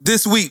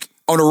this week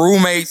on the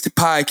Roommates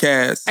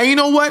Podcast. And you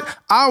know what?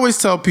 I always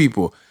tell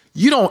people,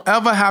 you don't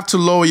ever have to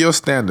lower your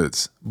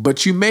standards,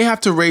 but you may have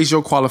to raise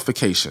your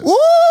qualifications. Woo!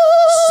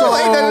 So, no.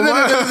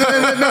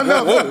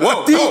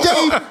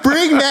 DJ,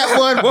 bring that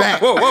one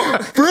back.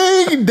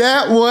 Bring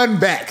that one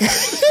back.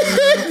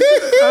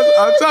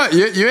 I'm telling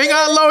you, you ain't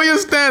gotta lower your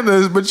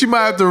standards, but you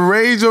might have to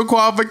raise your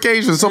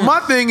qualifications. So my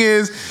thing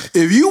is,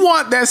 if you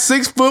want that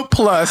 6 foot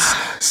plus,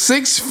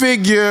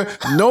 6-figure,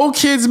 no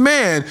kids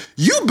man,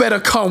 you better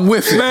come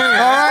with it. Man. All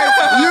right?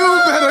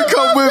 You better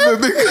come with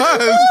it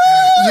because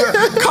your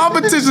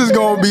competition's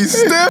gonna be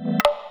stiff.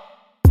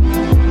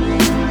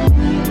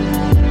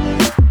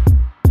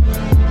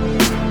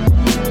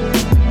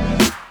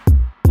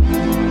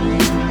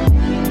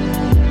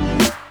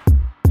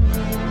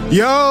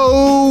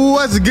 Yo,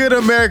 what's good,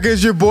 America?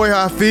 It's your boy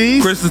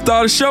Hafeez. Chris, the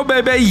start of the show,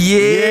 baby.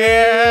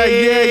 Yeah.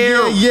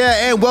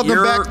 And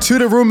welcome back to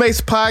the Roommates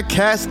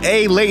Podcast,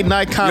 a late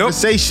night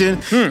conversation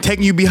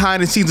taking you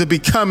behind the scenes of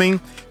becoming,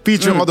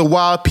 featuring all the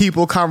wild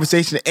people,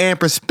 conversation, and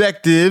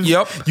perspective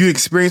you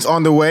experience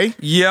on the way.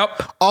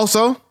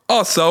 Also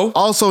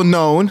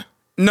known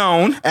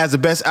as the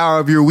best hour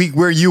of your week,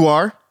 where you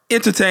are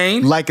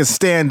entertained, like a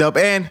stand-up,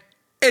 and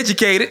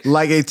educated,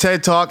 like a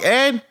TED Talk,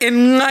 and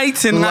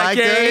enlightened, like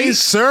a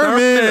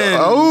sermon.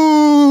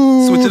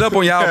 Oh, switch it up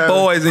on y'all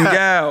boys and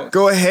gals.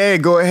 Go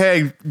ahead.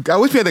 I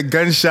wish we had the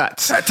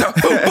gunshots.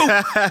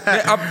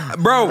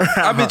 Bro,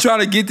 I've been trying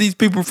to get these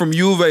people from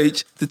U of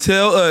H to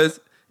tell us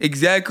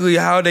exactly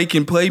how they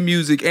can play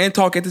music and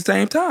talk at the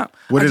same time.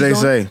 What did they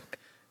say?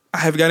 I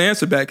haven't got an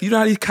answer back. You know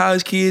how these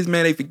college kids,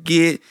 man, they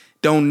forget,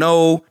 don't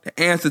know the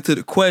answer to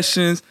the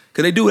questions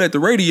because they do it at the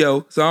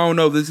radio. So I don't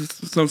know if this is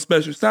some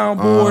special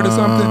soundboard or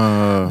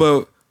something.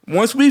 But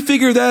once we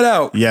figure that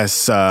out,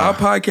 our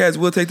podcast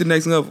will take the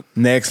next level.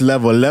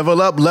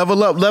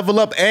 Level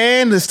up.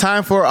 And it's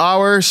time for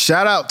our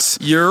shout outs.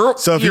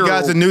 So if you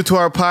guys are new to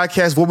our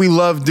podcast, what we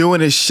love doing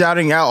is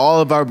shouting out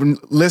all of our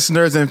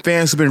listeners and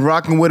fans who've been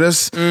rocking with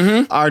us.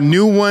 Our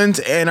new ones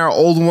and our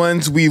old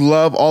ones. We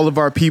love all of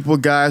our people,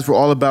 guys. We're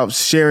all about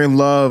sharing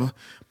love,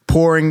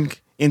 pouring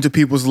into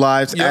people's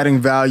lives, adding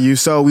value.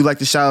 So we like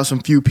to shout out some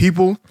few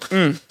people.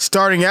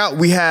 Starting out,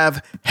 we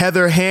have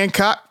Heather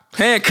Hancock.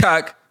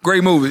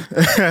 Great movie.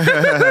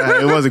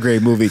 It was a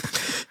great movie.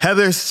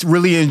 Heather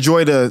really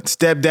enjoyed a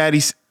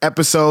Stepdaddy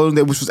episode,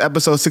 which was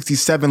episode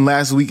 67,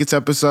 last week's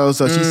episode.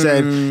 So she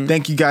said,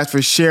 thank you guys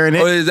for sharing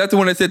it. Oh, is that the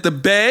one that said the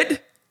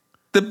bed?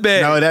 The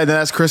bed. No,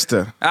 that's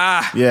Krista.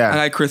 Yeah. I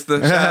like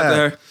Krista. Shout out to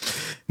her.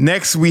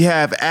 Next, we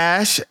have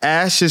Ash.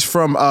 Ash is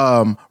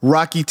from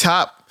Rocky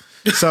Top.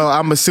 So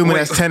I'm assuming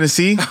that's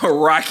Tennessee.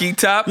 Rocky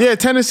Top? Yeah,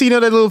 Tennessee. You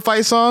know that little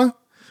fight song?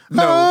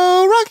 No.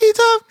 Oh, Rocky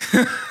Top.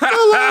 No,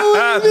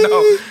 I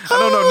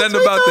don't know nothing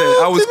about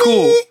that. I was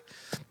cool.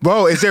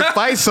 Bro, it's their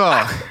fight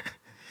song.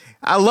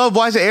 I love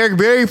watching Eric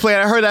Berry play.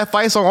 I heard that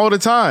fight song all the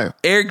time.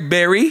 Eric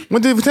Berry?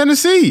 Went to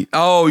Tennessee.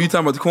 Oh, you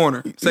talking about the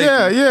corner. Safety.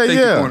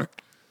 Yeah. Corner.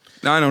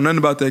 No, I know nothing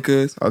about that,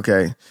 cuz.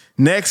 Okay.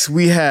 Next,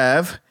 we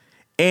have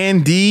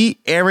Andy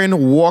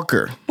Aaron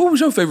Walker. What was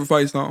your favorite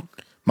fight song?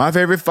 My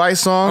favorite fight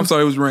song? I'm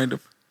sorry, it was random.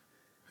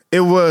 It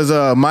was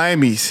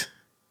Miami's.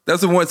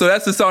 That's the one. So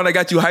that's the song that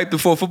got you hyped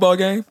before a football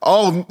game?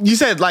 Oh, you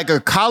said like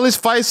a college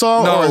fight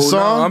song or a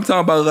song? No, I'm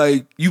talking about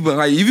like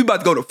if you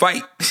about to go to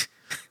fight.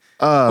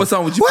 What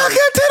song would you Welcome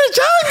to the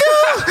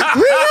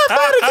jungle. We got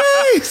for the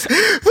games.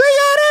 We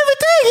got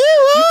everything you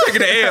want. You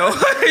taking the L.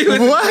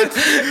 What?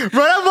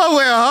 Bro, that boy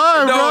went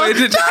hard, bro. It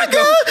did not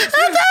go.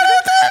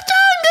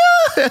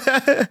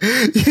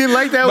 You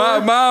like that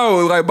one?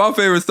 My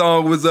favorite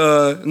song was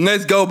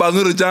Let's Go by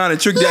Little John and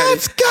Trick Daddy.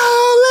 Let's go.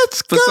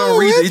 For some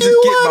reason, it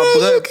just get my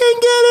blood. You can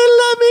get it,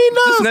 let me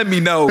know. Just let me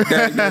know.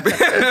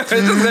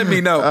 Just let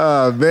me know.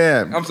 Oh,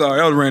 man. I'm sorry,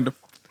 that was random.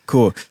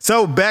 Cool.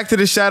 So back to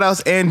the shout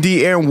outs.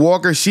 Andy Aaron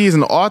Walker. She is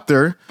an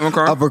author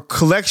of a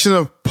collection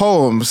of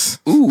poems.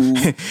 Ooh.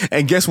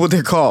 And guess what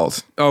they're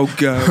called? Oh,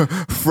 God.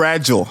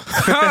 Fragile.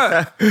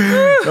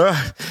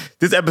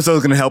 This episode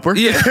is going to help her.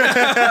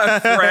 Yeah.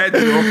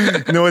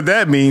 Fragile. You know what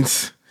that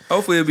means?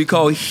 Hopefully it'll be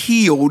called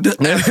Healed.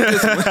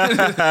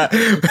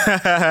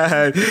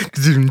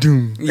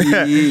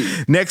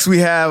 Next we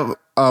have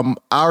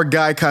our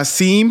guy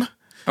Kasim.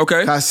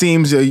 Okay.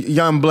 Kasim's a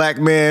young black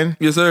man.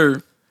 Yes,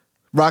 sir.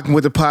 Rocking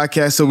with the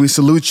podcast, so we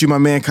salute you, my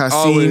man Kasim.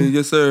 Always.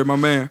 Yes, sir, my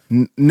man.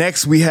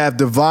 Next we have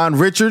Devon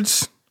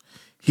Richards.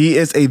 He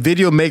is a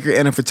video maker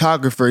and a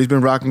photographer. He's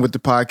been rocking with the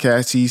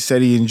podcast. He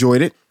said he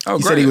enjoyed it. Oh,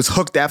 he said he was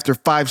hooked after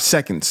 5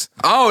 seconds.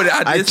 Oh,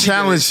 I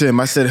challenged him.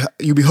 I said,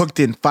 you'll be hooked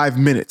in 5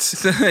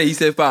 minutes. He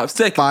said 5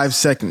 seconds. 5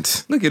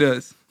 seconds. Look at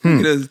us.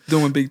 Look at us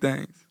doing big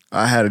things.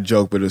 I had a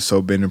joke, but it was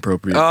so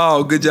inappropriate.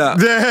 Oh, good job.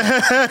 I'm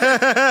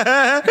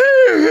glad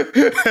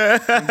you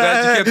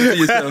kept it to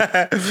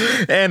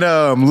yourself. And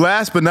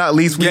last but not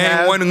least, we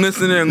have... Gain 1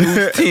 listener and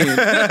lose 10.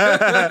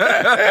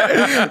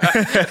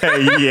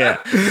 Yeah,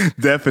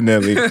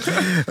 definitely.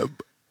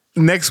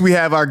 Next, we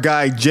have our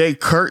guy, Jake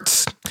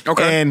Kurtz.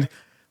 Okay. And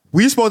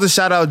we were supposed to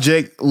shout out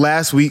Jake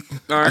last week.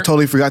 All right. I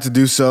totally forgot to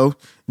do so.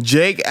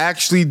 Jake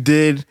actually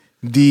did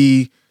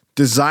the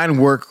design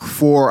work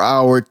for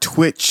our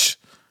Twitch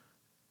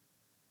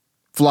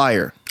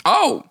flyer.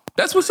 Oh,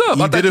 that's what's up.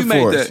 He I did thought it you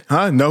made for us. that.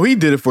 Huh? No, he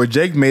did it for us.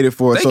 Jake made it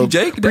for us. Thank you,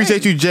 Jake.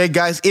 Appreciate you, Jake.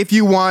 Guys, if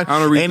you want I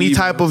don't read any the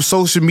type emails. of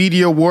social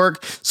media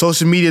work,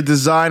 social media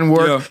design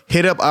work, Yeah.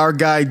 hit up our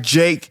guy,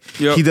 Jake.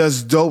 Yep. He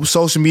does dope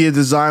social media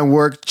design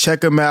work.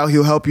 Check him out.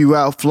 He'll help you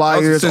out.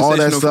 Flyers, all that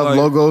sensational stuff, flyer.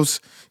 logos.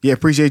 Yeah,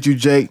 appreciate you,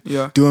 Jake.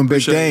 Yeah, Doing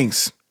big appreciate it.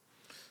 things.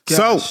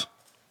 Gosh. So,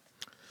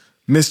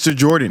 Mr.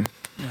 Jordan,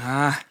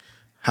 Ah.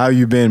 how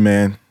you been,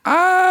 man?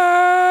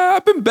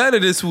 I've been better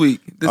this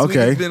week. This week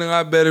Okay. has been a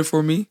lot better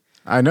for me.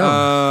 I know.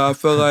 I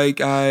felt like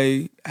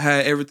I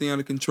had everything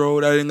under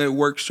control. I didn't let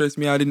work stress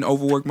me out. I didn't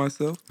overwork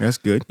myself. That's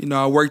good. You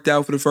know, I worked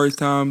out for the first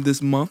time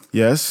this month.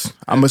 Yes.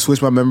 I'm going to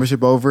switch my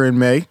membership over in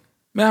May.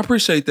 Man, I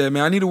appreciate that,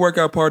 man. I need a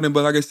workout partner,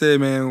 but like I said,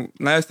 man,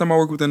 last time I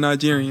worked with a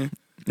Nigerian,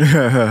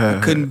 I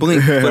couldn't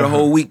blink for the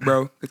whole week,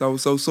 bro, because I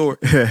was so sore.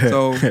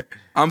 So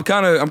I'm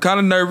kind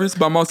of nervous,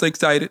 but I'm also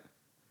excited.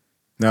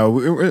 No,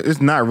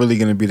 it's not really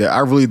going to be that. I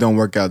really don't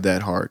work out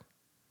that hard.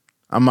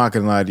 I'm not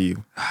going to lie to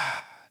you.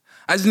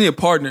 I just need a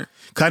partner.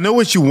 'Cause I know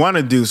what you want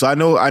to do, so I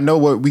know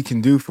what we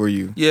can do for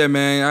you. Yeah,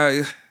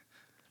 man.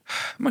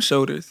 My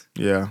shoulders.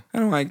 Yeah. I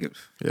don't like it.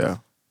 Yeah.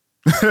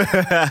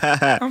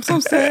 I'm so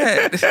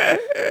sad.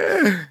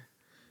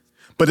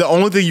 But the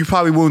only thing you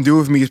probably won't do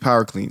with me is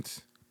power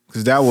cleans,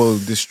 because that will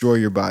destroy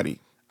your body.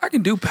 I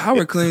can do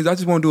power cleans. I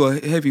just won't do a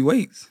heavy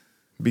weights.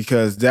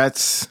 Because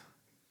that's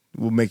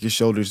will make your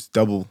shoulders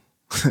double.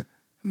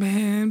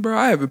 Man, bro,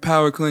 I haven't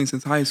power clean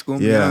since high school.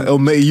 I'm Yeah, it'll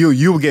make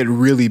you will get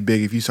really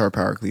big if you start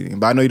power cleaning.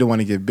 But I know you don't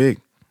want to get big.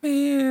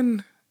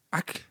 Man,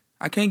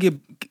 I can't get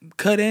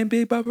cut and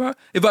big, blah.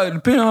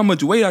 Depending on how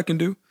much weight I can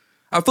do.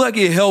 I feel like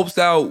it helps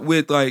out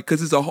with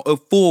because it's a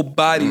full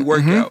body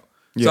workout.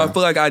 So Yeah. I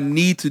feel like I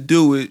need to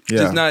do it, Yeah.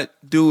 just not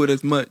do it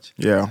as much.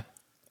 Yeah.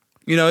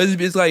 You know,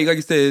 it's like I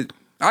said,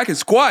 I can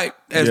squat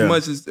as Yeah.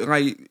 much as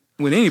like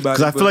with anybody.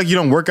 Because I feel like you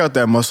don't work out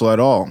that muscle at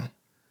all.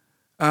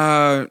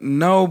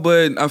 No,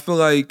 but I feel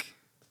like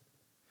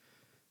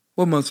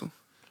what muscle?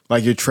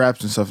 Like your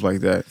traps and stuff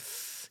like that.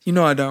 You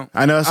know I don't.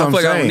 I know that's what I'm feel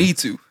like saying. I don't need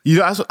to. You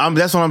know,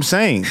 that's what I'm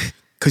saying.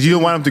 Because you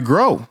don't want them to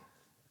grow.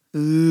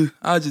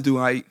 I'll just do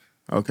height.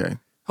 Okay.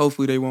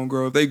 Hopefully they won't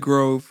grow. If they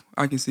grow,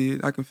 I can see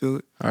it. I can feel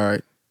it. All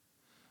right.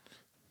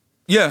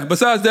 Yeah,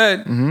 besides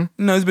that,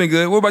 no, it's been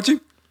good. What about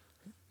you?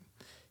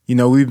 You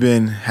know, we've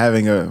been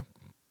having a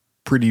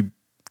pretty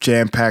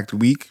jam-packed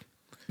week.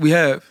 We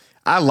have.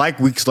 I like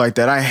weeks like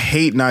that. I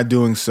hate not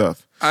doing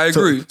stuff. I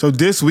agree. So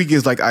this week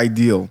is like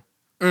ideal.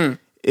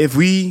 If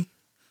we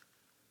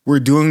were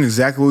doing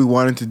exactly what we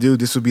wanted to do,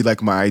 this would be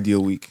like my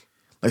ideal week.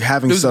 Like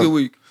having It was a stuff, good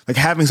week. like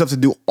having stuff to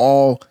do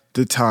all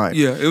the time.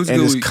 Yeah, it was a and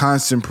good it's week.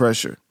 constant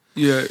pressure.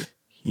 Yeah.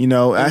 You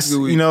know, was a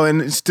good week. you know,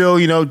 and it's still,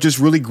 you know, just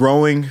really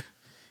growing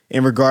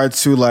in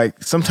regards to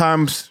like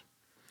sometimes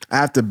I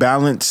have to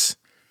balance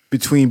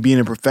between being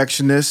a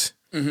perfectionist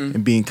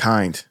and being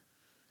kind.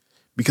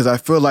 Because I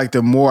feel like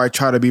the more I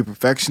try to be a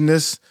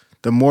perfectionist,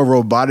 the more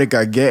robotic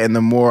I get and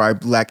the more I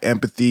lack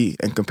empathy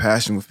and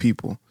compassion with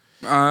people.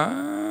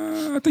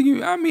 I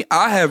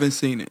haven't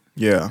seen it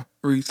Yeah.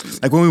 recently.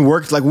 Like when we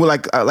worked,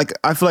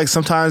 I feel like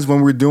sometimes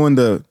when we're doing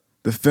the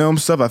film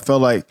stuff, I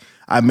felt like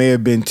I may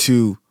have been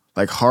too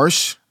like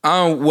harsh.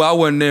 I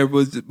wasn't there,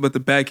 but the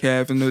back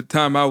half and the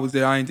time I was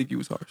there, I didn't think he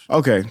was harsh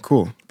Okay,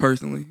 cool.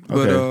 personally.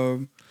 Okay.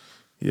 But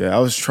Yeah, I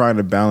was trying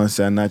to balance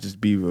that and not just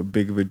be a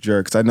big of a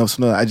jerk. Because I know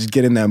sometimes I just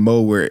get in that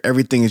mode where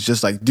everything is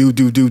just like do.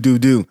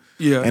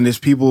 Yeah. And there's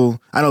people,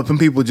 I know some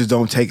people just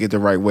don't take it the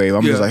right way.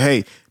 I'm just Yeah. like,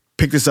 hey,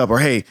 pick this up, or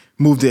hey,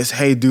 move this,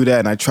 hey, do that.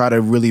 And I try to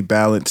really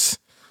balance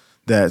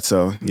that.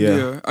 So,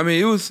 yeah. I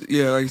mean, it was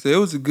like I said, it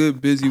was a good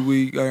busy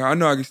week. I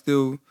know I can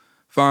still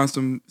find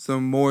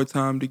some more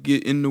time to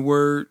get in the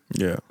word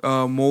Yeah.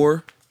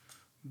 more.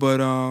 But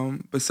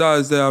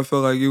besides that, I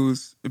felt like it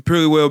was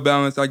pretty well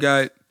balanced. I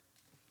got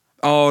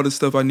all the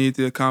stuff I needed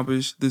to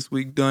accomplish this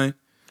week done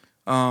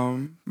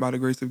by the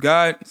grace of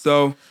God.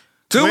 So,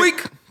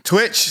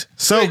 Twitch.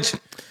 So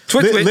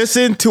Twitch.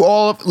 listen to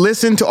all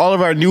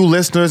of our new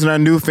listeners and our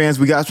new fans.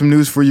 We got some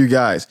news for you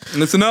guys.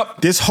 Listen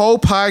up. This whole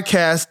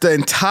podcast, the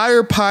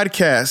entire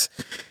podcast,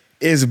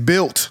 is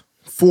built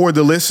for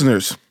the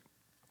listeners.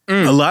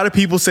 A lot of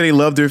people say they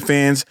love their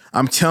fans.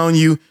 I'm telling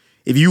you,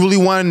 if you really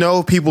want to know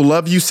if people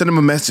love you, send them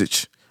a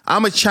message.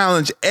 I'm going to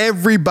challenge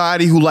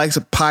everybody who likes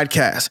a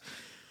podcast.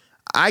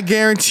 I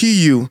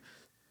guarantee you,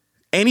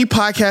 any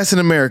podcast in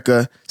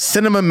America,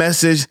 send them a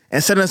message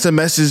and send us a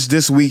message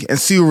this week and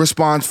see who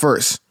responds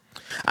first.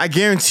 I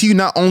guarantee you,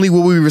 not only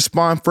will we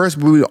respond first,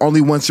 but we're the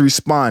only ones to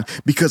respond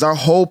because our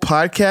whole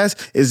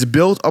podcast is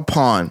built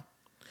upon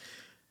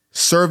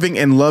serving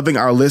and loving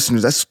our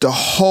listeners. That's the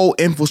whole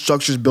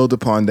infrastructure is built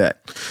upon that.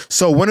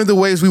 So one of the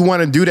ways we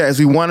want to do that is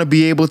we want to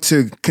be able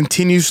to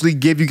continuously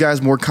give you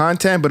guys more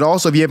content, but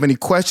also if you have any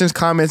questions,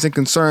 comments, and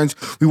concerns,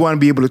 we want to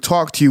be able to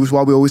talk to you, which is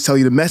why we always tell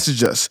you to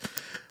message us.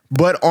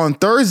 But on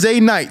Thursday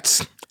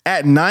nights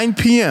at 9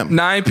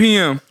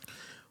 p.m.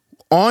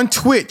 on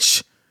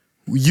Twitch,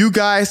 you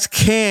guys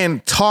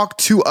can talk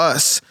to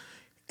us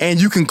and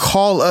you can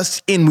call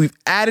us in. We've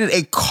added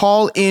a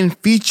call-in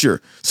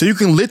feature. So you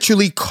can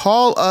literally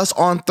call us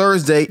on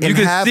Thursday and you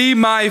can see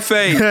my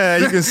face.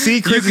 You can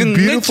see Chris's beautiful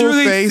face. You can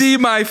literally see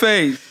my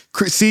face.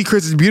 See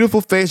Chris's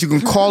beautiful face. You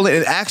can call it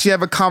and actually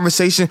have a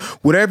conversation.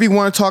 Whatever you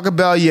want to talk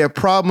about, you have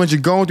problems,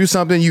 you're going through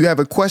something, you have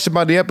a question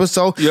about the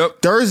episode.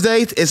 Yep.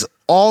 Thursday is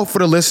all for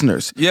the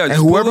listeners. Yeah, and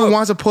whoever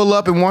wants to pull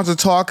up and wants to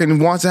talk and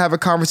wants to have a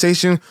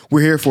conversation, we're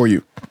here for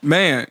you.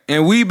 Man,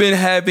 and we've been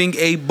having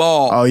a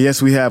ball. Oh,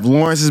 yes, we have.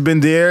 Lawrence has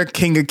been there.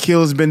 King of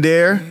Kill has been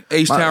there.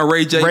 H-Town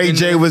Ray J. Ray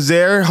J was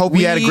there. Hope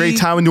you had a great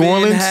time in New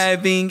Orleans.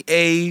 Having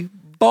a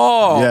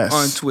ball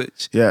on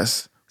Twitch.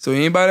 Yes. So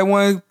anybody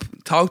want to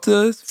talk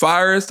to us,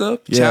 fire us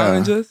up,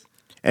 challenge us?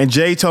 And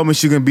Jay told me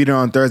she was going to be there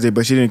on Thursday,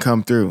 but she didn't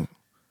come through.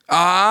 So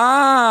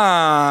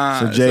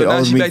Jay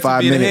owes me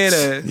 5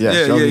 minutes. Yeah,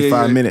 she owes me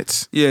 5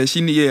 minutes. Yeah,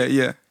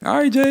 yeah. All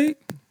right, Jay.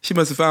 She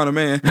must have found a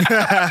man.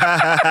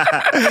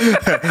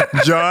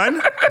 John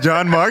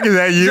Mark, is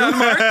that you?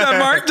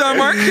 John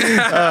Mark.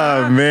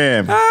 Oh,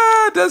 man.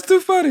 That's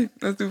too funny.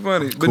 But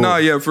cool. No,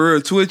 yeah, for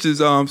real, Twitch is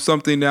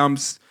something that I'm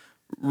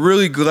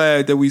really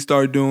glad that we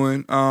started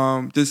doing,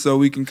 just so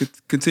we can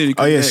continue to connect.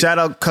 Oh, yeah, shout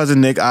out Cousin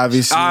Nick,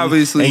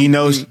 obviously. And you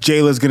know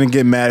Jayla's going to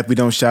get mad if we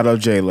don't shout out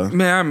Jayla.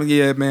 Man,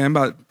 I'm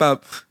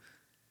about...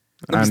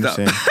 I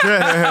understand.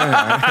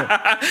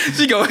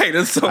 She gonna hate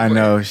us so much. I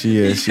know she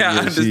is. I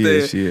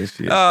understand. She is.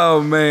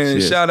 Oh man,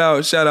 shout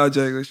out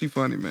Jayla. She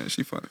funny, man.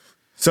 She funny.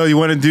 So you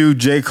want to do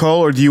J. Cole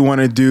or do you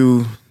want to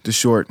do the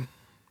short?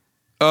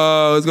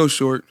 Let's go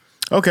short.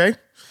 Okay.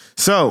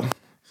 So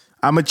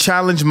I'm gonna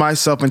challenge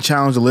myself and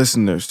challenge the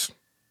listeners.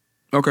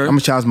 Okay. I'm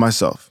gonna challenge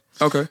myself.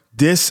 Okay.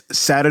 This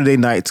Saturday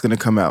night it's gonna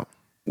come out.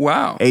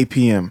 Wow. 8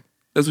 p.m.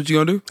 That's what you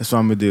gonna do? That's what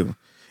I'm gonna do.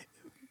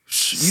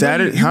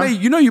 Saturday,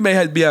 you may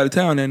have to be out of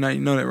town that night.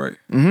 You know that, right?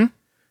 Mm-hmm.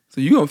 So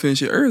you gonna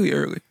finish it early.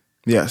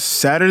 Yeah,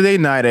 Saturday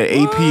night at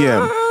 8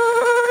 p.m.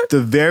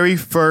 The very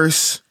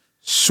first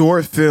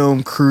short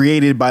film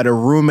created by the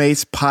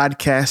Roommates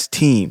podcast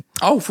team.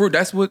 Oh,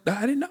 that's what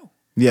I didn't know.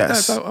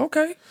 Yes.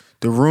 Okay.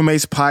 The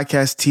Roommates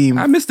podcast team.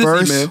 I missed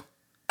this email.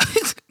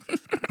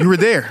 You were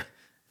there.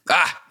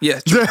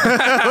 Yes.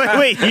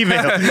 wait,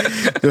 email.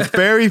 The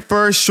very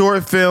first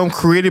short film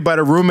created by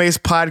the Roommates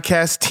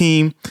podcast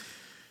team.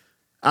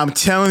 I'm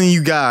telling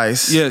you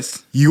guys,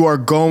 yes, you are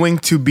going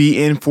to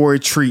be in for a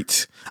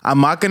treat.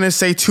 I'm not going to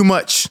say too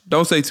much.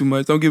 Don't say too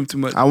much. Don't give him too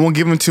much. I won't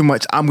give him too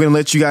much. I'm going to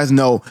let you guys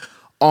know.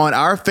 On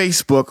our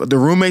Facebook, the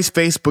Roommates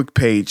Facebook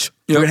page,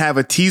 we're going to have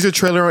a teaser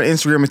trailer on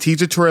Instagram, a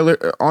teaser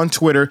trailer on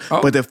Twitter,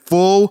 but the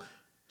full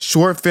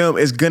short film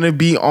is going to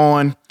be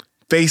on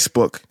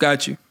Facebook.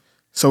 Got you.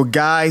 So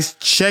guys,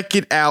 check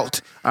it out.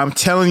 I'm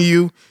telling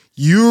you,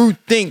 you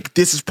think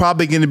this is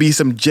probably going to be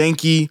some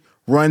janky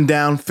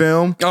rundown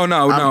film. Oh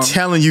no! I'm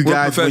telling you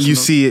guys, when you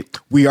see it,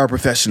 we are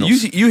professionals.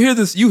 You hear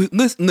this? You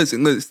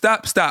listen.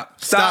 Stop!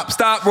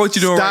 What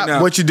you doing right now?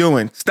 Stop! What you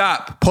doing?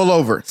 Stop! Pull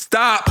over.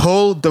 Stop!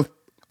 Pull the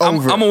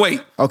over. I'm gonna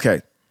wait.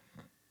 Okay.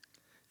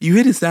 You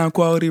hear the sound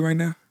quality right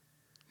now?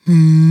 Do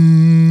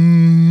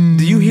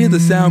you hear the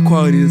sound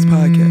quality of this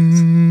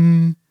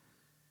podcast?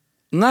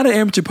 A lot of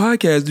amateur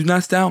podcasts do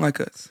not sound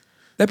like us.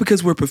 That's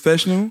because we're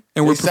professional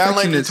and we're sound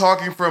like they're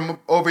talking from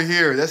over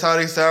here. That's how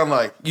they sound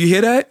like. You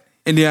hear that?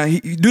 And then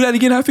do that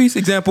again, Hafeez.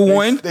 Example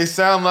 1. They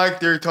sound like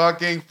they're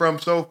talking from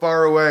so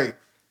far away.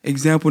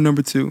 Example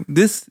number 2.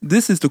 This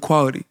is the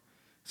quality.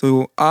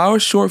 So our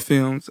short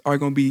films are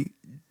going to be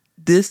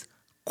this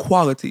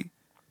quality.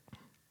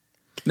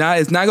 Now,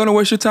 it's not going to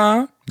waste your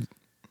time.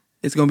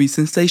 It's going to be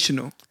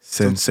sensational.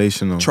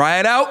 Sensational. So try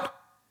it out.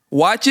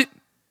 Watch it.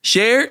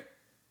 Share it.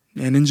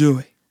 And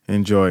enjoy.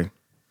 Enjoy.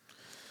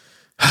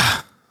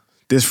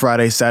 This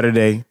Saturday. This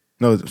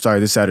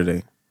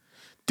Saturday.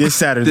 This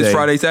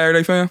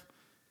Saturday, fam?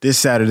 This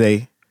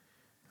Saturday.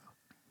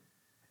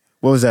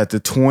 What was that? The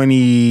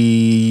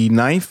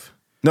 29th?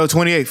 No,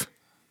 28th.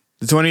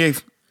 The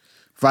 28th.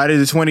 Friday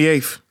the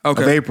 28th of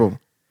April.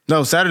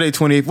 No, Saturday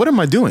 28th. What am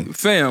I doing?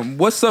 Fam,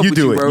 what's up with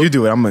you, bro? You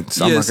do it. I'm not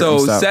gonna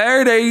stop.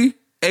 Saturday,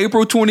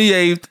 April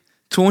 28th,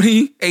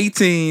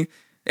 2018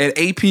 at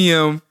 8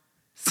 p.m.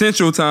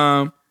 Central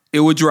Time, it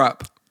will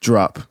drop.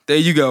 There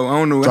you go. I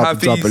don't know.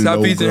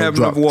 Hafeez didn't have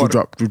enough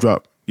water.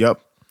 Drop. Yep.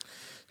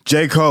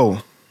 J. Cole.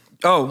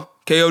 Oh,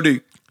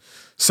 KOD.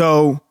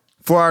 So,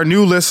 for our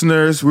new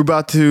listeners, we're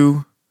about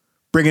to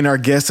bring in our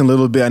guest in a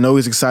little bit. I know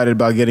he's excited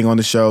about getting on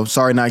the show.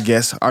 Sorry, not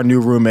guest, our new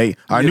roommate.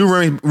 Our new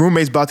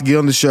roommate's about to get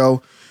on the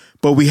show,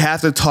 but we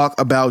have to talk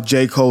about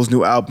J. Cole's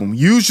new album.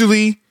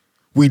 Usually,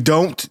 we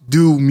don't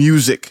do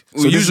music.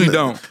 We usually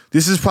don't.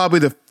 This is probably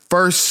the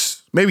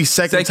first, maybe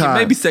second time.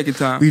 Maybe second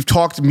time. We've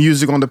talked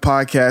music on the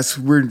podcast.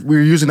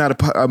 We're usually not a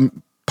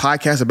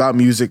podcast about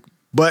music,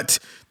 but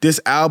this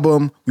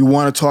album, we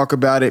want to talk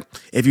about it.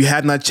 If you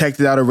have not checked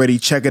it out already,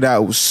 check it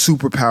out. It was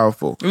super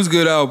powerful. It was a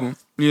good album.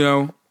 You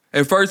know,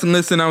 at first in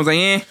listening, I was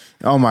like,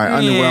 Oh my,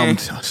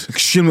 underwhelmed.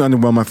 Extremely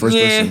underwhelmed my first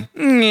listen.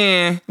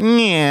 Yeah.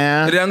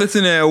 And then I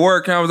listened at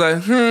work and I was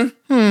like,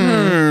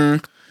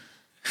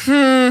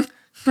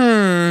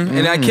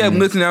 And I kept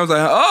listening. I was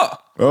like,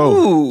 Oh.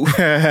 Ooh. Okay.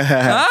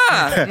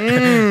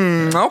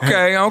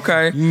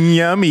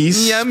 Yummies.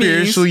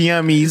 Spiritual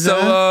yummies.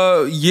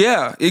 So,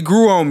 yeah, it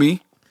grew on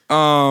me.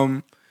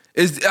 I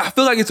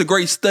feel like it's a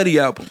great study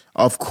album.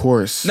 Of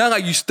course. Not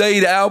like you study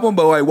the album,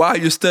 but like while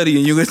you're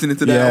studying, you're listening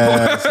to the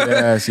album.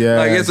 Yes.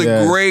 Like it's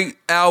a great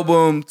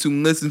album to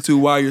listen to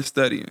while you're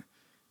studying,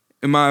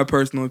 in my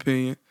personal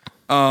opinion.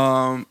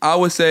 I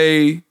would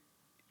say,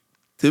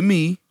 to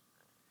me,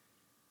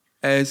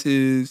 as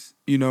his,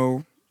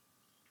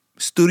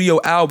 studio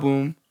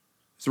album,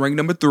 it's ranked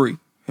number 3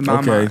 in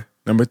my mind.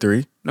 Number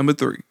 3.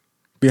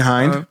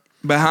 Behind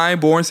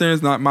Born Sinner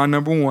is not my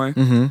number 1.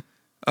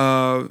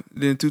 Mm-hmm.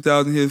 Then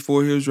 2000 Hits,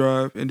 4 Hills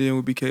Drive, and then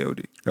would be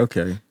KOD.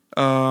 Okay.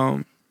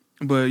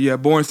 But yeah,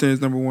 Born Sinner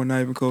is number 1,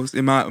 not even close.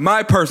 In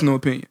my personal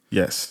opinion.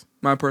 Yes.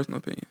 My personal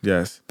opinion.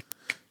 Yes.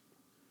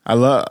 I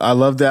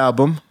love the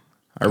album.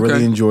 I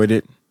really enjoyed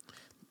it.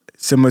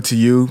 Similar to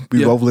you,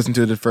 we both listened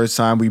to it the first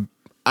time.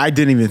 I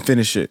didn't even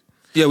finish it.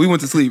 Yeah, we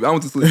went to sleep. I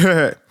went to sleep.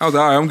 I was like,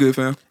 all right, I'm good,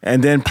 fam.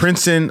 And then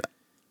Princeton,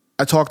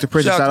 I talked to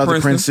Princeton. Shout out to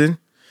Princeton.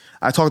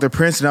 I talked to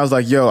Princeton. I was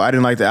like, yo, I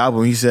didn't like the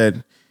album. He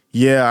said,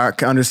 yeah, I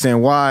can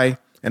understand why.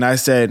 And I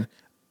said,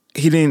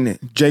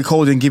 J.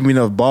 Cole didn't give me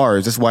enough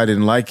bars. That's why I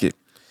didn't like it.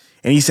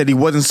 And he said he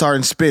wasn't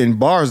starting spitting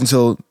bars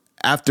until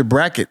after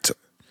Bracket.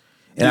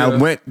 And I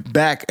went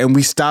back and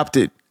we stopped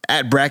it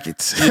at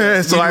Brackets.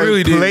 Yeah, so I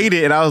really played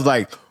it and I was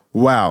like,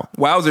 wow.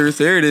 Wowzers,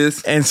 there it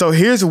is. And so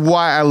here's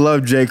why I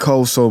love J.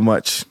 Cole so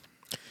much.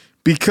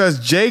 Because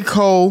J.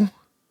 Cole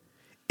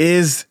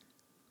is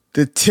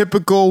the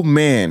typical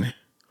man,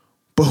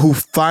 but who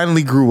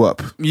finally grew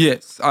up.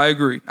 Yes, I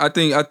agree. I've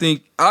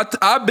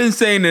been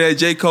saying that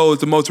J. Cole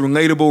is the most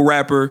relatable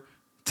rapper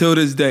till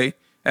this day.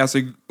 As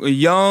a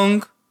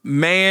young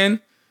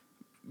man,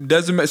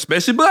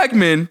 especially black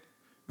men,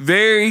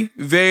 very,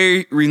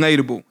 very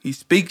relatable. He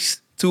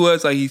speaks to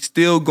us like he's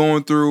still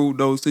going through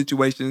those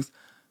situations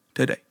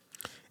today.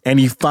 And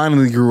he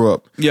finally grew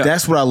up. Yeah.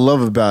 That's what I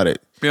love about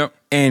it. Yep.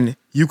 And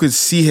you could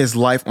see his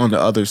life on the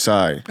other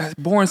side.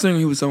 Born Sinner,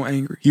 he was so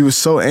angry. He was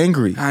so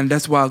angry. And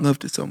that's why I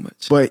loved it so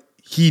much. But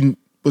he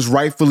was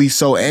rightfully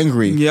so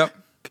angry. Yep.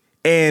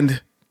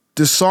 And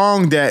the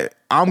song that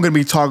I'm going to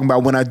be talking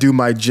about when I do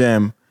my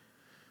gem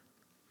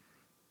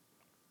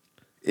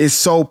is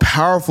so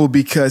powerful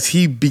because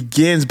he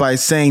begins by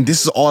saying,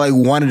 this is all I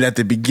wanted at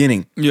the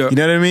beginning. Yeah. You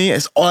know what I mean?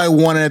 It's all I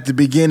wanted at the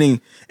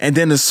beginning. And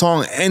then the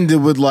song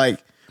ended with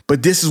like,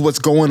 but this is what's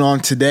going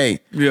on today.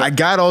 Yeah. I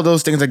got all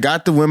those things. I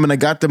got the women. I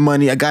got the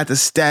money. I got the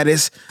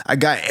status. I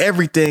got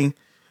everything.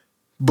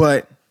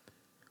 But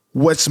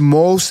what's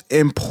most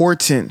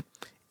important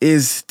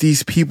is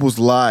these people's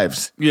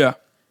lives. Yeah.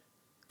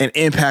 And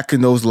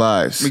impacting those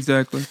lives.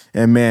 Exactly.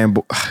 And man,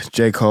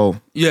 J. Cole.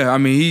 Yeah, I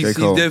mean, he's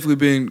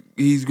definitely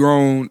he's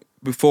grown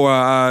before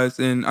our eyes.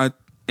 And I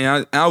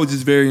was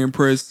just very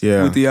impressed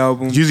with the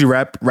album. Usually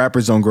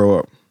rappers don't grow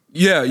up.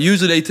 Yeah,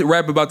 usually they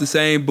rap about the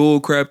same bull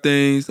crap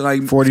things.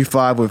 Like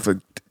 45 with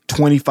a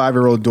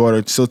 25-year-old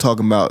daughter still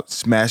talking about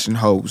smashing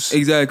hoes.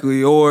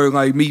 Exactly. Or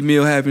like Meek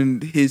Mill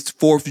having his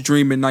 4th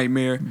dream and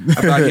nightmare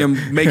about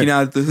him making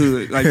out of the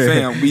hood. Like,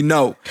 fam, we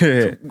know.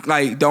 So,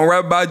 like, don't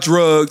rap about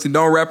drugs and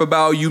don't rap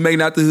about you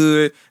making out the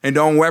hood and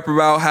don't rap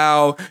about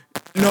how,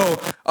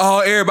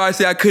 everybody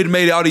say I couldn't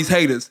make it, all these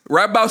haters.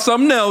 Rap about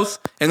something else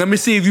and let me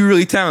see if you're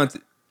really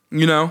talented,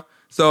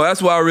 So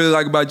that's what I really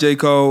like about J.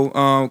 Cole.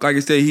 Like I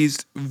said,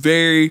 he's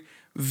very,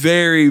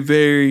 very,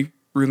 very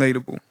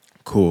relatable.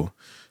 Cool.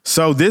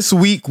 So this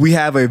week we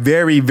have a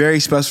very, very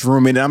special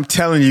roommate. And I'm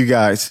telling you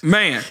guys,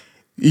 man,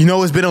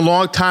 it's been a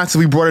long time since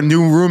we brought a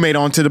new roommate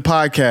onto the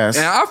podcast.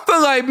 And I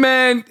feel like,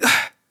 man,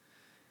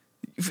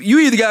 you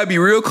either gotta be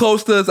real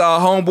close to us,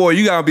 our homeboy,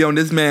 you gotta be on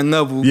this man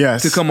level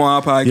to come on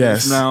our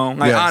podcast now.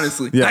 Like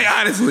honestly, that's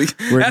how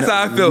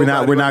I feel.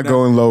 We're not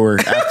going lower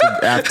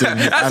after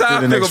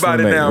the next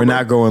roommate. We're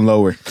not going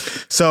lower.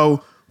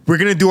 So we're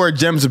gonna do our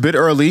gems a bit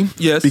early,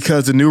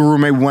 because the new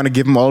roommate, we want to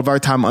give him all of our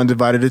time,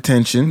 undivided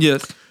attention.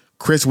 Yes.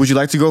 Chris, would you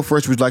like to go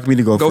first? Would you like me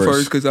to go first? Go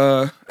first,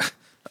 because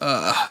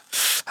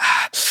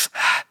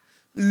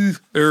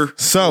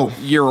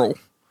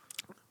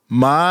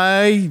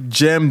my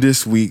gem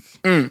this week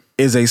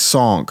is a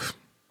song,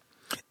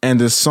 and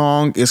the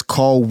song is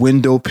called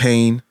 "Window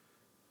Pane"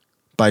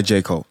 by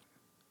J. Cole.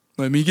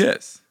 Let me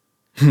guess.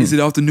 Is it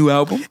off the new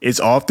album? It's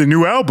off the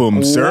new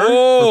album, sir.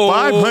 Whoa. For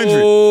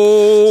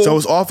 500. So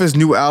it's off his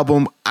new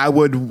album. I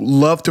would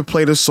love to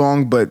play the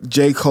song, but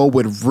J. Cole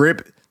would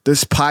rip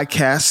this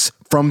podcast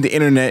from the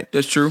internet.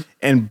 That's true.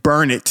 And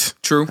burn it.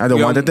 True. I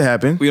don't want that to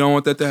happen. We don't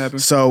want that to happen.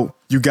 So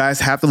you guys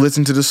have to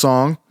listen to the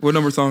song. What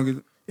number song is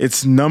it?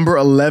 It's number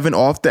 11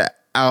 off the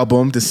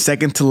album, the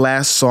second to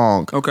last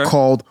song,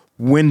 called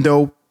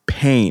Window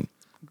Pane.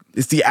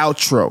 It's the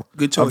outro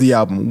of the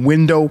album.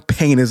 Window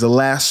Pane is the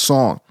last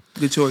song.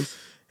 Good choice.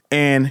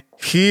 And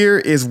here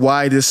is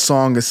why this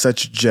song is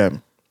such a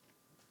gem.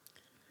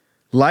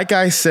 Like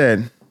I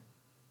said,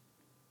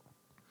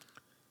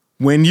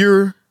 when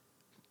you're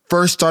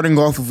first starting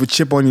off with a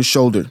chip on your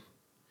shoulder,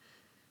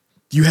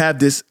 you have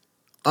this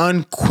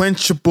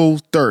unquenchable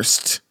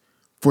thirst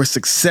for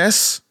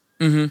success,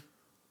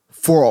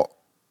 for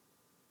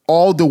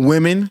all the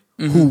women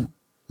who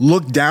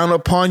look down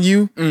upon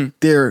you,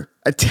 their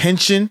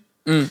attention,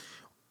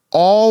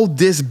 all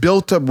this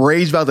built up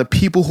rage about the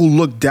people who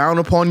look down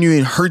upon you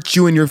and hurt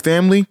you and your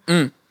family,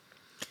 and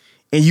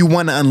you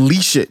want to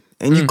unleash it,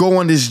 and you go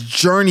on this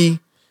journey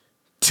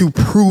to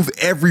prove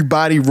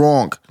everybody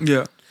wrong.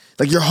 Yeah.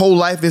 Like your whole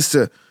life is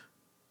to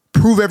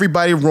prove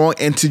everybody wrong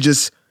and to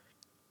just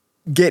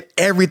get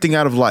everything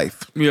out of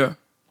life. Yeah.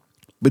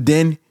 But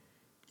then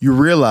you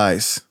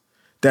realize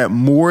that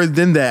more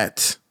than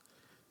that,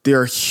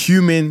 there are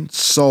human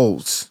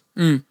souls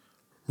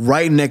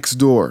right next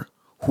door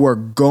who are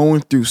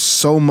going through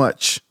so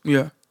much.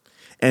 Yeah.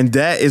 And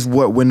that is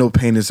what window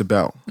pane is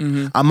about.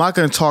 I'm not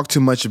going to talk too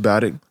much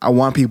about it. I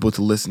want people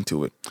to listen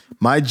to it.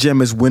 My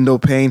gem is window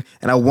pane,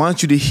 and I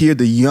want you to hear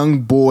the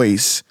young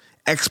boy's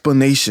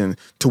explanation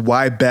to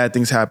why bad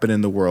things happen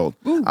in the world.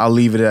 Ooh. I'll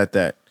leave it at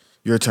that.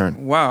 Your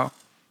turn. Wow.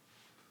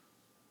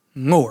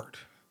 Lord.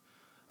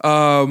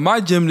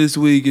 My gem this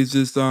week is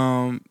just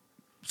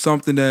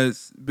something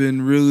that's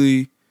been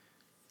really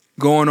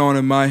going on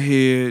in my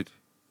head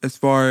as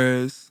far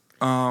as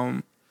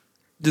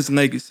just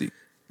legacy.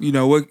 You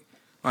know, what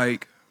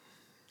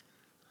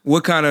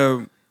kind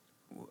of,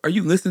 are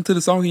you listening to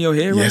the song in your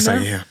head right now? Yes, I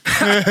am.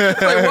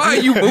 Like, why are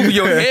you moving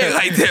your head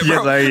like that, bro?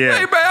 Yes, I am.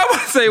 Hey, man, I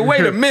want to say,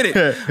 wait a minute.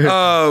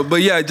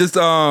 But yeah, just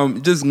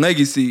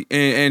legacy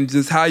and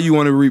just how you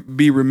want to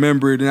be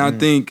remembered. And I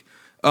think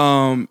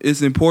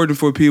it's important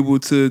for people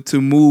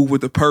to move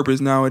with a purpose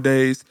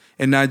nowadays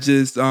and not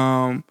just,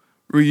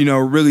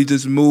 really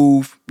just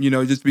move,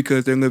 just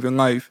because they're living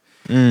life.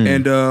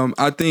 And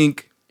I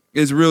think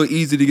it's real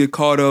easy to get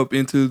caught up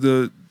into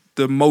the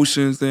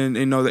motions and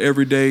the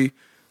everyday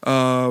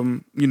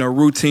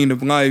routine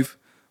of life.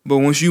 But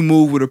once you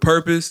move with a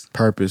purpose,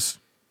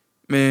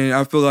 man,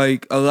 I feel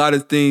like a lot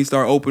of things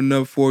start opening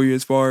up for you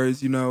as far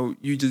as, you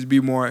just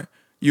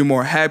you're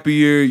more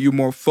happier, you're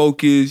more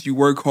focused, you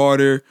work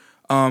harder,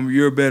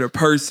 you're a better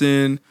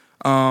person.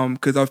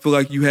 Cause I feel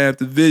like you have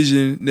the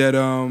vision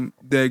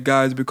that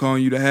God's been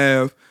calling you to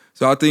have.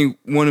 So I think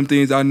one of the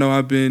things I know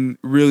I've been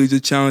really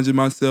just challenging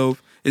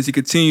myself is to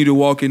continue to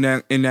walk in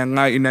that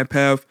light, in that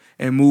path,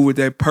 and move with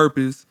that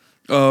purpose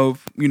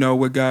of,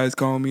 what God's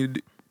calling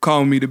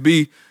me to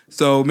be.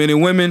 So men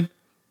and women,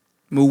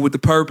 move with the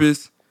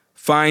purpose,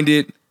 find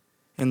it,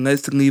 and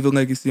let's leave a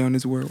legacy on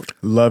this world.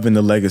 Loving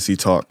the legacy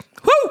talk.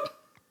 Woo!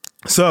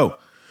 So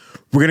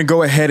we're going to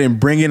go ahead and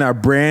bring in our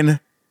brand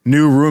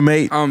new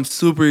roommate. I'm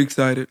super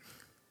excited.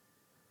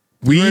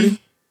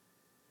 We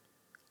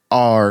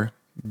are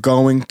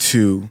going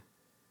to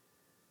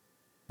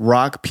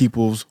rock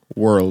people's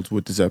worlds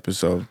with this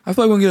episode. I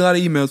feel like we're going to get a lot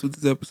of emails with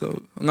this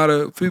episode. A lot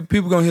of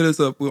people going to hit us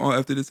up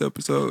after this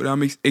episode.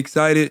 I'm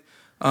excited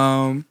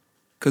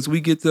because we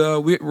get to,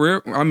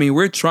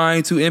 we're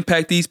trying to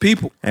impact these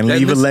people. And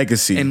leave a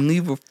legacy. And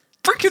leave a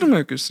freaking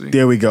legacy.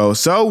 There we go.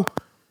 So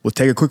we'll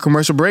take a quick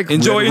commercial break.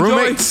 Enjoy.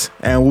 Roommates,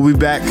 and we'll be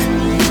back.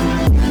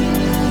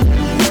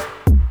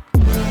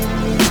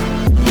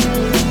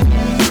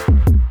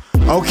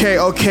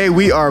 Okay,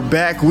 we are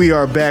back.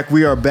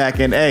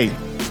 And hey,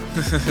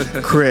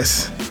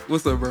 Chris.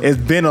 What's up, bro? It's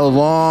been a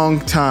long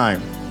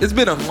time. It's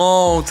been a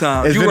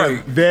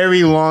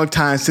very long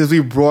time since we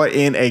brought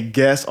in a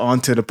guest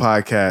onto the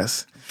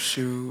podcast.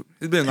 Shoot.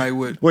 It's been like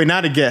what? Wait,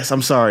 not a guest.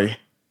 I'm sorry.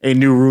 A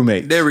new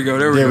roommate. There we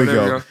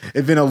go.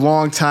 It's been a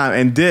long time,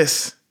 and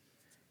this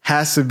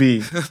has to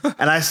be,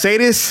 and I say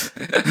this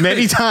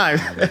many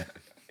times,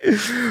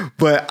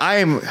 but I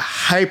am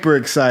hyper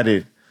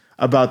excited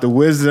about the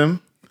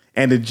wisdom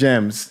and the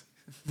gems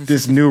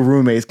this new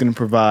roommate is going to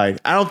provide.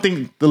 I don't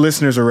think the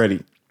listeners are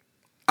ready.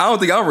 I don't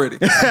think I'm ready.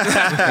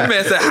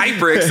 Man said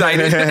hyper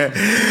excited.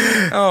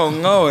 Oh,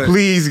 Lord.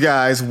 Please,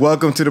 guys,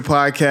 welcome to the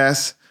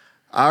podcast,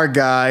 our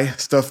guy,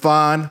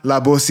 Stephan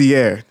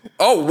Labossiere.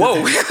 Oh, whoa.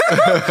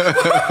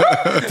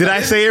 Did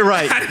I say it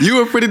right? You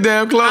were pretty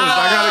damn close.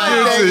 I gotta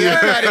give it to you. I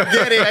try to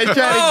get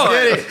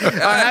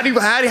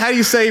it. How do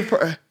you say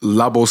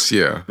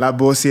Labossiere?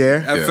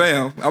 Labossiere.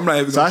 Fam, I'm not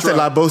even. So I said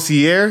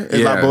Labossiere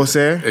and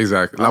Labossiere.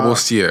 Exactly.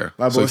 Labossiere.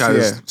 So it kind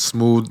of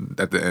smooth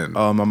at the end.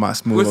 Oh, my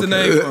smooth. What's the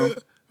name from?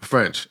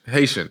 French,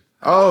 Haitian.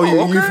 Oh,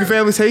 your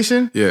family's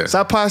Haitian? Yeah.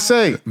 Ça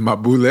passe. Ma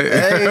boule.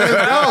 Hey, let's go.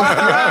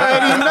 I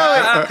already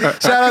know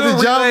it. Shout out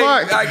to John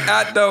Mark.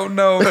 I don't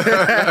know.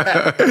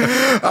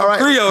 All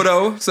right. Creole,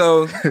 though,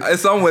 so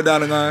it's somewhere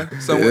down the line.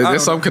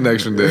 There's some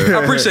connection there.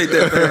 I appreciate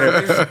that,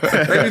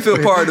 man. Make me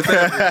feel part of the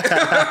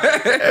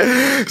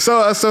family.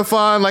 So,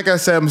 Stephan, like I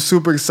said, I'm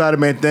super excited,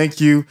 man. Thank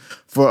you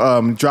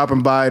for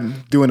dropping by,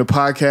 doing the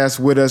podcast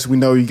with us. We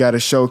know you got a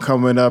show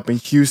coming up in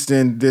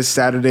Houston this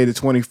Saturday, the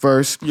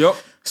 21st. Yep.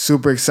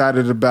 Super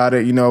excited about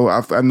it. I know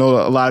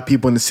a lot of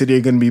people in the city are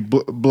going to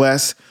be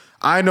blessed.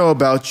 I know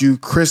about you.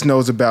 Chris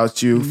knows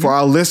about you. Mm-hmm. For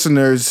our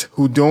listeners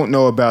who don't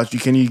know about you,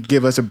 can you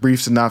give us a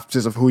brief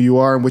synopsis of who you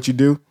are and what you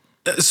do?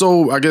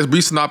 So I guess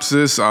brief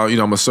synopsis,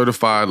 I'm a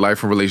certified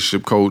life and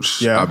relationship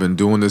coach. Yeah. I've been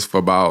doing this for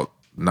about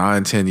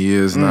 9-10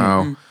 years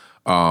now.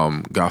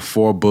 Got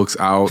 4 books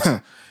out.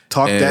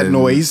 Talk that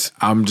noise.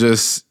 I'm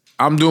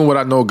I'm doing what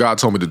I know God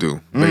told me to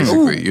do,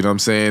 basically. You know what I'm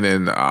saying?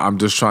 And I'm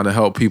just trying to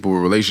help people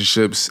with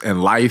relationships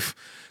and life.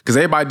 Because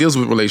everybody deals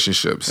with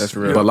relationships. That's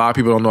real. But a lot of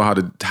people don't know how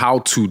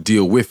to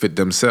deal with it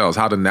themselves,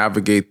 how to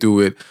navigate through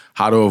it,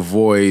 how to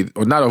avoid,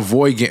 or not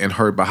avoid getting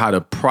hurt, but how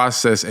to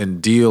process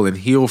and deal and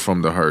heal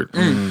from the hurt.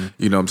 Mm-hmm.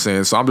 You know what I'm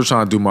saying? So I'm just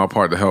trying to do my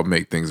part to help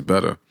make things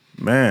better.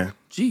 Man.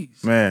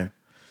 Jeez. Man.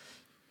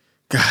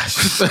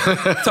 Gosh.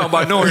 Talking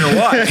about knowing your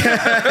why.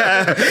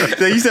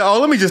 So you said,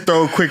 let me just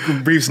throw a quick,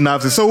 brief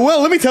synopsis. So,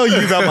 let me tell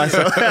you about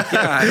myself.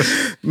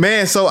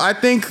 Man, so I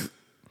think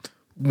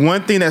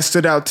one thing that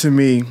stood out to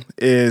me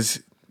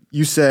is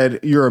you said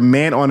you're a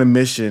man on a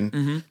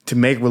mission to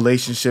make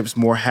relationships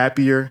more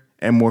happier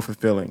and more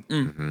fulfilling.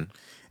 Mm-hmm.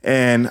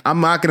 And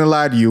I'm not going to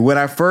lie to you. When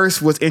I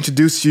first was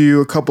introduced to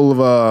you a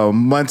couple of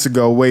months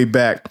ago, way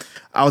back,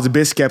 I was a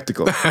bit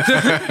skeptical. He's like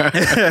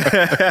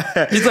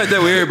that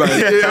with everybody.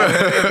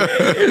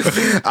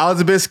 I was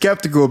a bit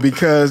skeptical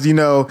because,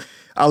 a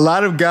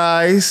lot of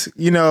guys,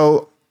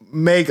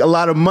 make a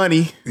lot of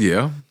money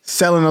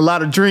selling a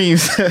lot of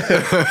dreams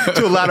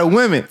to a lot of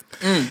women.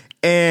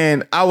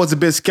 And I was a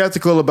bit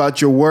skeptical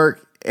about your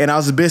work. And I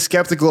was a bit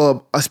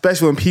skeptical,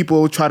 especially when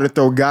people try to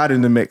throw God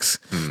in the mix.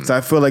 So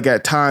I feel like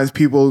at times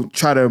people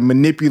try to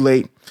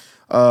manipulate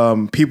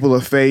people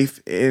of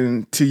faith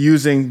into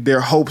using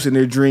their hopes and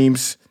their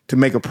dreams to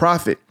make a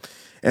profit.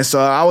 And so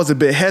I was a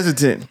bit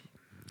hesitant,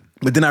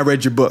 but then I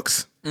read your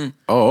books.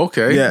 Oh,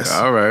 okay. Yes.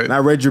 All right. And I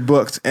read your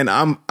books, and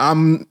I'm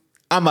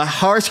a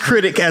harsh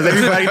critic, as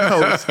everybody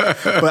knows,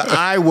 but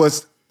I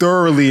was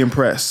thoroughly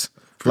impressed.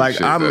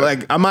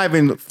 I'm not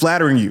even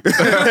flattering you.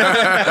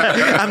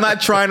 I'm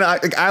not trying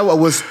to. I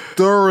was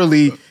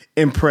thoroughly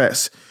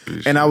impressed,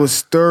 and I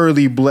was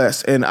thoroughly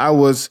blessed, and I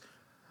was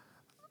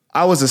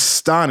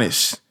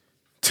astonished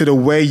to the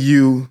way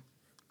you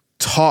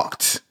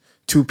talked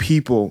to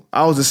people.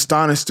 I was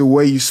astonished the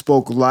way you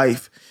spoke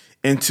life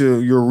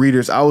into your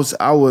readers. I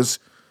was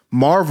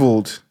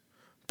marveled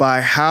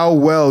by how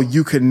well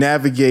you could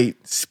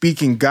navigate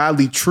speaking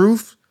godly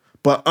truth,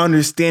 but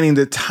understanding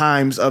the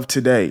times of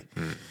today.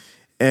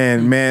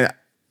 And man,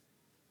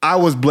 I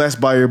was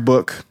blessed by your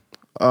book,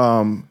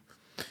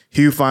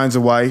 He Who Finds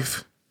a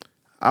Wife.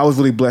 I was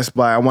really blessed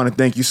by it. I want to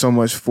thank you so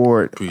much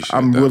for it.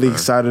 I'm really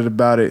excited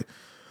about it.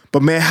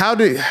 But man, how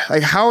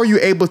are you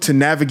able to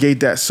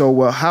navigate that so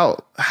well?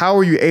 How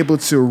are you able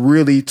to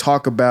really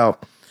talk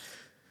about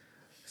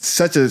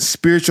such a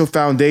spiritual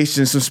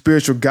foundation, some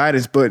spiritual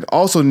guidance, but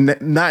also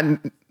not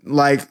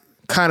like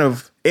kind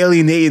of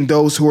alienating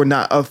those who are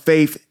not of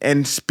faith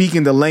and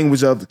speaking the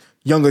language of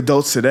young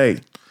adults today?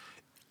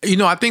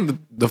 I think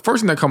the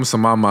first thing that comes to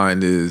my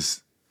mind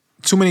is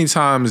too many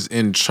times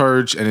in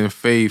church and in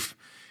faith,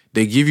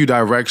 they give you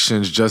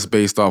directions just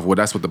based off,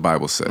 that's what the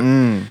Bible said.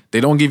 They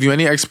don't give you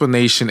any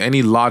explanation,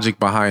 any logic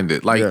behind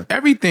it.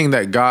 Everything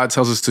that God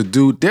tells us to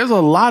do, there's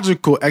a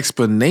logical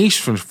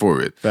explanation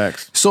for it.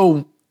 Facts.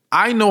 So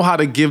I know how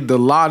to give the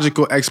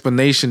logical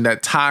explanation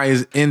that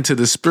ties into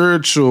the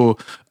spiritual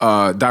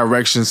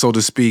direction, so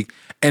to speak.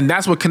 And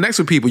that's what connects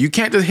with people. You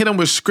can't just hit them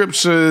with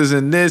scriptures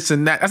and this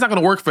and that. That's not going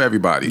to work for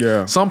everybody.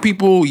 Yeah. Some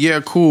people,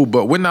 cool,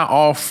 but we're not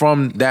all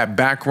from that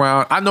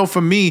background. I know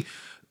for me,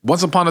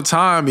 once upon a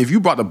time, if you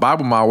brought the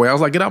Bible my way, I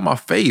was like, get out my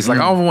face. I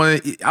don't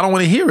want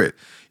to hear it.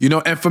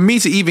 And for me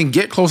to even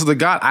get closer to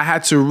God, I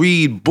had to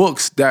read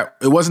books that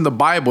it wasn't the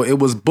Bible. It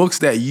was books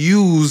that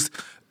used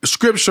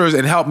scriptures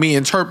and helped me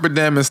interpret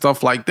them and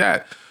stuff like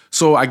that.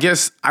 So I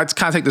guess I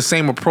kind of take the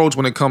same approach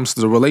when it comes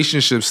to the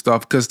relationship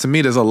stuff, because to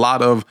me, there's a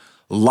lot of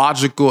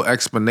logical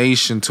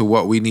explanation to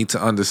what we need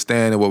to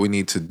understand and what we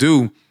need to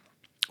do.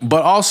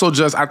 But also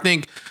just, I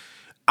think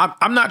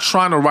I'm not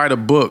trying to write a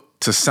book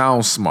to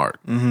sound smart.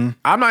 I'm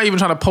not even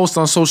trying to post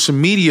on social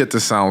media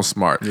to sound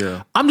smart.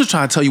 Yeah. I'm just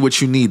trying to tell you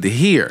what you need to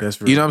hear. That's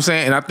real. You know what I'm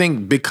saying? And I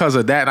think because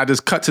of that, and I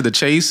just cut to the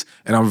chase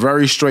and I'm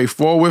very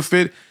straightforward with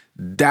it,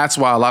 that's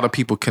why a lot of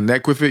people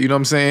connect with it, you know what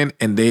I'm saying?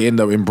 And they end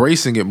up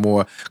embracing it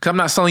more. Because I'm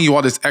not selling you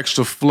all this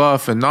extra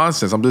fluff and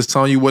nonsense. I'm just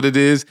telling you what it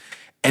is.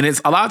 And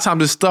it's a lot of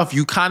times this stuff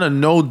you kind of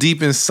know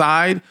deep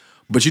inside,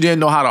 but you didn't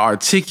know how to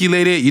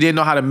articulate it. You didn't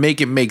know how to make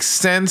it make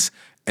sense.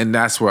 And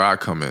that's where I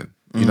come in.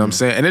 You know what I'm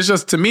saying? And it's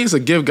just, to me, it's a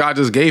gift God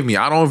just gave me.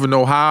 I don't even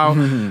know how.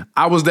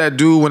 I was that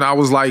dude when I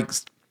was like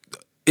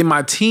in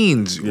my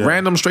teens. Yeah.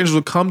 Random strangers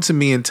would come to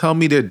me and tell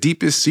me their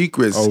deepest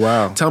secrets. Oh,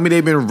 wow. Tell me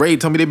they've been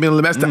raped. Tell me they've been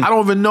molested. I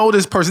don't even know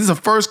this person. This is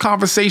the first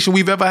conversation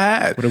we've ever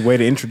had. What a way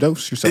to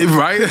introduce yourself.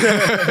 Right?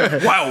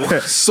 Wow.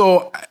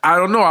 So, I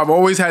don't know. I've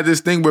always had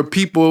this thing where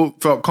people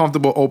felt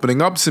comfortable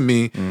opening up to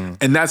me,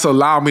 and that's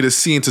allowed me to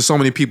see into so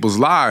many people's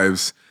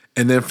lives.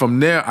 And then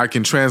from there, I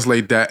can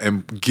translate that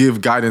and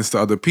give guidance to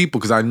other people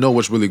because I know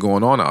what's really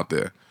going on out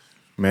there.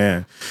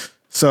 Man.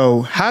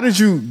 So how did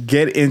you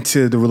get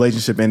into the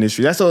relationship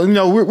industry? That's all,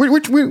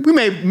 we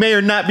may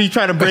or not be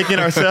trying to break in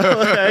ourselves,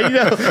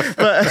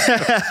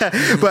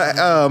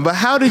 but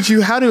how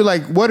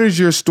what is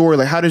your story?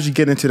 Like, how did you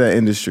get into that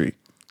industry?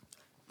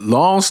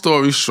 Long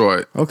story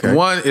short, Okay.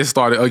 One, it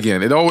started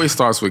again. It always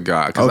starts with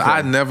God because Okay.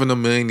 I never in a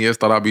million years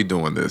thought I'd be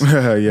doing this.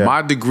 Yeah.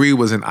 My degree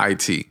was in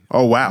IT.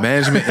 Oh, wow.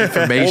 Management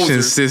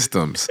Information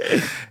Systems.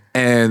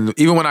 And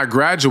even when I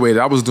graduated,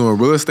 I was doing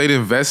real estate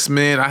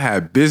investment. I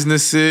had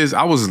businesses.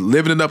 I was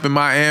living it up in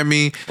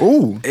Miami.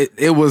 Ooh.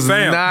 It was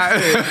Fam. not.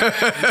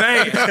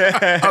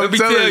 Let me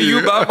tell you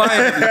about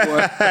Miami,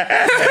 boy.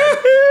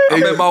 I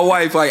met my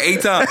wife like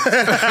 8 times.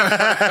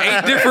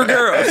 8 different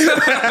girls.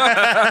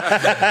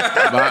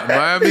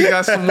 Miami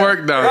got some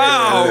work down there.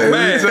 Oh, Let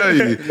man. me tell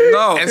you.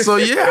 No. And so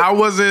I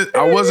wasn't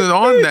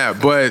on that,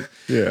 but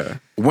Yeah.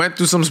 went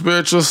through some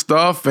spiritual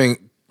stuff, and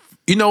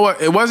you know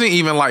what? It wasn't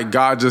even like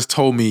God just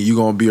told me you're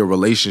gonna be a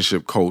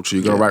relationship coach or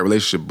you're gonna write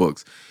relationship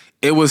books.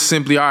 It was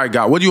simply, all right,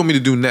 God, what do you want me to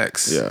do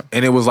next? Yeah.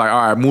 And it was like,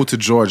 all right, move to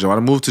Georgia. When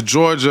I moved to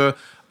Georgia,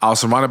 I was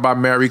surrounded by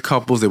married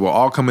couples. They were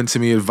all coming to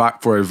me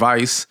for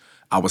advice.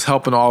 I was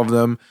helping all of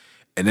them.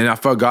 And then I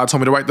felt God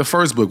told me to write the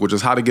first book, which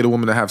is how to get a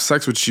woman to have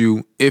sex with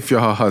you if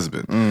you're her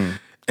husband.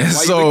 And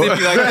Why so you looked at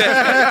me like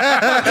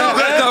that?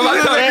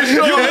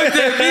 You looked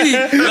at me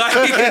like,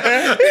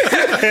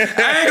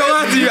 I ain't gonna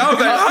lie to you. I was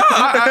like,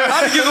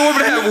 how to get a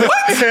woman to have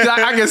what?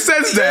 I can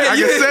sense that. I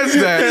can sense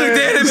that. You looked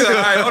at me like,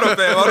 all right, hold on,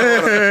 fam. Hold on.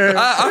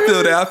 I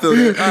feel that. All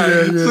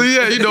right.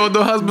 So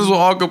the husbands were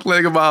all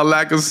complaining about a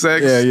lack of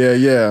sex.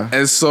 Yeah.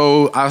 And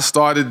so I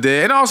started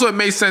there. And also it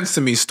made sense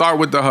to me. Start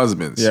with the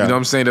husbands. Yeah. You know what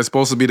I'm saying? They're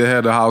supposed to be the head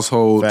of the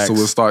household. Facts. So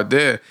we'll start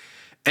there.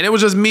 And it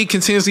was just me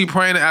continuously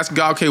praying and asking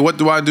God, okay, what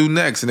do I do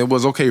next? And it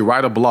was, okay,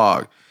 write a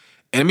blog.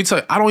 And let me tell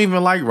you, I don't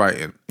even like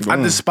writing. I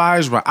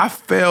despise writing. I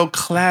failed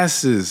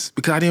classes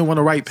because I didn't want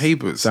to write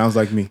papers. Sounds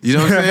like me. You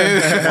know what I'm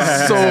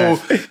saying?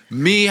 So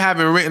me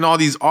having written all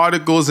these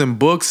articles and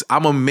books,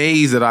 I'm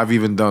amazed that I've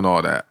even done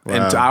all that.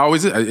 Wow.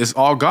 And it's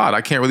all God. I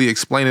can't really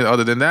explain it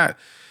other than that.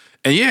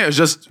 And yeah, it's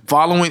just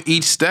following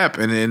each step.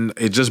 And then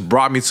it just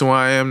brought me to where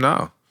I am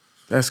now.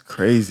 That's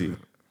crazy.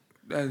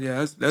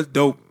 That's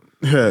dope.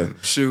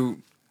 Shoot.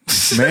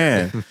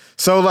 Man.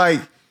 So like,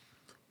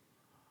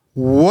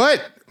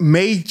 what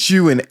made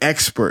you an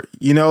expert?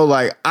 You know,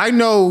 like I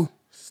know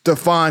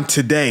Stephan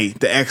today,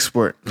 the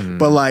expert,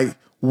 but like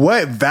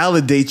what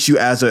validates you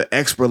as an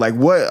expert? Like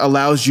what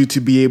allows you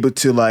to be able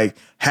to like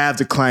have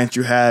the clients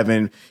you have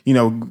and, you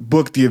know,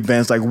 book the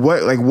events? Like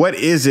what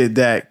is it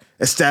that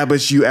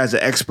established you as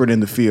an expert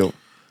in the field?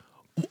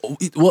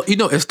 Well,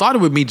 it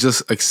started with me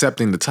just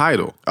accepting the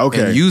title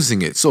and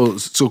using it. So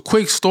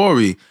quick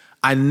story.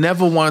 I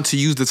never wanted to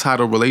use the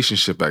title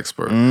relationship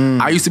expert.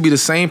 I used to be the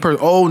same person.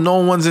 Oh, no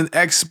one's an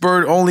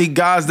expert. Only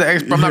God's the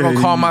expert. I'm not going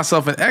to call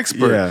myself an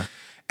expert. Yeah.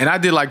 And I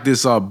did like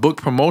this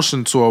book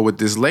promotion tour with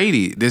this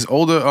lady, this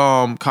older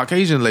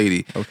Caucasian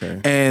lady.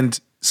 Okay. And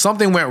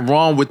something went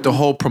wrong with the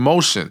whole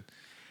promotion.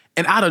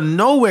 And out of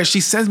nowhere,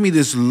 she sends me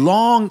this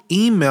long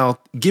email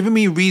giving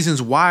me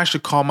reasons why I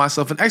should call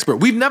myself an expert.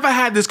 We've never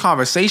had this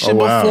conversation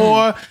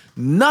before,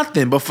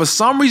 nothing. But for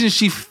some reason,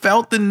 she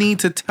felt the need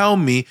to tell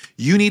me,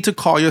 you need to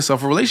call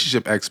yourself a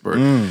relationship expert.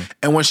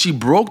 And when she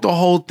broke the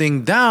whole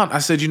thing down, I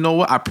said, you know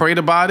what? I prayed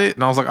about it.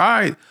 And I was like, all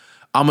right,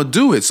 I'm going to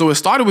do it. So it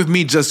started with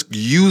me just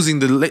using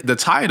the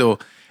title.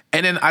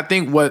 And then I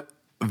think what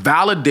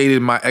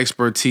validated my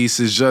expertise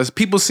is just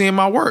people seeing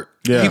my work.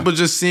 Yeah. People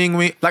just seeing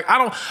me. Like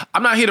I'm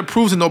not here to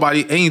prove to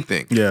nobody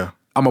anything. Yeah.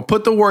 I'm gonna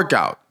put the work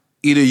out.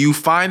 Either you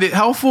find it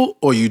helpful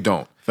or you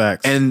don't.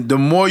 Facts. And the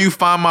more you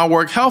find my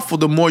work helpful,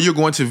 the more you're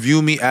going to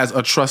view me as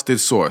a trusted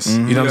source. You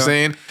know what I'm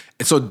saying?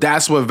 And so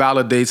that's what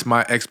validates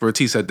my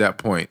expertise at that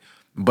point.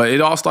 But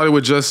it all started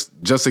with just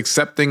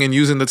accepting and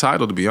using the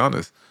title, to be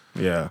honest.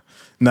 Yeah.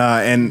 Nah,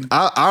 and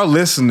our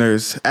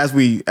listeners, as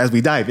we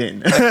dive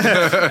in,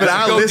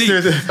 our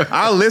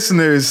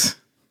listeners,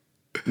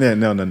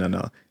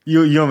 no.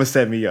 You almost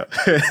set me up.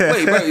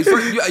 Wait,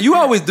 you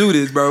always do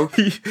this, bro.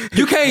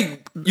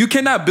 You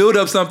cannot build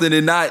up something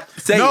and not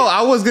say No, it.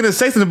 I was gonna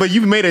say something, but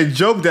you made a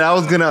joke that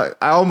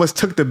I almost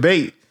took the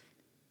bait.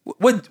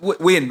 What?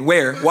 When?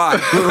 Where? Why?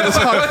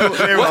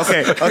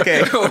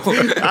 Okay.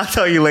 I'll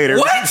tell you later.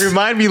 What?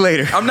 Remind me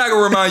later. I'm not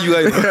gonna remind you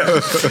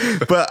later.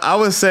 But I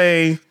was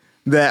saying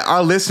that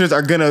our listeners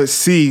are gonna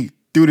see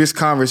through this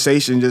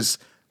conversation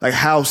just like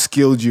how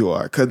skilled you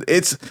are,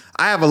 because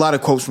I have a lot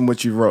of quotes from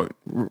what you wrote,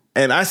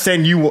 and I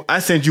sent you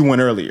one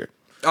earlier.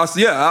 I was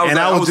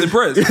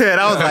impressed. Yeah, and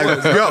I was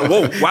like, yo,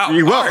 whoa, wow,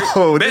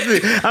 whoa,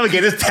 I'm gonna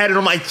get this tatted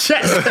on my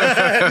chest.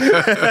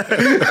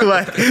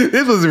 Like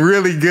this was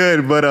really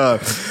good,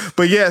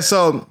 but yeah.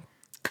 So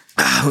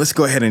let's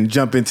go ahead and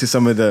jump into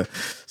some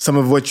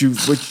of what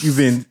you've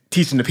been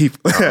teaching the people.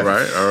 All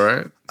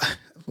right.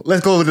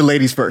 Let's go with the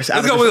ladies first.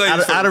 Let's go with the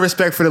ladies first. Out of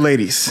respect for the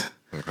ladies.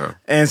 Okay.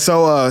 And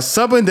so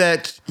something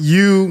that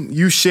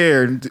you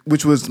shared,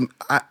 which was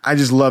I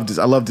just love this.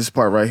 I love this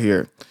part right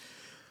here.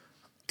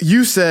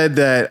 You said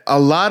that a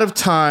lot of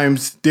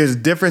times there's a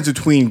difference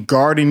between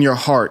guarding your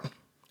heart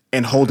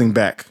and holding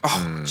back.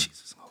 Oh,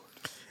 Jesus Lord.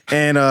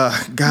 And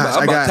gosh,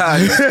 I got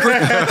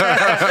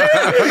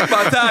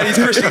about tired these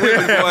Christian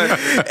women, boy.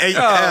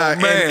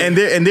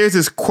 And there's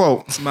this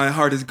quote. My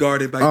heart is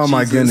guarded by Jesus. Oh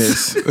my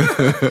goodness.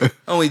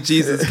 Only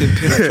Jesus can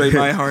penetrate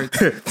my heart.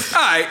 All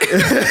right.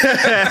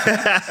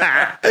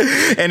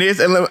 And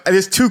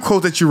there's two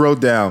quotes that you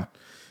wrote down.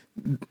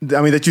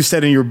 I mean, that you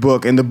said in your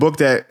book, and the book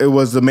that it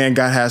was The Man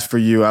God Has for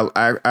You.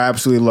 I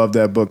absolutely love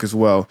that book as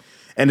well.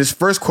 And this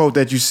first quote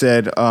that you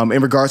said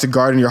in regards to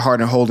guarding your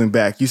heart and holding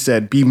back, you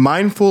said, be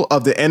mindful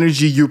of the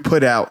energy you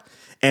put out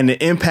and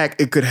the impact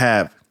it could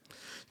have.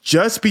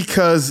 Just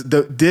because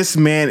this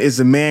man is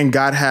the man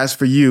God has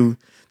for you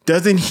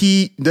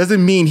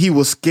doesn't mean he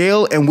will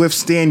scale and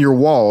withstand your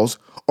walls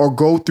or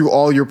go through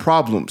all your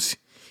problems.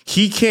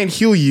 He can't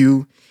heal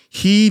you.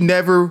 He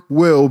never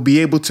will be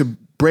able to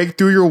break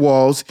through your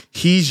walls.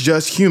 He's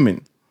just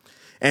human.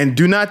 And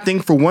do not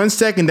think for 1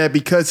 second that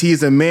because he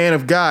is a man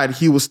of God,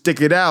 he will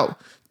stick it out,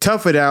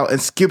 tough it out,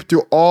 and skip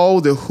through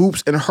all the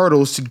hoops and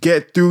hurdles to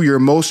get through your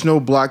emotional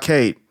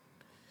blockade.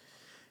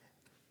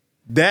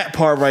 That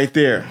part right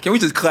there. Can we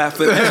just clap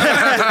for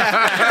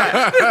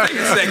that? Take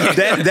a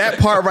second. That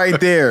part right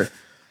there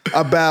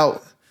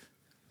about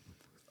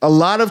a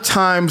lot of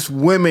times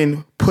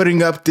women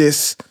putting up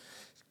this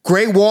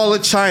great wall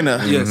of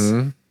China. Yes.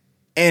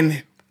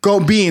 And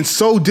being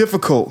so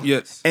difficult.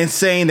 Yes. And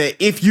saying that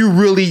if you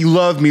really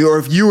love me or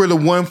if you were the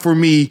one for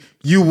me,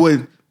 you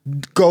would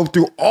go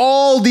through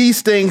all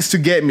these things to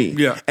get me.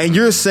 Yeah. And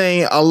you're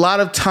saying a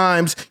lot of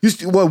times,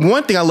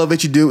 one thing I love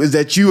that you do is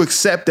that you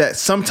accept that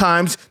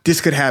sometimes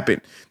this could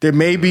happen. There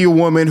may be a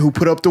woman who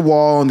put up the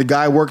wall and the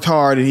guy worked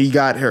hard and he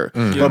got her.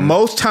 Mm-hmm. But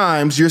most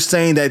times you're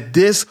saying that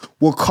this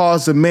will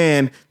cause the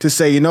man to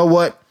say, you know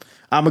what?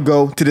 I'm going to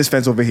go to this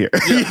fence over here.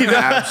 Yeah, you know?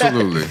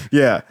 Absolutely.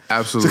 Yeah.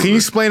 Absolutely. So can you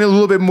explain a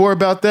little bit more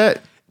about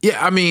that?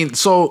 Yeah, I mean,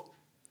 so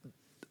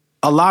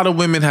a lot of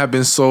women have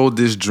been sold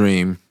this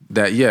dream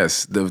that,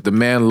 yes, the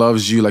man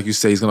loves you. Like you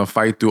say, he's going to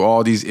fight through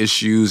all these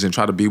issues and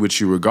try to be with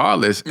you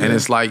regardless. Mm-hmm. And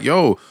it's like,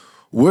 yo,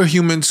 we're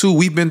human too.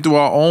 We've been through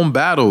our own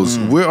battles.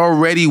 We're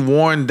already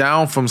worn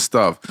down from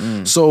stuff.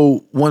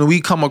 So when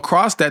we come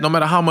across that, no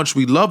matter how much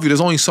we love you,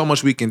 there's only so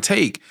much we can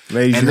take.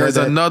 Ladies, and there's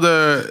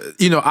another,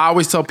 I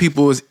always tell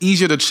people it's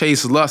easier to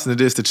chase lust than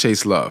it is to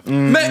chase love.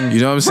 Man, you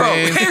know what I'm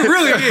saying? It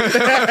really is.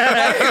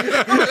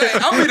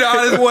 I'll be the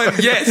honest one.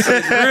 Yes,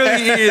 it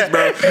really is,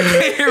 bro.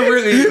 It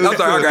really is. I'm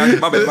sorry, I got you.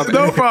 My bad.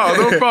 No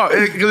problem.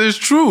 Because it's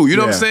true. You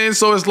know what I'm saying?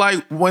 So it's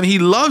like when he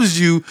loves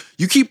you,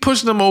 you keep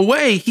pushing him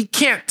away. He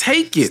can't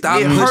take it.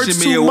 Stop it hurts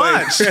me too away.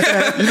 much. You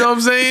know what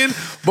I'm saying?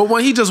 But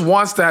when he just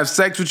wants to have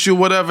sex with you,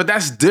 whatever,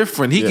 that's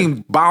different. He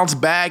can bounce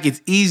back.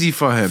 It's easy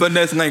for him.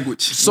 Finesse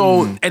language.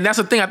 So, and that's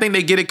the thing. I think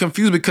they get it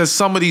confused because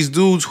some of these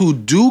dudes who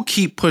do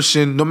keep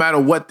pushing, no matter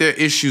what their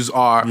issues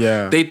are,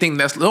 they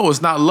think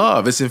it's not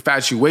love. It's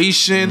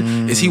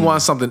infatuation. It's he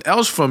wants something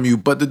else from you.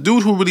 But the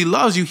dude who really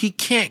loves you, he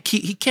can't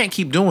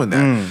keep doing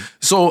that.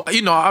 So,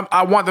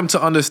 I want them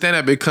to understand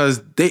that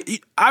because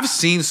I've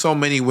seen so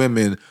many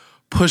women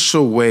push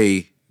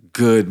away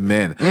good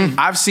men.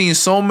 I've seen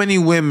so many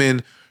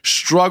women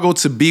struggle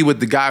to be with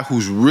the guy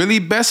who's really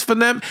best for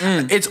them.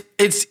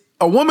 It's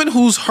a woman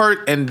who's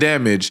hurt and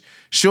damaged.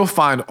 She'll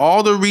find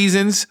all the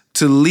reasons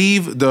to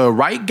leave the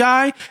right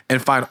guy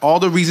and find all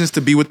the reasons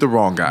to be with the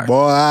wrong guy. Boy.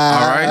 All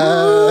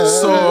right?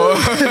 So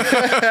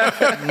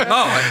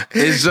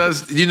it's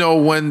just,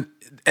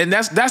 and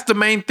that's the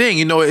main thing,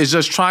 it's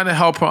just trying to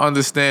help her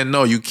understand,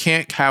 no, you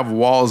can't have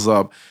walls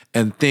up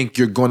and think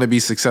you're going to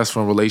be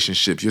successful in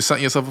relationships. You're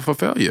setting yourself up for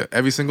failure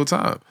every single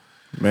time.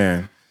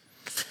 Man.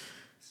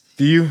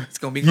 It's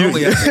going to be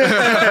lonely.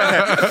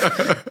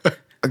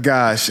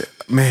 Gosh,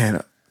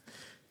 man.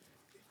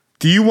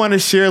 Do you want to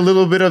share a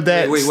little bit of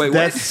that? Wait, what?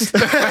 This is the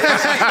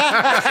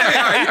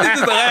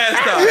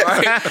last time,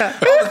 right?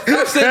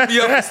 Stop setting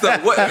me up and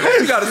stuff. What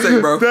you got to say,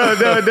 bro?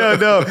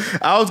 No.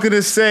 I was going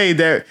to say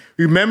that,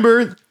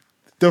 remember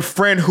the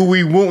friend who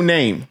we won't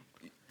name?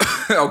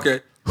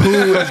 Okay. Who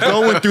is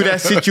going through that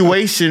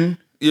situation,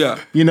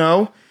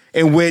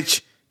 in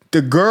which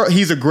the girl,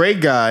 he's a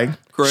great guy.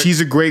 Correct.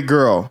 She's a great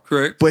girl.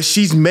 Correct. But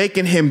she's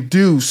making him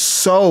do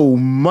so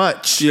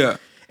much. Yeah.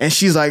 And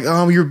she's like,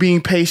 you're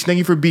being patient. Thank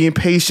you for being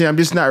patient. I'm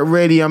just not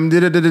ready. I'm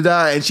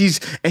da-da-da-da-da. And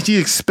she's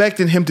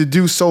expecting him to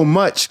do so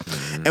much.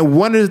 And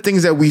one of the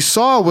things that we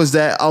saw was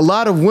that a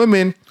lot of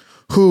women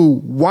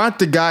who want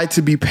the guy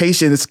to be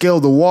patient and scale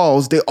the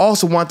walls, they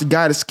also want the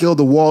guy to scale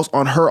the walls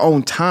on her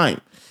own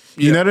time.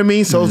 You know what I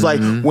mean? So it's like,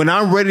 when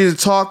I'm ready to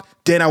talk,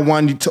 then I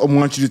want you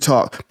to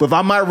talk. But if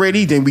I'm not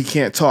ready, then we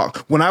can't talk.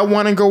 When I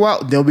want to go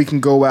out, then we can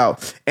go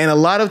out. And a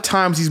lot of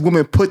times these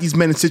women put these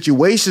men in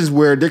situations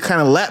where they're kind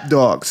of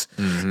lapdogs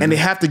and they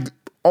have to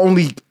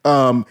only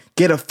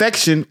get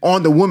affection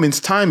on the woman's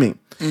timing.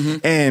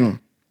 And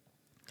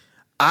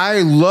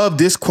I love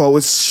this quote.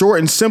 It's short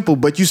and simple,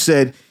 but you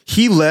said,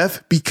 he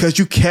left because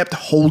you kept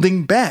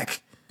holding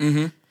back.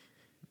 Yeah.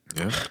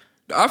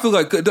 I feel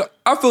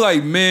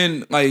like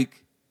men, like,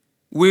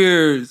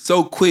 we're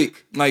so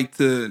quick, like,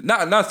 to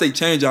not say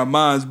change our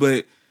minds,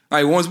 but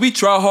Like once we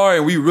try hard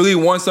and we really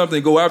want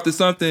something, go after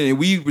something, and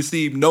we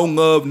receive no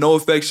love, no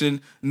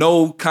affection,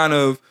 no kind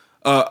of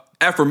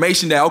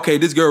affirmation that, okay,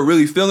 this girl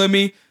really feeling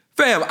me.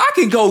 Fam, I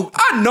can go.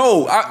 I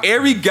know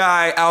every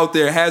guy out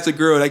there has a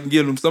girl that can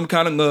give them some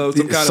kind of love,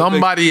 some kind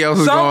somebody of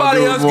else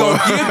somebody else gonna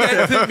give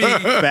that to me,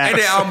 and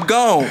then I'm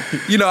gone.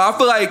 You know, I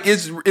feel like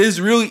it's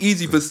really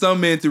easy for some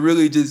men to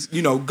really just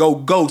go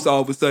ghost all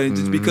of a sudden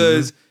just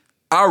because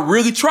I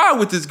really tried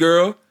with this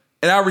girl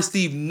and I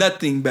received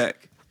nothing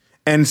back.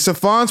 And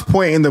Stephan's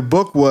point in the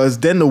book was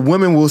then the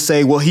women will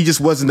say, well, he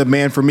just wasn't the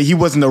man for me. He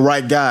wasn't the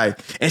right guy.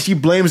 And she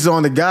blames it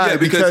on the guy. Yeah,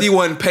 because he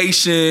wasn't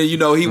patient. He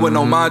wasn't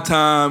on my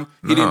time.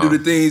 He didn't do the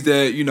things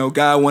that,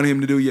 God wanted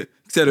him to do yet,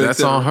 et cetera, That's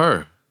et cetera. on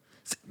her.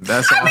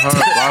 That's on her.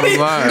 Bottom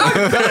line.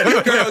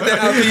 This girl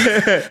down,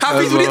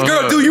 Hafeez, when this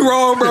girl do you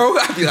wrong, bro.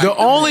 The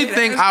only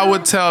thing I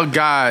would tell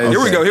guys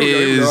Here we go.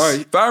 is All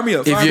right, fire me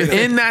up. if you're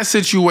in that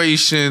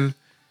situation,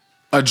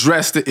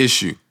 address the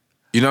issue.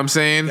 You know what I'm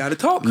saying? Gotta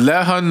talk.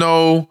 Let her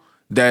know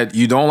that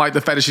you don't like the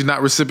fact that she's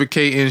not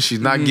reciprocating, she's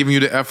not giving you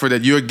the effort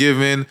that you're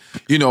giving,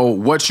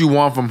 what you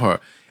want from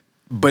her.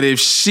 But if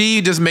she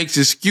just makes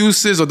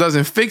excuses or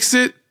doesn't fix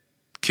it,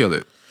 kill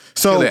it.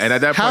 So kill it. And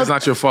at that point, it's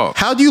not your fault.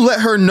 How do you let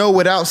her know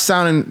without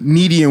sounding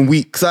needy and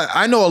weak? Because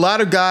I know a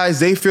lot of guys,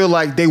 they feel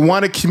like they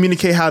want to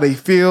communicate how they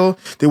feel.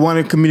 They want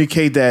to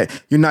communicate that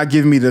you're not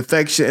giving me the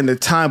affection and the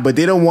time, but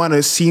they don't want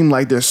to seem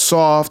like they're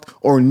soft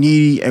or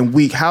needy and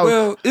weak. How?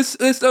 Well, it's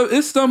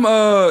some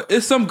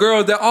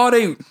girls that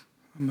I'm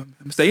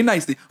saying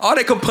nicely. All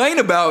they complain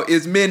about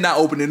is men not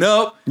opening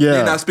up,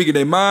 men not speaking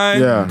their mind,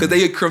 because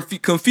they get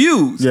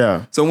confused.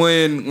 Yeah. So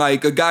when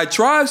like a guy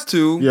tries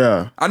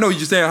to, I know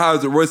you're saying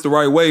what's the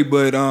right way,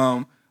 but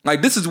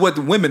like this is what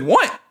the women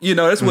want.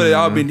 That's what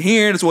I've been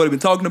hearing. That's what I've been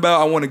talking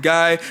about. I want a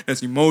guy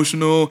that's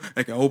emotional,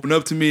 that can open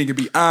up to me, and can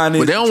be honest.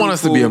 But they don't want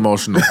us to be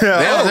emotional.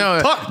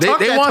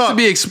 They want us to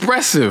be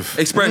expressive.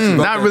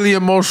 Not really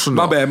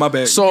emotional. My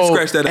bad. So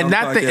scratch that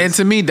and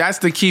to me, that's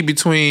the key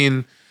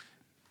between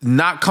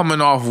not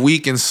coming off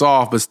weak and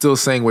soft, but still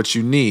saying what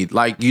you need.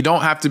 Like, you don't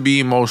have to be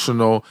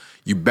emotional.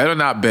 You better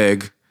not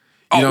beg.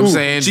 You know what I'm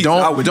saying? Geez,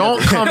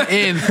 don't come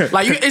in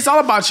like it's all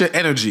about your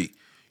energy.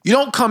 You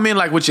don't come in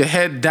like with your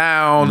head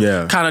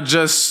down, kind of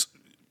just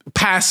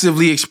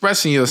passively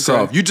expressing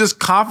yourself. Okay. You just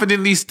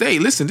confidently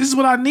state, listen, this is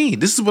what I need.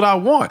 This is what I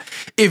want.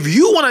 If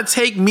you want to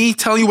take me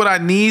telling you what I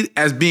need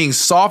as being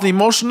soft and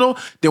emotional,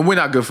 then we're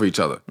not good for each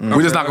other.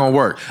 We're just not going to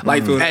work.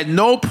 Like, at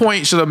no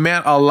point should a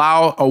man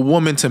allow a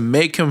woman to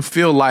make him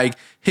feel like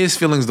his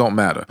feelings don't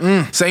matter.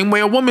 Same way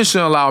a woman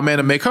shouldn't allow a man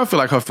to make her feel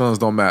like her feelings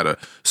don't matter.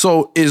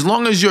 So as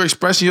long as you're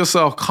expressing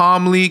yourself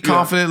calmly,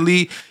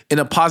 confidently, in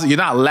a positive, you're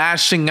not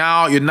lashing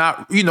out, you're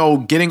not,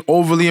 getting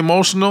overly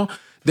emotional,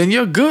 then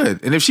you're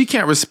good. And if she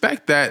can't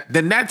respect that,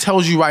 then that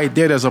tells you right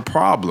there there's a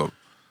problem.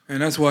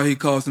 And that's why he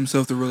calls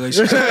himself the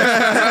relationship.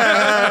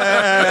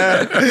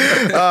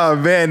 Oh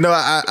man, no,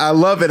 I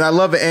love it. I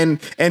love it. And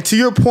to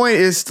your point,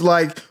 it's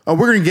like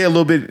we're gonna get a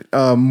little bit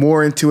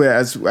more into it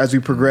as we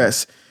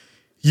progress.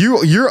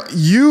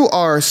 You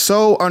are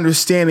so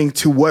understanding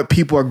to what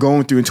people are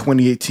going through in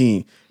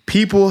 2018.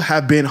 People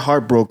have been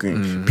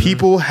heartbroken.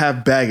 People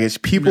have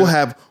baggage. People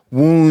have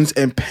wounds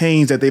and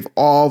pains that they've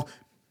all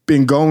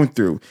been going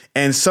through,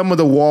 and some of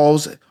the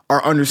walls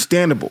are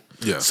understandable.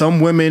 Some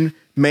women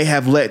may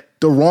have let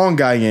the wrong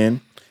guy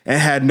in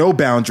and had no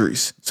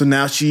boundaries, so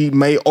now she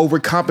may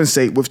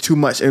overcompensate with too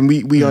much, and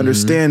we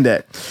understand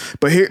that.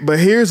 But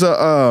here's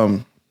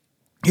a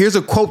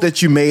quote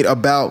that you made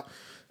about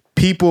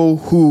people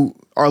who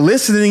are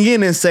listening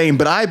in and saying,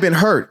 but I've been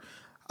hurt,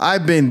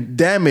 I've been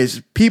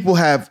damaged, people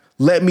have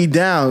let me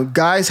down,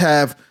 guys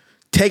have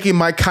taken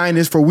my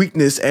kindness for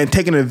weakness and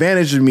taken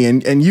advantage of me.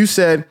 And you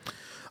said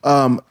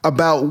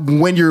about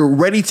when you're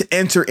ready to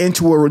enter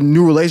into a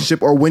new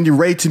relationship or when you're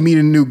ready to meet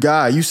a new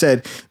guy, you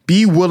said,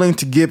 be willing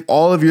to give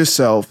all of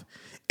yourself.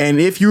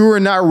 And if you are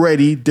not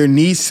ready, there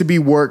needs to be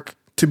work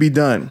to be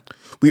done.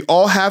 We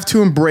all have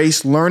to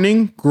embrace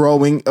learning,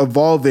 growing,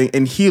 evolving,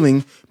 and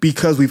healing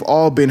because we've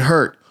all been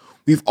hurt.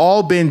 We've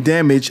all been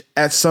damaged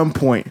at some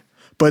point.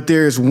 But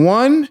there's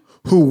one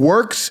who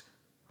works.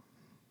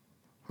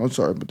 I'm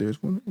sorry, but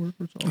there's one who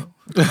works.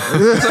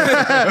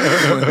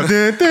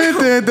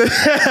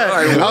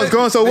 I was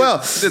going so well.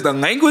 This is the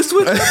language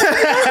switch?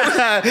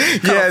 Yeah,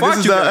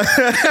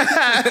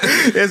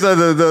 this is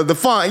the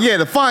font. Yeah,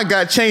 the font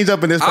got changed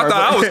up in this part. I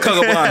thought I was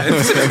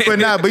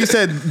colorblind. But you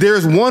said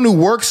there's one who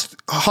works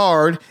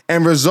hard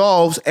and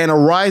resolves and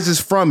arises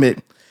from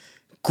it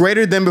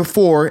greater than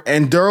before,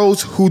 and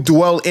those who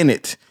dwell in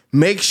it.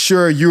 Make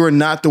sure you are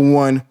not the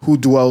one who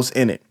dwells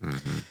in it.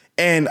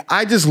 And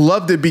I just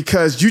loved it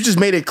because you just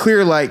made it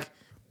clear, like,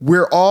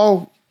 we're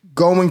all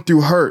going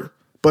through hurt,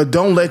 but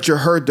don't let your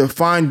hurt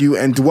define you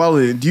and dwell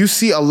in it. Do you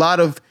see a lot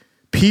of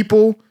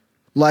people,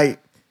 like,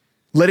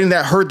 letting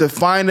that hurt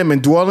define them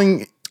and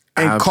dwelling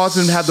and cause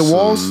them to have the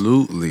walls?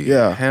 Absolutely.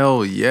 Yeah.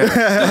 Hell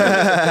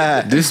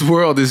yeah. This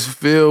world is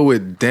filled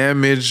with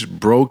damaged,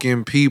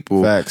 broken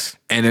people. Facts.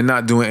 And they're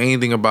not doing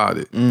anything about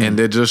it. And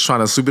they're just trying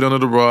to sweep it under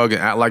the rug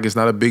and act like it's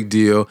not a big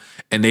deal.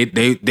 And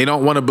they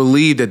don't want to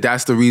believe that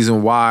that's the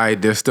reason why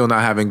they're still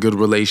not having good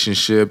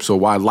relationships or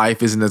why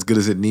life isn't as good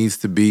as it needs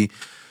to be.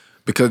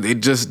 Because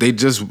they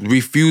just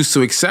refuse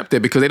to accept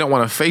it because they don't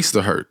want to face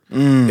the hurt.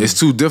 It's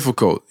too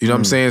difficult. You know what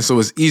I'm saying? So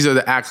it's easier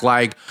to act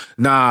like,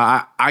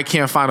 nah, I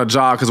can't find a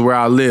job because where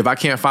I live. I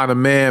can't find a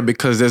man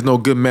because there's no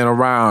good men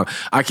around.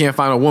 I can't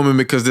find a woman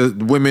because the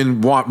women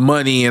want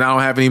money and I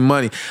don't have any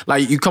money.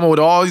 Like, you come up with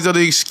all these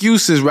other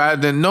excuses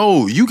rather than,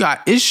 no, you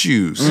got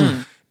issues.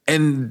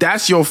 And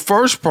that's your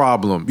first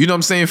problem. You know what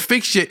I'm saying?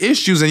 Fix your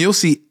issues and you'll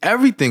see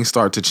everything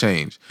start to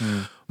change.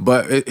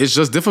 But it's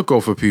just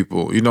difficult for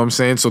people. You know what I'm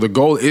saying? So the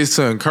goal is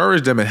to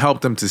encourage them and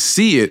help them to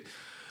see it.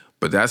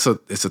 But it's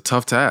a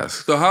tough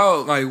task. So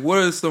what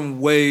are some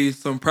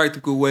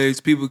practical ways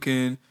people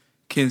can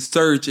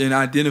search and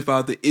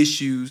identify the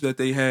issues that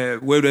they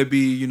have, whether that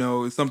be,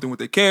 something with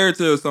their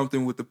character or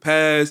something with the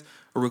past,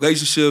 a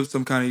relationship,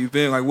 some kind of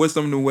event? Like, what's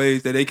some of the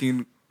ways that they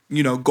can,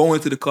 go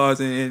into the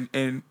closet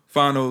and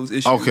find those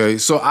issues? Okay,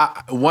 so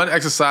one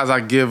exercise I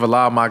give a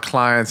lot of my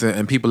clients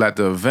and people at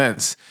the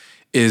events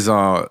is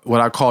what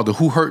I call the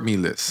Who Hurt Me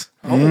list.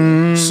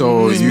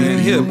 So that's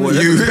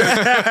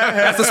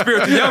a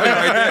spiritual yummy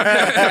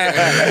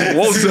right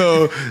there.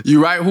 So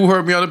you write who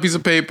hurt me on a piece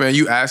of paper and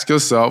you ask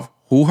yourself,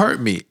 who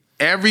hurt me?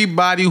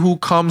 Everybody who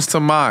comes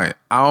to mind.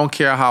 I don't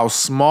care how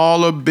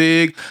small or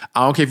big.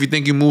 I don't care if you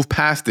think you move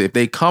past it. If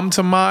they come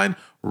to mind,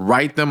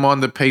 write them on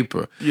the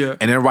paper. Yeah.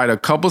 And then write a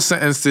couple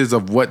sentences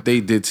of what they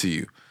did to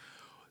you.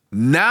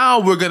 Now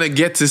we're going to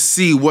get to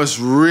see what's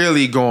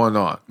really going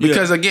on.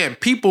 Because again,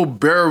 people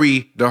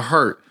bury the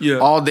hurt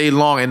all day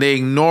long and they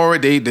ignore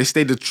it. They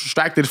stay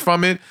distracted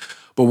from it.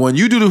 But when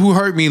you do the Who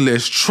Hurt Me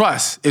list,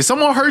 trust. If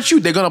someone hurts you,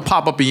 they're going to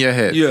pop up in your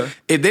head. Yeah.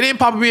 If they didn't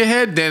pop up in your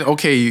head, then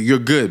okay, you're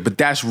good. But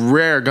that's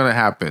rare going to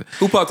happen.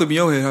 Who popped up in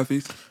your head,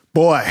 Hafeez?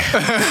 Boy,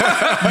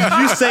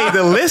 you say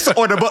the list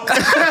or the book?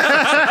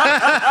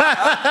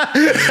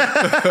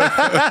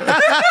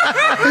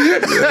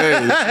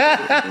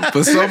 Hey,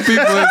 for some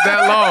people, it's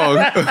that long.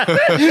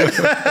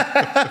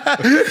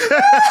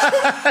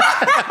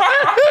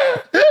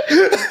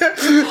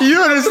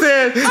 You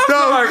understand?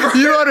 No,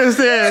 you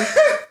understand.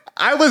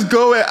 I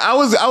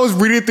was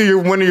reading through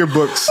one of your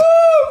books.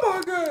 Oh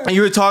my God. And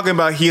you were talking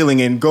about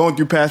healing and going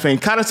through past pain,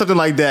 kind of something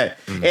like that.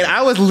 And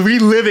I was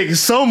reliving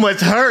so much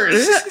hurt.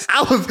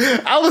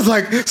 I was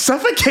like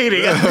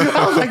suffocating.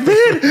 I was like, man,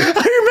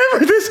 I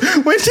remember this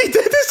when she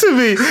did this to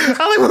me.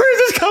 I'm like, where is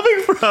this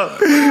coming from?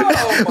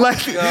 Oh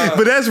God.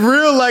 But that's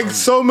real. Like,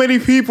 so many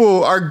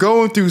people are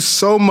going through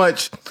so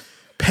much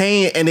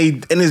pain and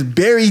it's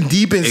buried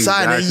deep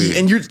inside. Exactly.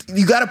 And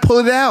you got to pull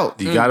it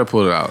out. You got to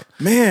pull it out.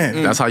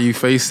 Man. That's how you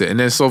face it. And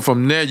then so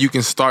from there, you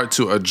can start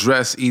to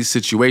address each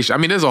situation. I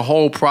mean, there's a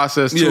whole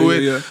process to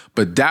it,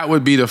 but that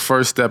would be the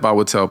first step I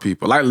would tell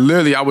people. Like,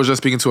 literally, I was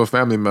just speaking to a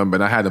family member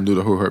and I had them do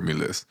the Who Hurt Me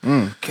list.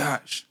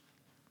 Gosh.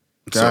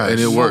 And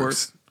it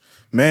works.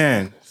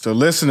 Man, so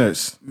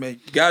listeners, man,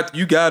 you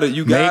gotta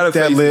make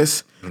that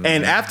list.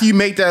 And after you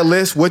make that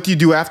list, what do you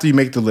do after you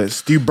make the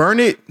list? Do you burn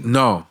it?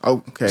 No.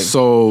 Oh, okay.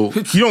 So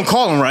you don't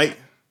call them, right?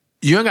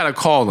 You ain't gotta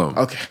call them.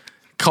 Okay.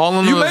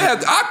 Calling you them. may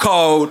have. I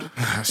called.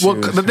 Well,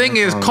 the thing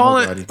is,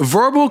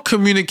 verbal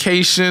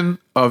communication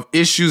of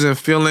issues and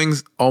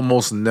feelings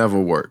almost never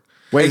work.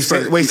 Wait,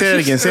 say that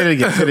again. Say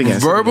it again.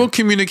 Verbal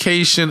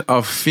communication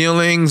of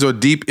feelings or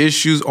deep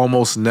issues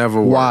almost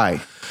never work.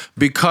 Why?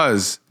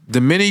 Because the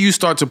minute you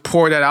start to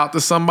pour that out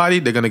to somebody,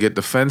 they're going to get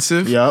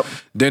defensive. Yep.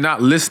 They're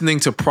not listening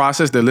to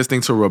process. They're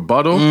listening to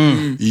rebuttal.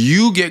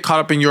 You get caught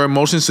up in your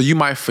emotions, so you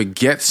might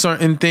forget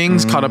certain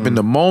things, caught up in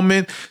the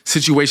moment.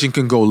 Situation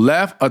can go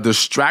left. A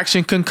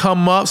distraction can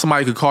come up.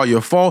 Somebody could call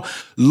your phone.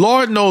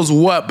 Lord knows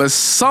what, but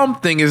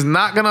something is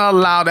not going to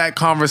allow that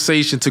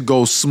conversation to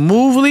go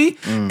smoothly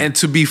and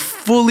to be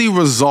fully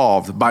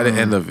resolved by the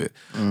end of it.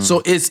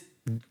 So it's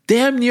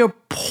damn near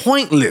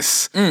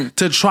pointless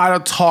to try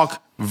to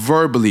talk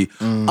verbally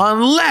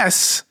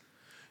unless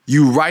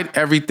you write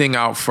everything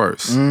out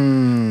first.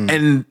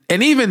 And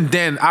even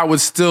then I would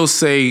still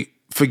say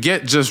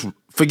forget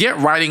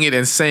writing it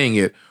and saying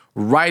it.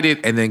 Write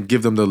it and then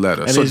give them the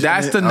letter. So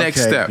that's the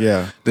next step.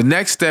 Yeah. The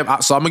next step,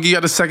 so I'm gonna give you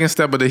the second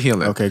step of the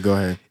healing. Okay, go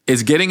ahead.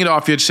 It's getting it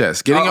off your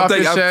chest. Getting off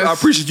your chest. I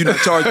appreciate you not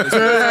charging us. All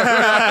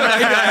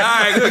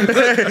right,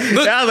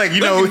 look, I was like,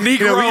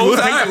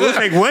 we'll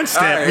take one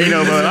step, but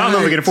I don't know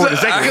if we can afford the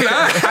second.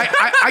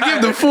 I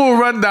give the full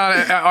rundown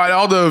at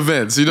all the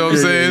events, you know what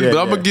I'm saying? But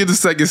I'm going to give the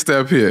second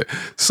step here.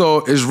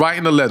 So it's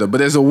writing the letter, but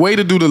there's a way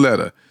to do the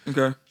letter.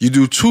 Okay. You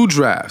do 2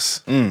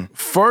 drafts.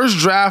 First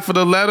draft of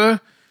the letter,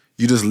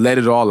 you just let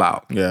it all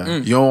out. Yeah.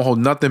 You don't hold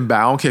nothing back.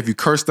 I don't care if you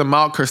curse them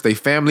out, curse their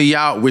family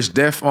out, wish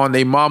death on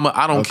their mama.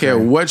 I don't care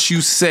what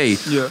you say.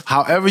 Yeah.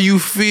 However you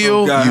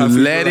feel, you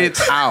let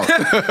it out.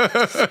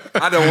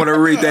 I don't want to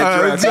read that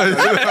draft.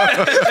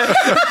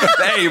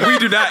 Hey, we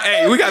do not.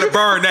 Hey, we got to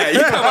burn that. You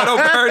come out, don't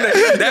burn that.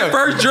 That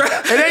first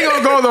draft. It ain't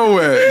going to go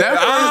nowhere. That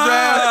first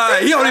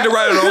draft. He don't need to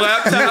write it on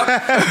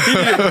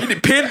laptop. He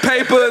need pen,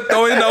 paper,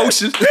 throw it in the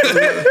ocean.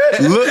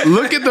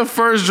 Look at the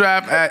first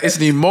draft. It's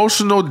an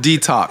emotional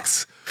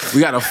detox. We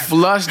got to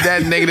flush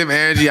that negative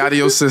energy out of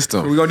your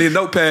system. We're going to need a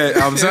notepad.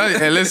 I'm telling you.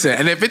 And listen,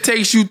 and if it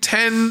takes you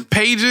 10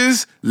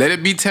 pages, let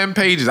it be 10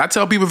 pages. I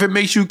tell people if it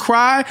makes you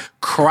cry,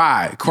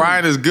 cry.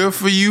 Crying is good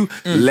for you.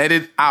 Let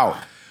it out.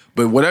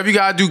 But whatever you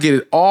got to do, get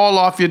it all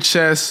off your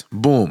chest.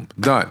 Boom.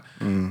 Done.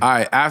 All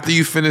right. After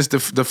you finish the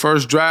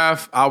first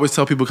draft, I always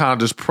tell people kind of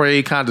just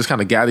pray, kind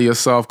of gather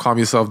yourself, calm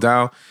yourself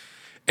down.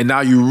 And now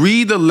you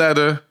read the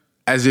letter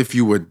as if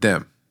you were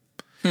them.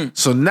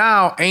 So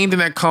now anything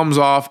that comes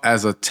off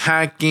as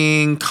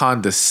attacking,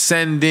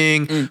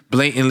 condescending,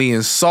 blatantly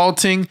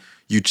insulting,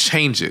 you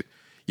change it.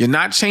 You're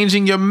not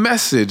changing your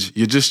message.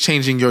 You're just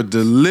changing your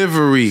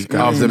delivery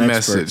of the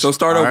message. So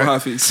start over,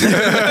 Hafeez.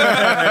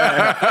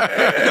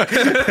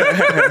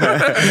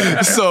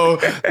 So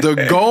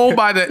the goal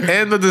by the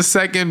end of the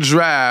second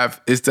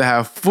draft is to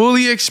have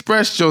fully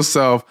expressed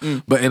yourself,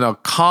 but in a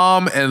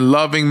calm and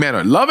loving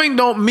manner. Loving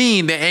don't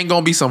mean there ain't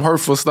going to be some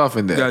hurtful stuff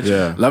in there. Gotcha.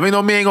 Yeah. Loving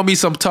don't mean ain't going to be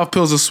some tough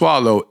pills to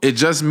swallow. It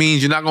just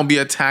means you're not going to be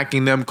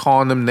attacking them,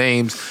 calling them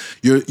names.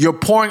 You're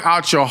pouring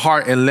out your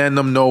heart and letting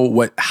them know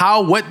what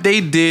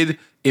they did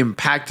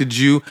impacted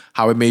you,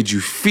 how it made you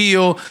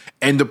feel,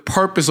 and the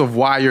purpose of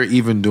why you're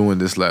even doing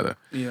this letter.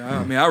 Yeah,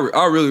 I mean, I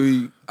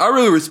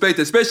really respect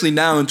it, especially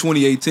now in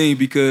 2018,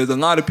 because a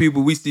lot of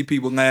people, we see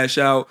people lash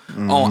out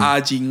on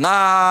IG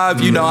Live.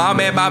 You know, I'm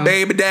at my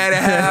baby daddy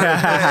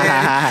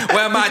house.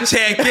 Where my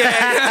check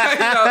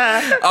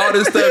at? All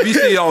this stuff. You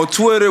see it on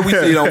Twitter. We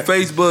see it on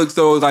Facebook.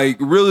 So, like,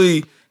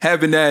 really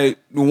having that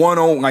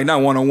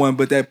not one-on-one,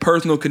 but that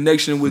personal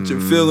connection with your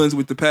feelings,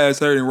 with the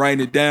past hurt, and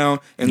writing it down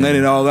and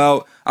letting it all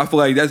out. I feel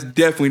like that's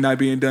definitely not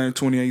being done in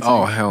 2018.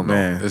 Oh, hell no.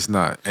 Man. It's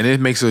not. And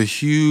it makes a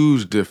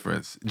huge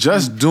difference.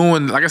 Just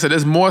doing, like I said,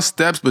 there's more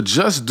steps, but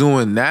just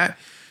doing that,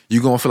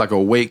 you're going to feel like a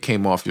weight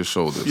came off your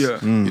shoulders. Yeah.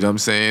 You know what I'm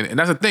saying? And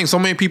that's the thing. So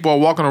many people are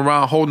walking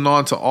around holding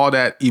on to all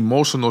that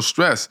emotional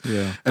stress.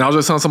 Yeah. And I was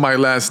just telling somebody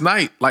last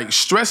night, like,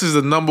 stress is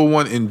the number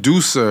one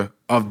inducer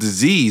of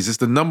disease. It's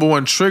the number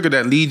one trigger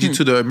that leads you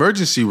to the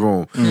emergency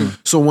room.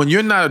 So when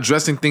you're not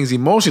addressing things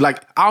emotionally,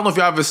 like, I don't know if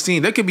y'all ever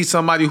seen, there could be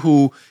somebody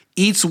who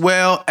eats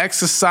well,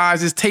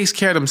 exercises, takes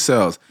care of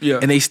themselves,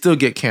 and they still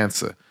get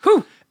cancer.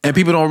 Whew. And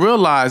people don't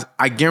realize,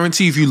 I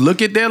guarantee if you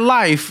look at their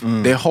life,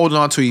 they're holding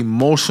on to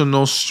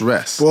emotional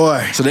stress.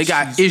 Boy. So they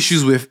got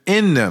issues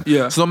within them.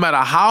 Yeah. So no matter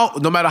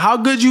how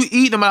good you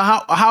eat, no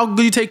matter how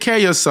good you take care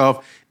of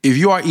yourself, if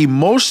you are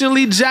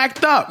emotionally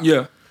jacked up,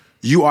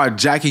 you are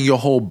jacking your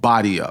whole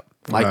body up.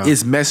 Like,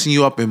 it's messing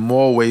you up in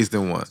more ways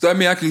than one. So, I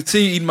mean, I can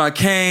continue eating my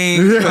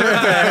cane,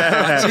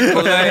 my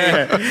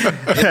Chick-fil-A.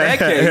 In that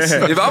case,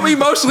 if I'm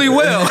emotionally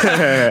well,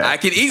 I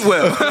can eat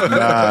well.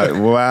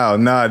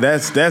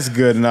 That's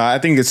good. No, I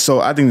think it's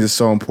so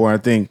important.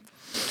 I think,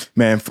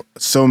 man, for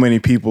so many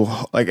people,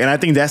 like, and I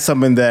think that's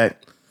something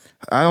that,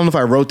 I don't know if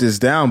I wrote this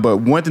down, but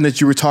one thing that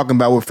you were talking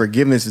about with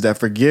forgiveness is that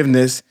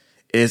forgiveness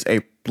is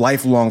a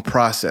lifelong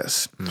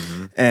process.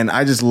 And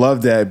I just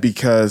love that,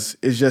 because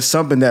it's just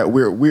something that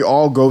we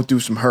all go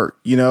through some hurt,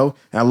 you know?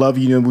 And I love,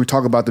 we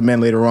talk about the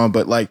men later on,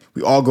 but like,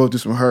 we all go through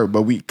some hurt,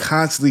 but we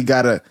constantly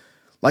gotta,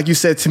 like you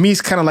said, to me,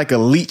 it's kind of like a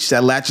leech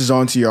that latches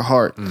onto your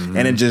heart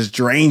and it just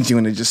drains you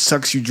and it just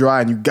sucks you dry,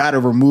 and you gotta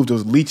remove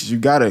those leeches. You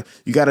gotta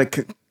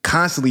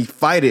constantly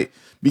fight it,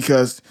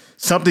 because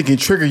something can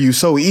trigger you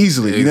so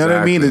easily. You know what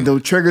I mean? And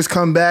those triggers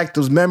come back,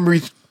 those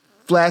memories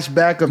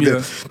flashback of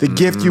the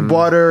gift you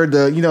bought her,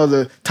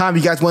 the time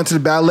you guys went to the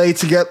ballet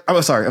together.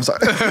 I'm sorry. That's a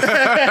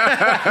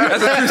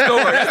true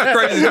story. That's a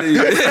crazy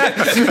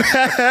thing.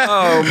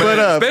 Oh, man. But,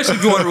 especially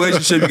if you want a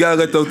relationship, you gotta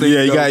let those things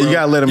go. You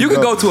gotta let them go. You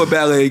can go to a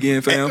ballet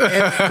again, fam.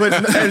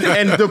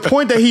 And the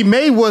point that he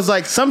made was,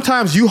 like,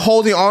 sometimes you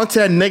holding on to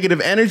that negative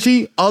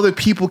energy, other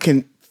people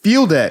can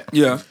feel that.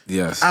 Yeah.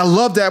 Yes. I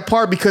love that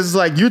part, because it's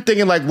like, you're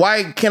thinking, like,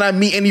 why can't I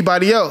meet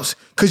anybody else?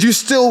 Because you're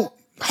still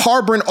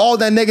harboring all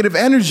that negative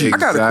energy. I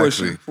got a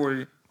question for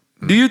you.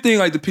 Do you think,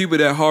 like, the people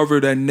that harbor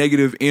that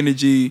negative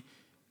energy,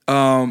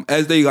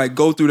 as they, like,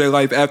 go through their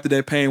life after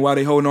that pain, while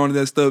they holding on to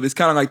that stuff, it's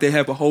kind of like they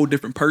have a whole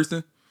different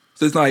person?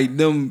 So it's like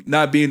them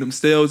not being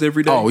themselves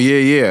every day? Oh,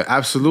 yeah,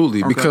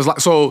 absolutely. Okay. Because,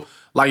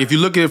 if you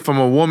look at it from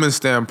a woman's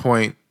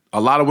standpoint, a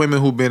lot of women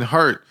who've been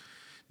hurt,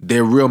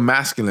 they're real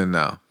masculine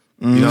now.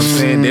 You know what I'm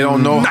saying? They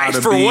don't know how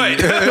to be. What?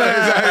 They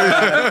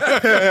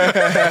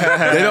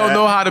don't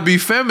know how to be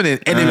feminine.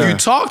 And if you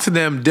talk to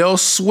them, they'll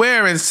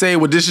swear and say,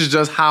 well, this is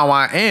just how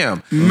I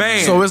am.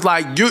 Man. So it's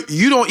like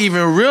you don't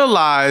even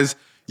realize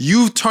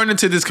you've turned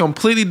into this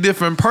completely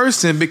different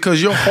person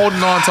because you're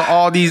holding on to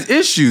all these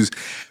issues.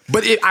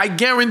 But I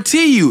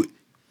guarantee you,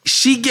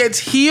 she gets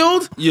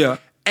healed. Yeah.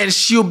 and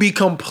she'll be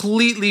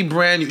completely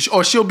brand new,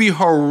 or she'll be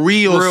her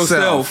real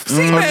self.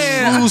 See,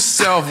 her true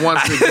self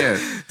once again.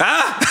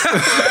 Like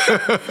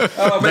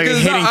a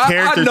hidden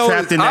character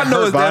trapped in that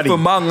her body. That for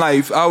my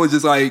life, I was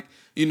just like,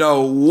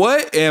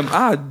 what am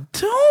I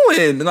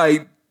doing?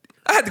 Like,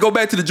 I had to go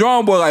back to the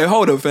drawing board. Like,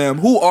 hold up, fam.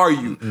 Who are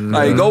you?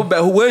 Like, go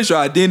back. Where's your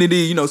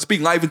identity?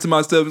 Speak life into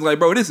myself. It's like,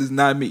 bro, this is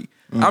not me.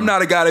 I'm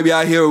not a guy to be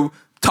out here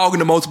talking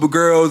to multiple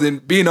girls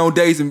and being on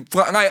dates and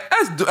like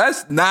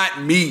that's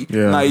not me.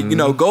 Yeah. Like,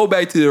 go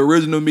back to the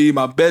original me,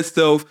 my best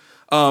self.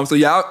 So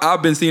yeah,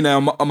 I've been seeing that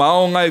on my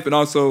own life and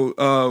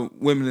also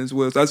women as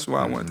well. So that's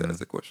why I wanted to ask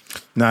that question.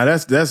 Nah,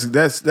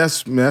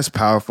 that's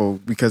powerful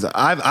because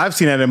I've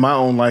seen that in my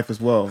own life as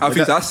well. I've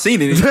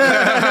seen it.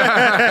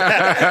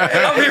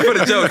 I'm here for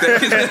the joke.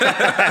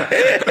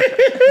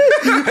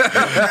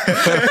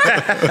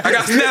 I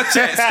got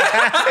Snapchats.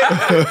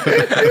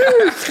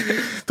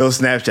 Those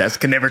Snapchats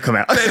can never come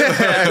out.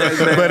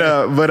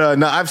 but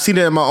no, I've seen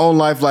it in my own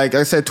life. Like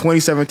I said,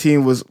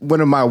 2017 was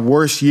one of my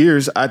worst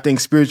years, I think,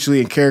 spiritually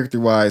and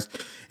character-wise.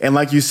 And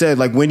like you said,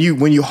 like when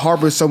you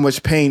harbor so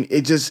much pain,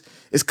 it's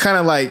kind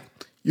of like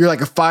you're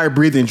like a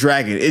fire-breathing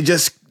dragon. It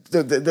just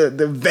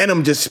the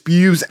venom just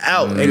spews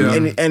out,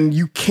 and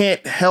you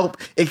can't help.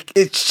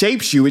 It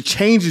shapes you. It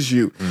changes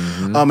you,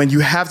 and you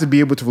have to be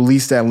able to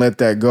release that and let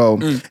that go.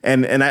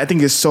 And I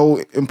think it's so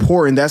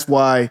important. That's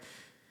why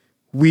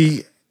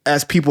we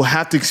as people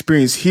have to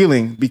experience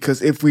healing,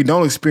 because if we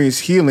don't experience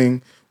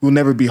healing, we'll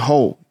never be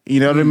whole. You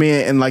know what I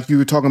mean? And like you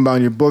were talking about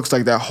in your books,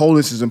 like that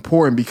wholeness is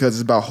important because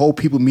it's about whole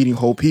people meeting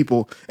whole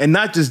people. And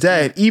not just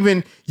that,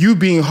 even you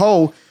being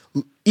whole,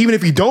 even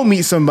if you don't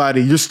meet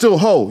somebody, you're still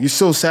whole. You're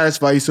still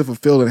satisfied. You're still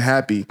fulfilled and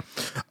happy.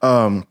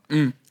 So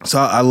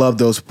I love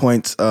those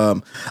points.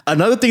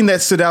 Another thing that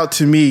stood out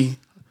to me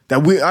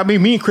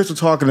me and Chris were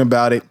talking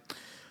about it,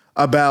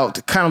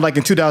 about kind of like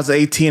in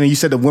 2018, and you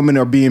said that women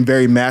are being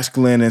very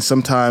masculine and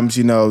sometimes,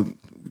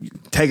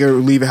 take it or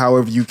leave it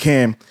however you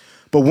can.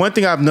 But one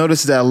thing I've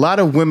noticed is that a lot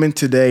of women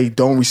today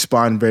don't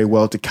respond very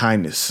well to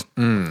kindness.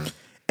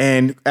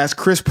 And as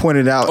Chris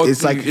pointed out,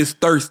 it's like it's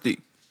thirsty.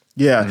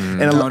 Yeah,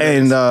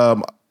 and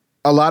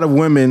a lot of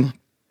women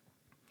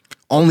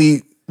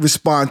only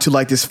respond to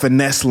like this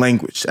finesse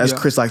language, as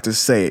Chris likes to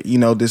say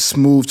it. This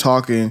smooth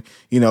talking,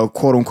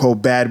 quote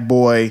unquote bad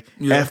boy,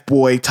 F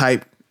boy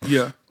type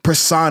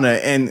persona.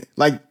 And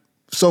like,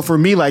 so for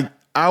me, like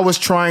I was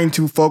trying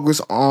to focus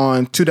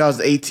on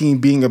 2018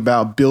 being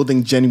about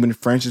building genuine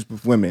friendships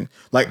with women.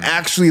 Like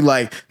actually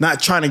like not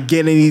trying to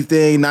get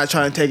anything, not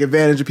trying to take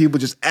advantage of people,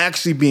 just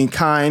actually being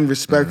kind,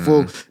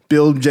 respectful,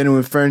 build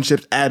genuine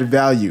friendships, add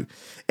value.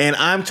 And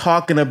I'm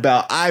talking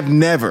about I've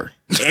never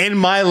in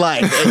my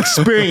life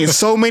experienced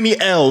so many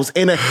L's.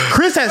 And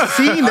Chris has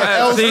seen the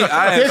L's.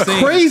 There's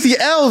crazy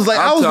L's. Like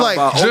I was like,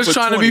 just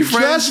trying to be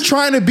friends. Just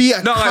trying to be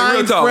a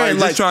kind friend.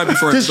 Like, just trying to be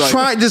friends.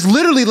 Just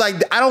literally like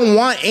I don't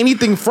want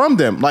anything from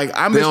them. Like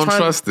they don't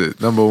trust it.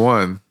 Number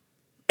one.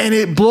 And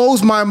it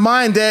blows my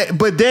mind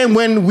but then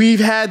when we've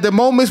had the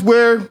moments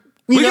where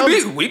we can be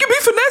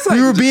finesse.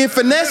 We were being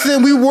finessed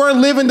and we weren't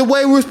living the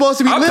way we were supposed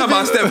to be living. I'm talking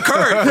about Steph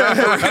Curry.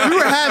 We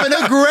were having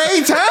a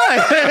great time.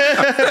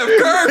 Steph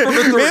Curry from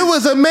the three. It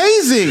was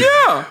amazing.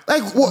 Yeah.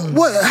 Like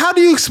what? How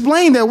do you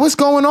explain that? What's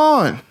going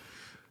on?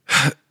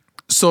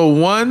 So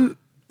one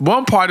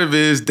part of it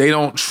is they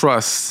don't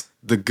trust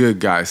the good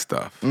guy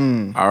stuff.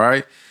 All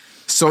right.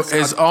 So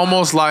it's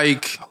almost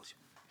like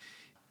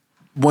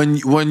when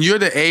you're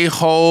the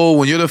a-hole,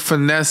 when you're the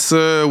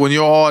finesser, when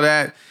you're all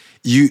that.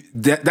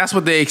 That's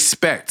what they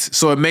expect.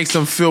 So it makes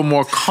them feel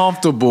more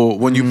comfortable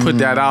when you put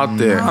that out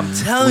there. I'm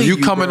telling you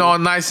coming all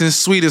nice and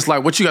sweet, it's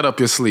like, what you got up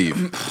your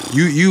sleeve?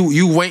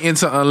 You waiting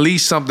to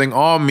unleash something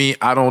on me,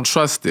 I don't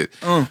trust it.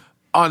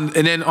 And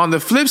then on the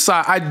flip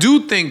side, I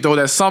do think though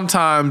that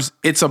sometimes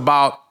it's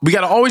about, we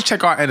got to always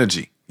check our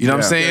energy. You know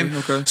what I'm saying?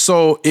 Okay.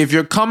 So if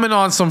you're coming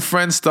on some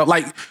friend stuff,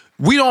 like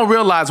we don't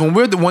realize when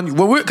we're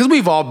because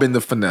we've all been the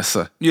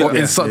finesser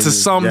to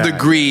some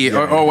degree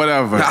or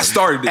whatever. I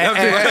started it.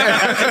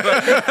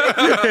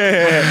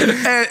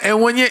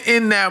 And when you're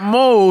in that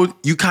mode,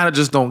 you kind of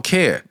just don't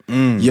care.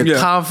 You're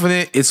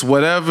confident. It's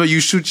whatever. You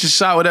shoot your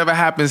shot. Whatever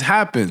happens,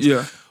 happens.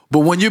 Yeah.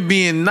 But when you're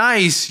being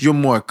nice, you're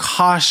more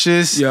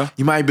cautious. Yeah.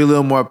 You might be a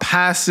little more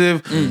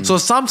passive. So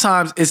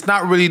sometimes it's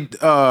not really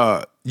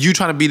you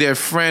trying to be their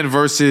friend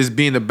versus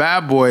being the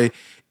bad boy.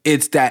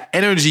 It's that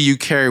energy you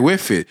carry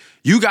with it.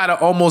 You got to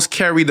almost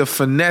carry the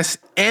finesse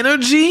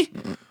energy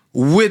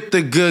with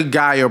the good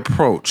guy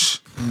approach.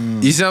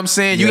 You see what I'm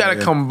saying? You got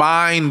to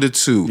combine the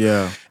two.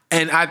 Yeah.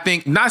 And I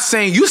think, not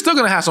saying you're still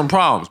going to have some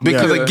problems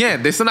because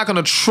again, they're still not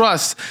going to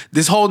trust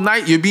this whole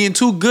night. You're being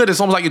too good. It's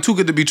almost like you're too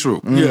good to be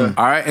true. Yeah.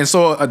 All right. And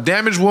so a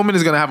damaged woman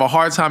is going to have a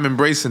hard time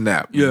embracing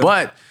that. Yeah.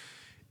 But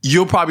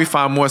you'll probably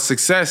find more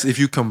success if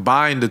you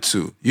combine the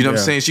two. You know what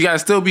I'm saying? So you got to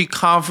still be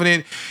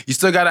confident. You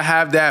still got to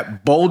have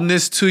that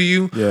boldness to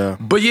you. Yeah.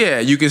 But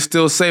you can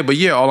still say,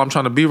 all I'm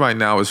trying to be right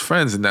now is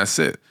friends, and that's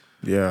it.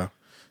 Yeah.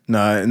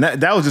 No, and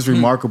that was just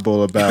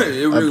remarkable about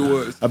it really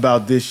was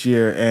about this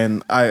year.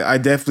 And I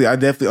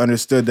definitely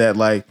understood that,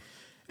 like,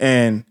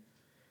 and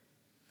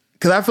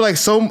because I feel like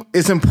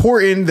it's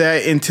important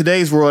that in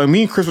today's world, and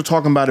me and Chris were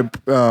talking about it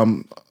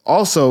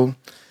also,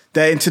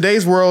 that in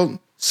today's world,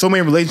 so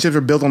many relationships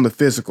are built on the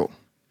physical.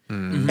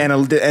 Mm-hmm.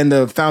 And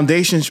the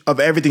foundation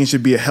of everything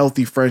should be a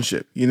healthy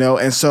friendship, you know?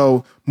 And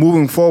so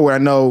moving forward, I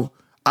know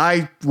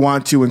I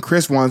want to, and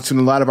Chris wants to,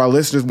 and a lot of our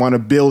listeners want to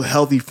build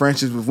healthy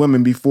friendships with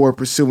women before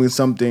pursuing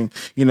something,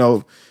 you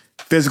know,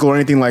 physical or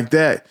anything like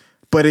that.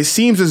 But it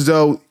seems as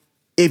though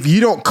if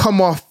you don't come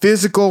off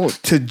physical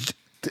to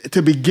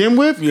begin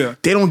with,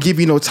 they don't give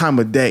you no time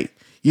of day,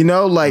 you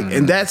know? Like,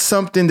 and that's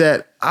something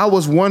that I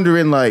was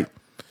wondering, like,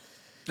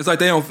 it's like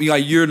they don't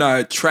like you're not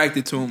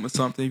attracted to them or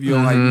something if you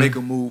don't like make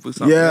a move or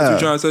something. Yeah. That's what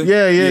you're trying to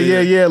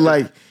say? Yeah.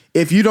 Like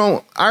if you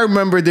don't, I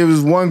remember there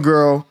was one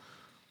girl,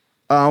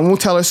 I won't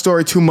tell her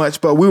story too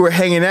much, but we were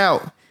hanging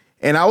out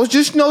and I was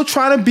just, you know,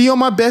 trying to be on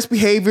my best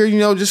behavior, you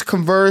know, just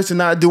converse and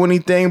not do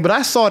anything. But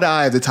I saw the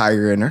eye of the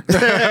tiger in her.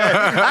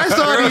 I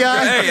saw the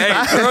eye.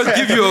 Hey, girls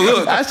give you a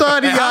look. I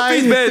saw the eye.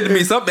 Hafeez better than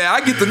me. Something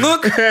I get the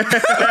look.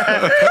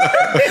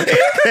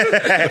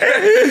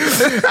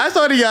 I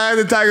saw the eye of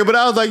the tiger, but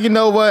I was like, you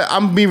know what?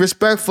 I'm gonna be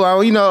respectful.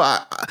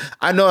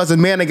 I know as a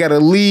man I gotta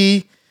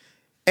lead.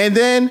 And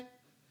then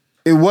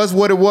it was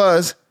what it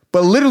was.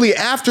 But literally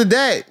after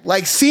that,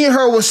 like seeing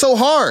her was so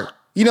hard.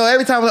 You know,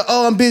 every time I was like,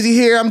 oh, I'm busy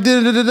here, I'm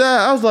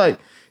da-da-da-da. I was like,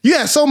 you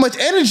had so much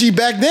energy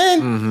back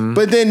then.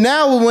 But then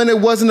now when it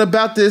wasn't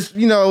about this,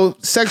 you know,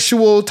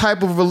 sexual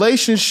type of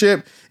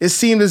relationship, it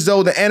seemed as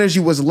though the energy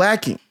was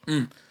lacking.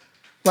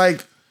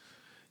 Like,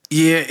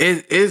 yeah,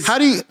 it's how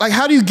do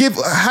you give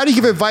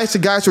advice to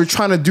guys who are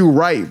trying to do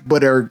right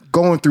but are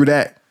going through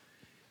that?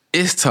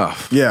 It's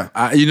tough. Yeah.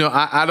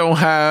 I don't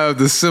have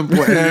the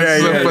simple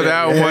answer for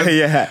that one.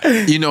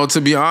 Yeah. You know,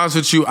 to be honest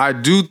with you, I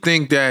do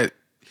think that.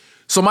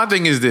 So my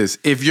thing is this: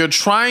 if you're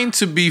trying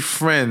to be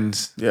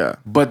friends,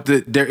 but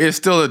there is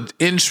still an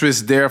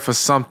interest there for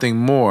something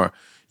more,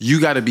 you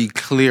got to be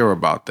clear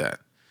about that.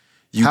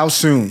 How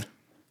soon?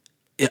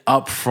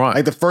 Up front.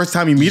 Like the first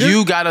time you meet her?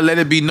 You got to let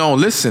it be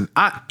known. Listen,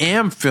 I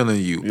am feeling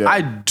you. Yeah.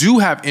 I do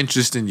have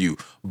interest in you.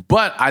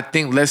 But I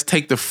think let's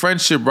take the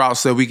friendship route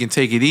so we can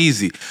take it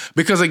easy.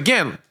 Because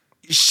again,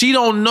 she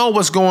don't know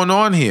what's going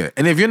on here.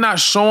 And if you're not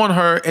showing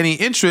her any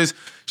interest,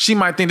 she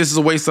might think this is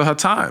a waste of her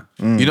time.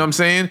 You know what I'm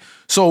saying?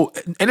 So,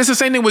 and it's the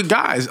same thing with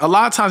guys. A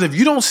lot of times, if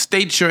you don't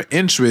state your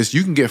interest,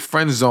 you can get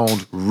friend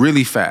zoned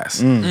really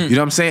fast. You know what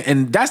I'm saying?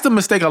 And that's the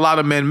mistake a lot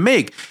of men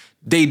make.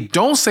 They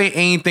don't say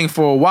anything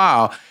for a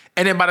while.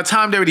 And then by the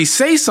time they already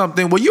say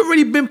something, well, you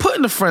already been put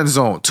in the friend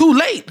zone. Too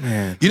late.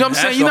 Man. You know what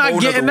I'm saying? You're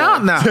not getting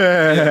out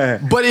now.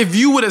 But if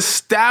you would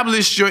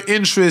establish your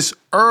interest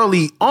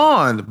early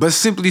on, but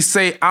simply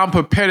say, I'm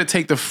prepared to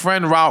take the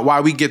friend route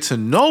while we get to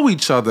know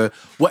each other,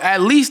 well,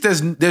 at least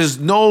there's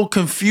no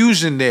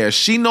confusion there.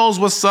 She knows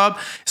what's up.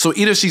 So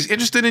either she's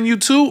interested in you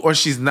too or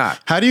she's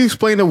not. How do you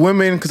explain to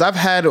women? Because I've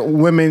had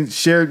women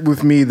share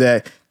with me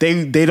that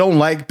they don't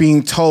like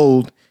being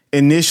told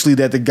initially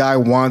that the guy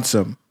wants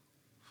them.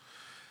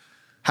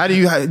 How do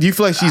you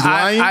feel like she's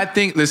lying? I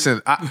think,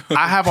 listen, I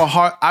have a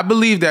heart. I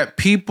believe that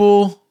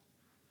people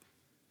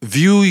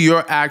view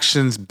your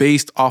actions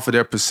based off of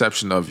their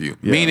perception of you.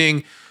 Yeah.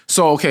 Meaning,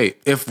 so, okay,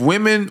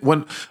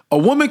 when a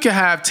woman can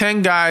have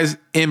 10 guys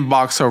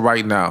inbox her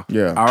right now.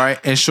 Yeah. All right.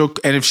 And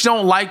if she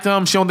don't like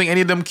them, she don't think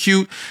any of them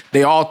cute,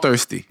 they all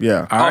thirsty.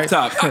 Yeah. All right.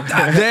 Off top.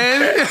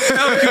 Then depends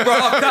on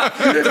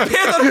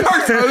the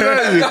person.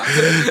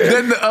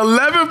 Then the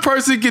 11th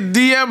person can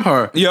DM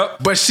her.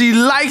 Yep. But she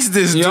likes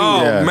this dude.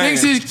 Man.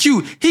 Thinks he's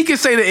cute. He can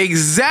say the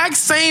exact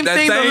same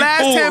thing the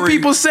last 10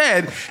 people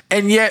said,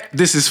 and yet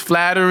this is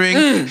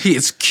flattering. He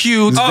is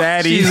cute.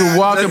 She's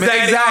welcome.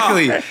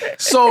 Exactly.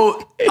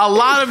 So a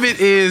lot of it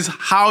is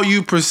how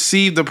you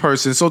perceive the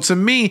person. So to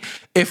me,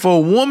 if a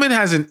woman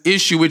has an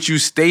issue with you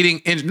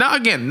stating,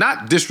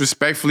 not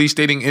disrespectfully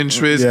stating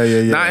interest,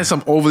 not in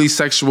some overly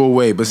sexual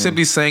way, but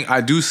simply saying,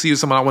 I do see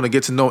someone I want to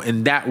get to know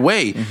in that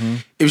way.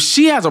 If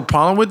she has a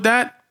problem with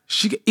that,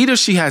 either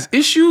she has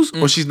issues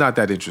or she's not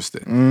that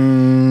interested. You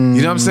know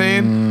what I'm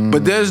saying?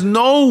 But there's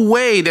no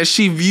way that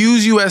she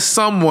views you as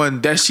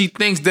someone that she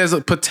thinks there's a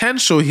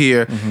potential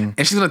here and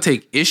she's going to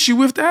take issue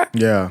with that?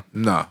 Yeah.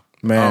 No.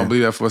 Man. I don't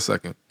believe that for a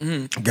second.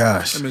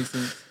 Gosh. That makes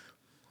sense.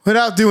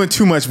 Without doing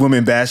too much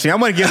women bashing, I'm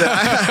going to give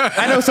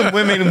I know some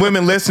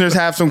women listeners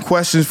have some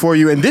questions for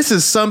you. And this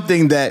is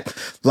something that,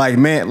 like,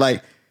 man,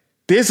 like,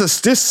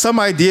 there's some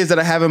ideas that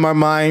I have in my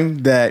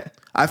mind that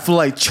I feel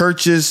like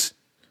churches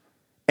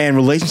and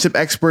relationship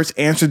experts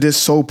answer this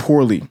so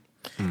poorly.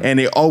 And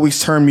they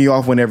always turn me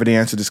off whenever they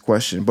answer this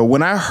question. But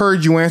when I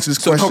heard you answer this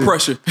question... No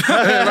pressure.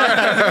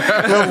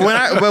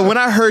 But when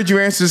I heard you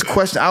answer this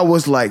question, I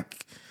was like...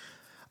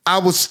 I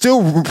was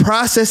still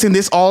processing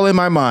this all in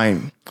my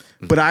mind.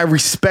 But I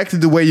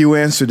respected the way you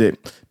answered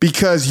it.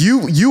 Because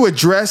you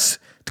address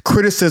the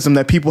criticism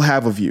that people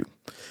have of you.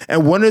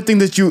 And one of the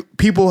things that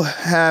people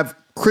have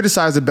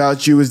criticized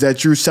about you is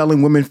that you're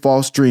selling women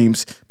false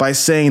dreams by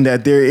saying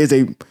that there is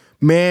a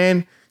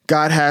man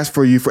God has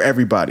for you for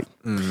everybody.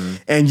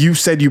 And you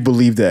said you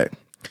believe that.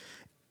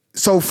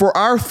 So for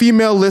our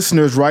female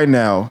listeners right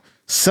now,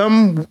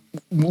 Some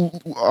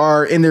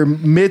are in their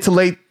mid to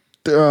late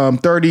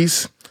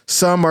 30s.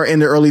 Some are in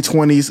their early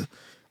 20s.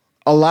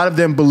 A lot of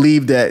them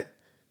believe that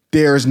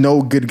there's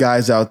no good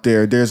guys out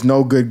there. There's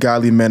no good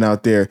godly men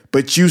out there.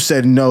 But you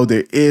said no,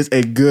 there is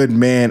a good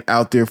man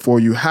out there for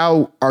you.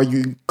 How are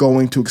you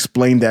going to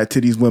explain that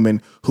to these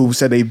women who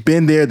said they've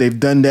been there, they've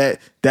done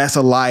that? That's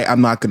a lie.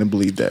 I'm not going to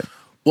believe that.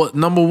 Well,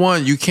 number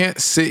one, you can't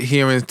sit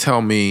here and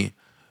tell me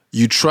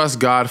you trust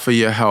God for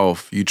your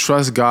health. You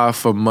trust God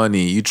for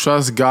money. You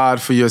trust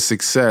God for your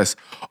success.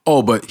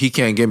 Oh, but he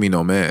can't give me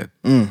no man.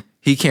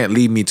 He can't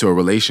lead me to a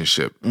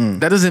relationship.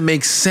 That doesn't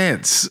make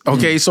sense.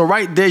 Okay, so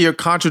right there, you're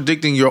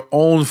contradicting your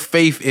own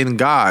faith in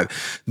God.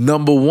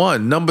 Number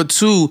one. Number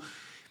two,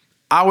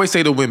 I always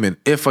say to women,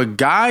 if a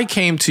guy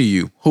came to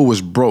you who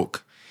was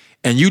broke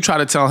and you try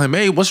to tell him,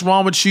 hey, what's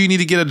wrong with you? You need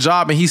to get a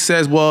job. And he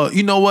says, well,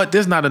 you know what?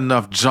 There's not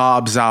enough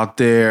jobs out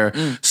there.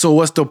 So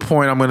what's the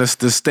point? I'm going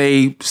to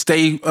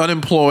stay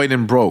unemployed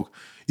and broke.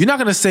 You're not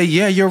going to say,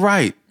 yeah, you're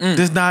right.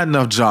 There's not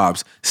enough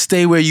jobs.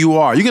 Stay where you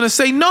are. You're going to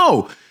say,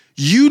 no.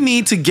 You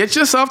need to get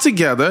yourself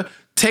together,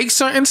 take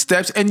certain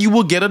steps, and you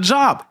will get a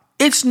job.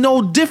 It's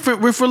no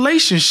different with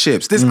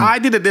relationships. This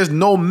idea that there's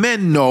no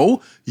men,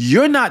 no,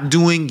 you're not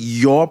doing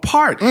your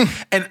part.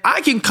 And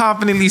I can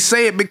confidently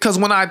say it because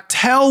when I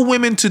tell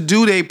women to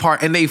do their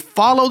part and they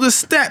follow the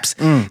steps,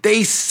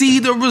 they see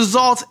the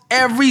results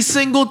every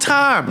single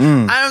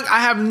time. I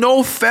have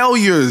no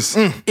failures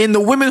in the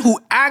women who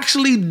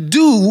actually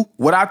do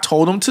what I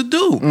told them to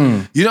do.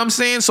 You know what I'm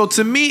saying? So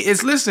to me,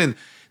 it's listen,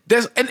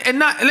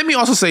 let me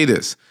also say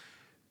this.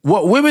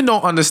 What women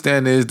don't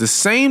understand is the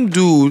same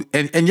dude,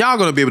 and y'all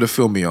gonna be able to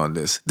feel me on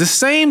this. The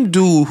same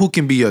dude who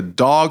can be a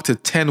dog to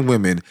 10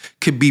 women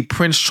could be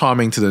Prince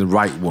Charming to the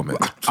right woman.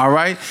 All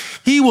right?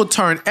 He will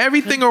turn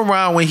everything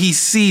around when he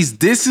sees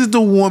this is the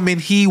woman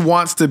he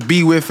wants to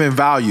be with and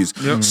values.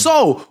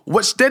 So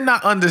what they're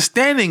not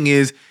understanding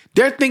is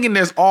they're thinking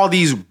there's all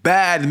these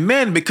bad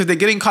men because they're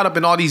getting caught up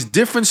in all these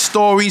different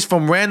stories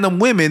from random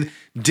women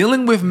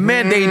dealing with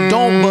men they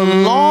don't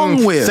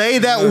belong with. Say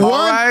that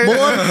one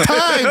more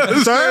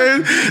time,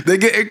 sir. They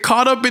get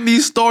caught up in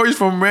these stories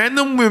from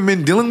random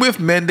women dealing with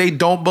men they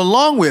don't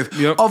belong with.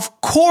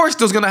 Of course,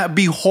 there's going to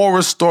be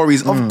horror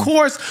stories. Of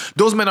course,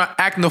 those men are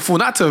acting a fool,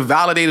 not to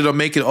validate it or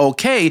make it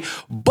okay.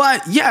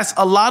 But yes,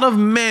 a lot of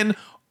men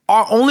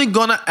are only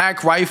gonna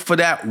act right for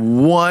that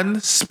one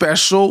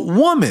special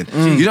woman.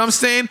 You know what I'm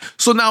saying?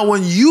 So now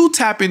when you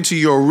tap into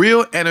your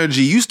real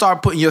energy, you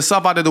start putting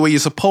yourself out there the way you're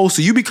supposed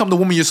to, you become the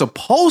woman you're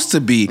supposed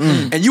to be,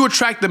 and you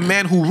attract the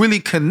man who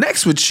really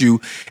connects with you,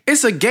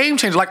 it's a game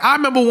changer. Like I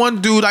remember one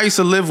dude I used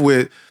to live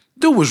with,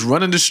 dude was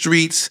running the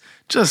streets,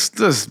 just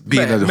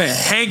being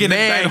hanging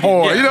man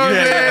whore. You know what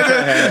I'm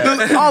saying?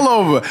 Just all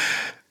over.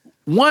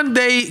 One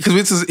day,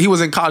 because he was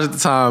in college at the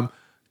time,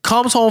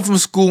 comes home from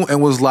school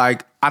and was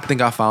like, I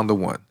think I found the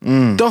one.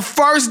 The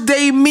first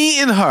day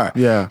meeting her,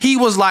 he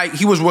was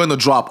willing to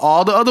drop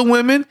all the other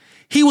women.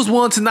 He was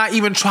willing to not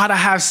even try to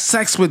have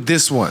sex with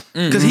this one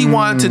because he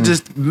wanted to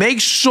just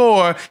make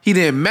sure he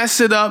didn't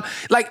mess it up.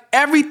 Like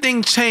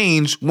everything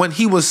changed when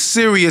he was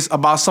serious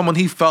about someone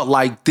he felt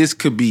like this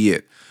could be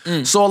it.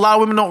 So a lot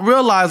of women don't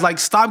realize, like,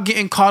 stop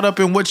getting caught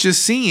up in what you're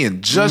seeing.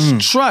 Just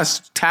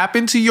trust. Tap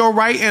into your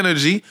right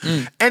energy.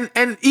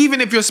 And even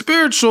if you're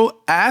spiritual,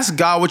 ask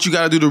God what you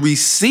got to do to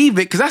receive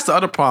it, because that's the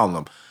other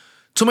problem.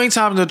 Too many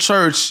times in the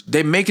church,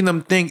 they making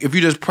them think if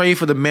you just pray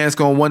for the man, it's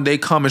going to one day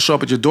come and show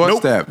up at your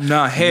doorstep. It's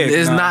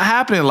not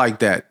happening like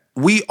that.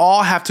 We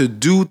all have to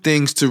do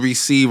things to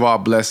receive our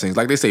blessings.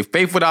 Like they say,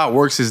 faith without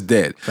works is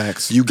dead.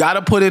 Facts. You got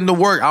to put in the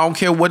work. I don't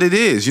care what it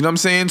is. You know what I'm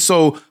saying?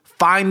 So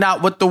find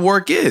out what the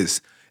work is.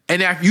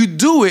 And if you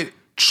do it,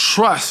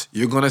 trust.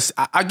 You're going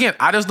to... Again,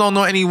 I just don't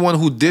know anyone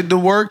who did the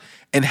work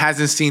and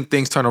hasn't seen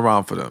things turn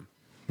around for them.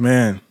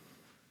 Man.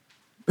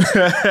 And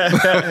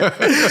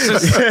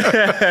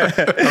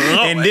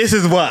this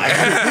is why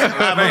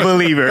I'm a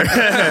believer.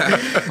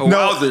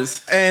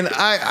 And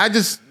I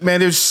just, man,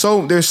 there's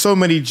so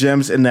many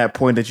gems in that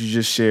point that you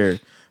just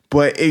shared.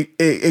 But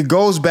it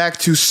goes back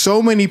to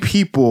so many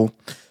people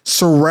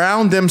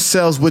surround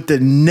themselves with the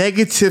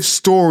negative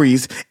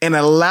stories and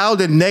allow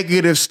the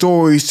negative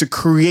stories to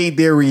create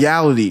their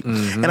reality.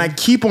 And I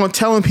keep on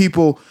telling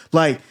people,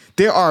 like,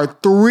 there are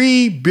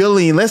 3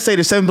 billion, let's say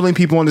there's 7 billion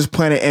people on this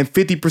planet and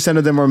 50%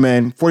 of them are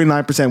men,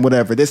 49%,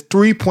 whatever. There's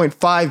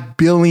 3.5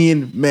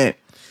 billion men.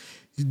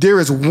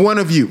 There is one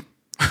of you.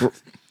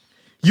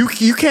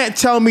 You can't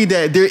tell me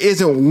that there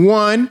isn't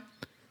one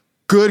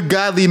good,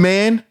 godly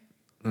man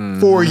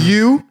for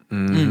you.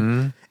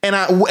 And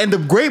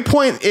the great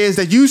point is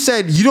that you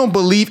said you don't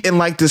believe in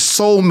like this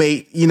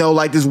soulmate, you know,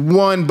 like this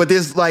one, but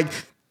there's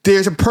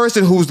a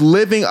person who's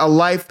living a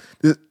life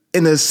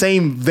in the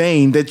same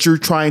vein that you're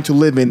trying to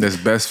live in. That's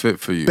best fit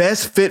for you.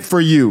 Best fit for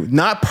you.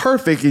 Not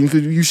perfect,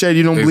 because you said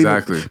you don't believe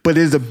it, but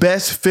it's the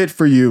best fit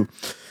for you.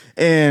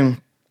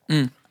 And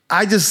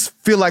I just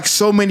feel like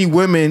so many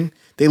women,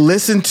 they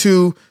listen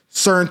to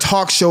certain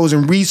talk shows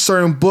and read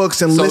certain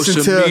books and Social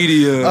listen to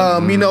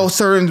media.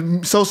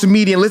 Certain social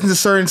media and listen to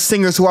certain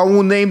singers who I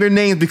won't name their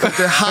names because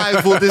their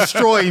highs will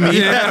destroy me.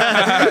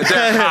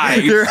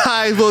 Their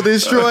highs will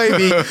destroy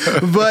me.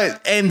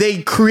 And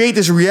they create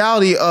this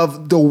reality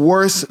of the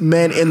worst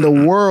men in the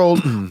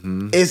world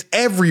is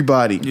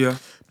everybody. Yeah.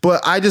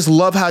 But I just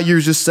love how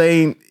you're just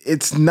saying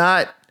it's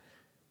not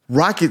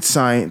rocket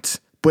science,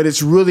 but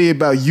it's really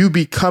about you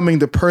becoming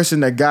the person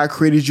that God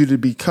created you to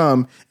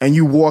become and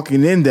you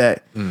walking in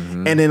that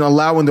and then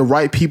allowing the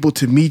right people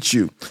to meet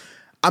you.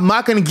 I'm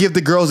not going to give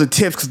the girls the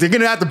tips because they're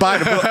going to have to buy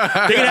the book.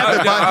 They're going to have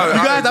to buy.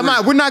 You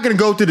guys, we're not going to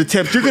go through the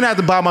tips. You're going to have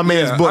to buy my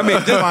man's book. I mean,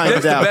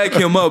 just to back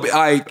him up,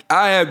 I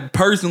have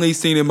personally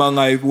seen in my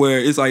life where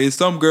it's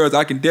some girls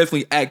I can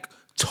definitely act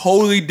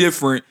totally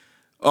different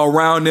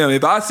around them.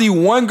 If I see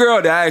one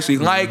girl that I actually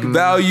like,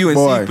 value, and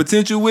see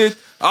potential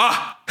with,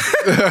 oh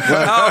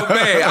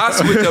man, I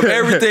switch up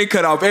everything,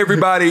 cut off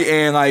everybody,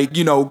 and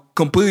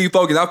completely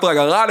focus. I feel like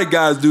a lot of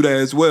guys do that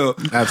as well.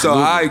 Absolutely. So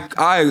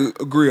I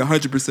agree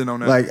 100% on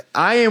that. Like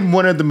I am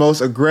one of the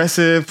most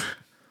aggressive,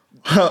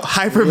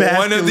 hyper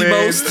masculine, one of the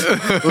most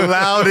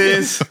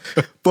loudest,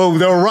 but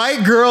the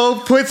right girl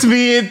puts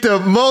me into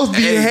most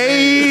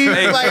behaved.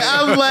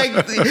 I'm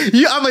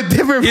I'm a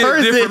different person.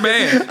 A different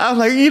man. I'm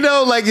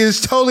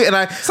it's totally. And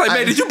it's like,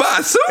 man, did you buy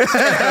a suit? Was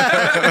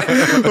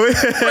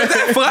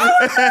that flower?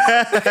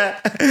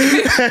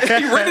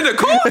 You rented a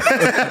car?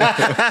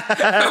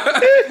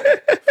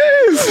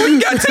 What you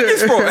got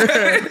tickets for?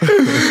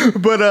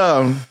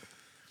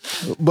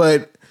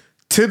 But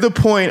to the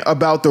point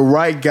about the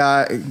right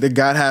guy that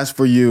God has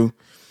for you,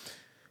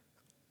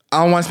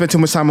 I don't want to spend too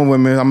much time on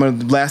women.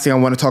 The last thing I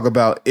want to talk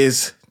about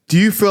is, do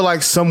you feel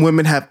like some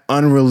women have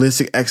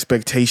unrealistic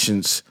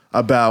expectations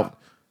about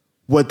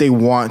what they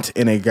want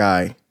in a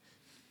guy?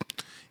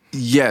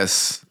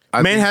 Yes.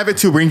 Men have it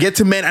too. We're going to get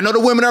to men. I know the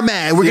women are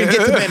mad. We're going to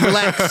get to men.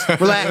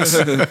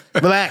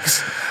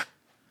 Relax.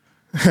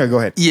 Go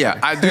ahead. Yeah,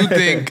 I do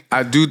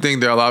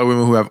think there are a lot of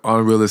women who have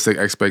unrealistic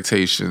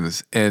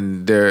expectations,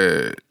 and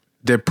they're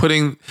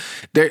creating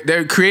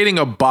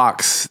a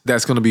box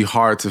that's going to be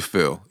hard to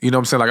fill. You know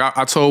what I'm saying? Like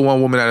I told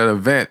one woman at an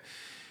event,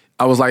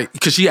 I was like,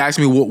 because she asked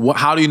me,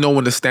 how do you know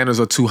when the standards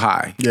are too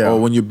high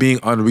or when you're being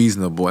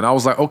unreasonable? And I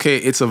was like, okay,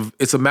 it's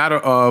a matter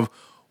of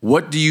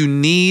what do you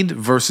need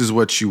versus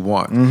what you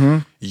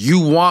want. You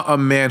want a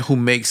man who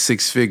makes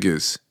six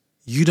figures.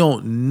 You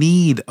don't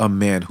need a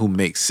man who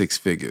makes six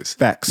figures.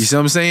 Facts. You see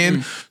what I'm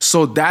saying?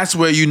 So that's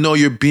where you know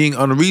you're being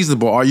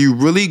unreasonable. Are you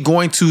really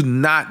going to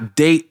not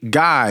date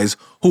guys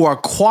who are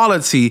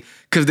quality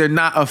because they're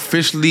not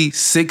officially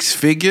six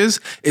figures?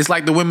 It's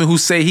like the women who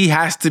say he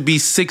has to be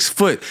 6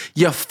 foot.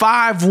 You're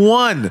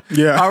 5'1".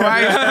 Yeah. All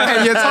right?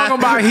 And you're talking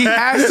about he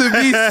has to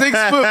be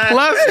 6 foot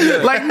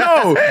plus? Like,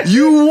 no,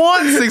 you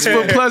want 6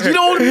 foot plus. You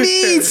don't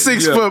need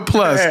 6 foot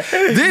plus.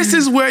 This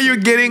is where you're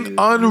getting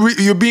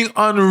you're being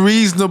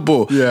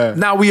unreasonable. Yeah.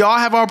 Now, we all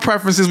have our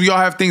preferences. We all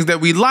have things that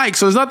we like.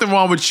 So there's nothing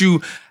wrong with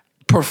you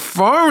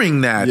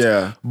preferring that.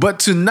 Yeah. But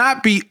to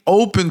not be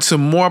open to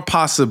more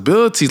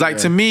possibilities. Like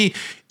to me,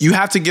 you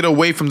have to get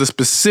away from the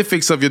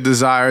specifics of your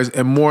desires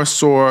and more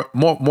so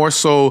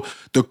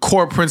the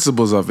core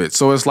principles of it.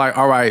 So it's like,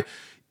 all right,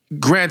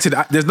 granted,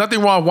 there's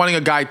nothing wrong with wanting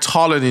a guy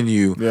taller than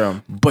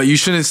you, but you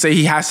shouldn't say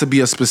he has to be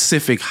a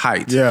specific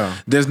height. Yeah.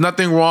 There's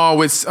nothing wrong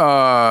with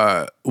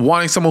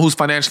wanting someone who's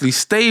financially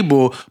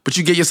stable, but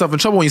you get yourself in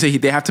trouble when you say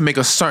they have to make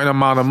a certain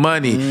amount of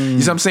money. You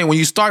see what I'm saying? When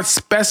you start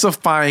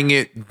specifying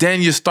it,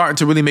 then you're starting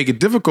to really make it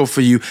difficult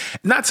for you.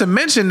 Not to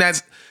mention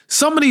that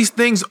some of these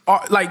things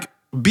are like,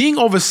 being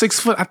over 6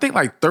 foot, I think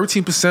like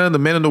 13% of the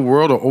men in the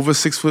world are over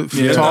 6 foot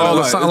tall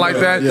or something like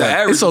that.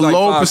 Yeah. It's a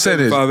low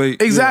percentage.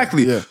 5'8".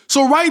 Exactly. Yeah.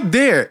 So right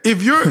there,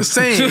 if you're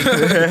saying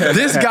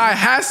this guy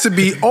has to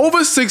be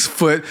over 6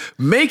 foot,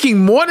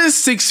 making more than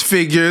 6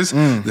 figures,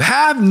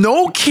 have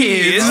no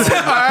kids, all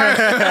right?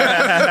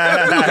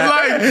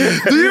 Like,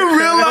 do you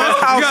realize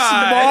how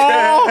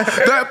small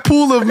that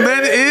pool of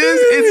men is?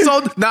 It's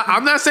so. Now,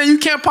 I'm not saying you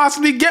can't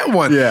possibly get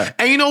one. Yeah.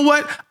 And you know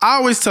what? I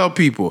always tell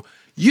people,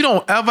 you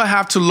don't ever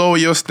have to lower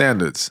your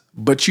standards,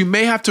 but you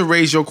may have to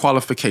raise your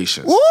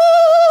qualifications. Woo!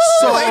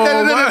 So, no.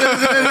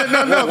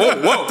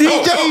 Whoa,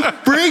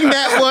 DJ, bring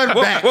that one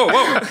back.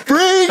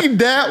 Bring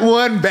that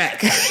one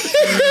back.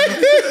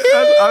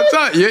 I'm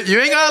telling you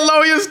ain't gotta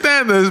lower your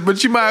standards,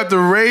 but you might have to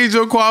raise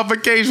your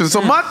qualifications.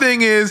 So my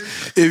thing is,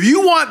 if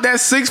you want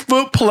that 6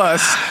 foot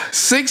plus,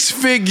 6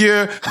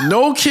 figure,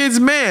 no kids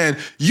man,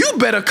 you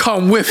better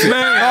come with it. All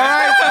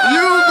right?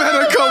 You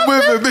better come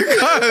with it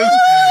because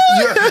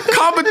your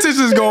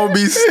competition is gonna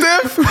be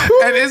stiff,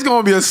 and it's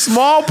gonna be a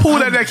small pool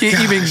that can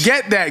even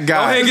get that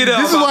guy.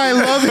 This is why I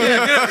love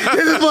him.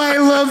 This is why I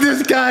love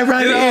this guy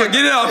right here.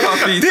 Get it off,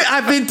 Hafeez.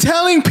 I've been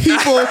telling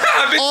people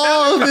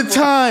all the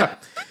time.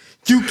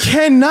 You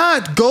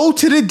cannot go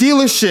to the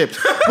dealership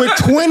with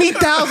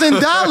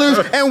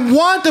 $20,000 and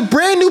want the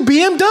brand new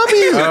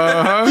BMW.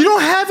 You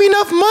don't have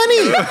enough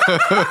money.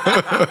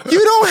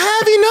 You don't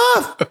have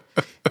enough.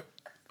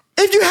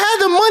 If you had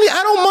the money, I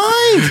don't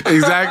mind.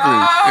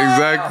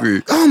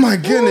 Exactly. Oh my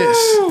goodness.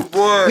 Ooh,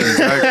 boy.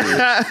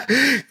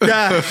 Exactly.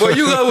 God. Boy,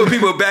 you love when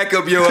people back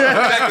up your theories.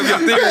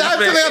 I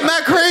feel like I'm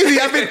not crazy.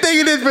 I've been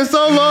thinking this for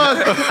so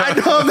long. I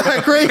know I'm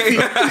not crazy.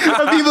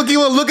 But people keep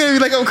on looking at me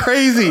like I'm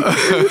crazy.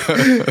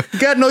 You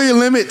gotta know your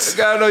limits.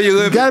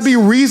 You gotta be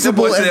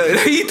reasonable.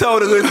 He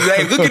told us,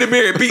 hey, look in the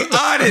mirror, be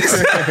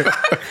honest.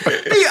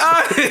 Be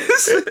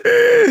honest.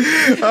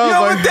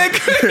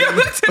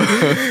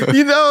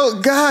 You know,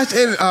 gosh,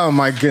 and oh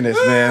my goodness,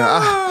 man.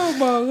 Oh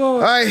my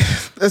Lord. All right,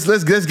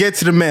 let's get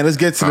to the man. Let's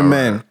get to the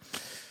man.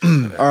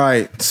 All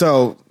right,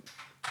 so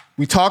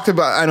we talked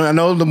about. I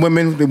know the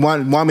women they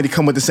want me to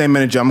come with the same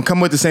energy. I'm gonna come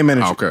with the same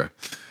energy. Okay.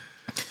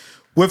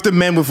 With the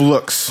men with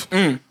looks,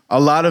 a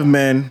lot of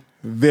men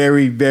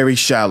very, very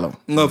shallow.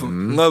 Love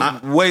them. I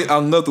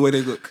love the way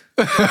they look.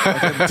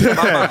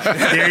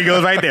 There he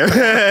goes right there.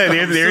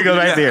 there he goes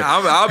right there.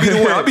 I'll be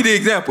the one. I'll be the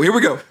example. Here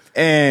we go.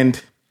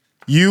 And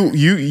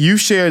you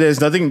share there's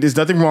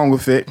nothing wrong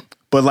with it,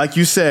 but like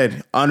you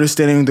said,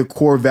 understanding the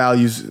core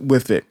values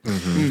with it,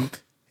 and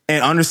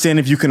understand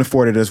if you can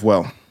afford it as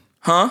well.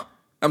 Huh?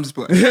 I'm just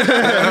playing.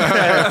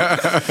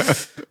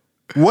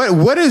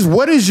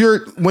 What is your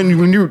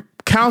when you're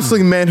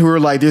counseling men who are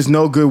like, there's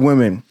no good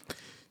women?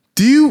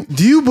 Do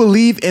you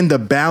believe in the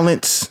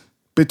balance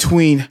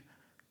between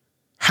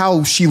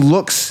how she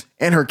looks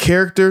and her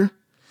character?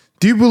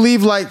 Do you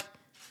believe like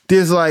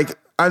there's like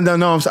I don't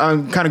know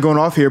I'm kind of going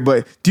off here,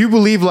 but do you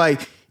believe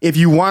like if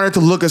you want her to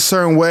look a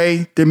certain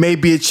way, there may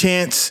be a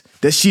chance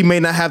that she may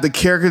not have the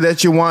character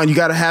that you want? You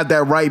got to have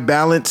that right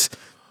balance.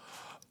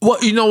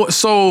 Well, you know what?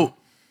 So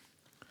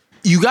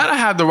you got to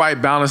have the right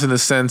balance in the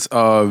sense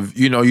of,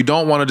 you know, you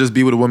don't want to just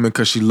be with a woman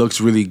because she looks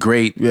really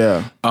great.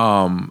 Yeah.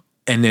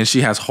 And then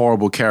she has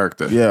horrible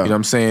character. Yeah. You know what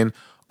I'm saying?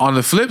 On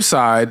the flip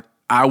side,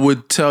 I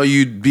would tell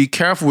you be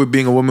careful with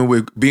being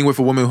with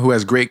a woman who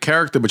has great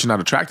character, but you're not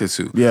attracted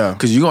to. Yeah.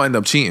 Because you're going to end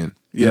up cheating.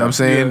 You know what I'm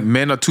saying? Yeah.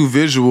 Men are too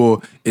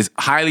visual. It's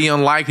highly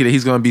unlikely that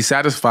he's going to be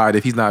satisfied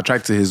if he's not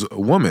attracted to his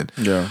woman.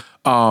 Yeah.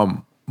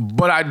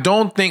 But I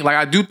do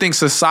think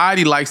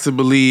society likes to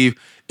believe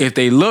if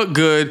they look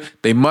good,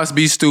 they must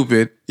be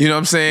stupid. You know what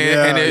I'm saying?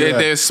 Yeah, and if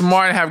they're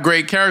smart and have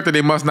great character,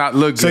 they must not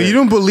look good. So you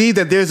don't believe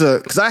that there's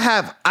because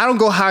I don't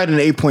go higher than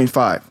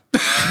 8.5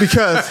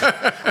 because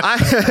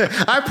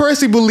I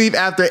personally believe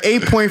after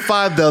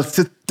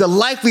 8.5 the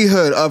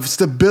likelihood of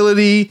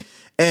stability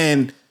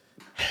and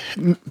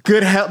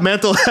good health,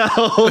 mental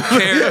health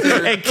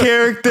and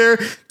character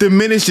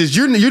diminishes.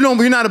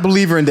 You're not a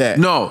believer in that.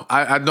 No,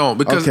 I don't,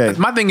 because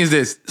my thing is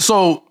this.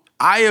 So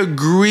I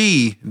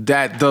agree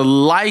that the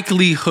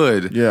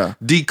likelihood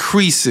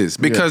decreases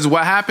because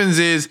what happens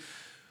is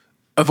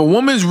if a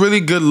woman's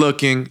really good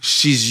looking,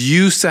 she's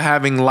used to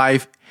having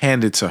life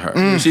handed to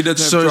her. She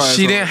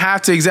didn't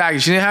have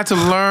to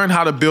learn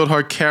how to build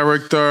her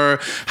character,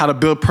 how to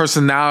build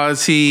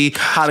personality,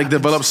 how to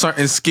develop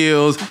certain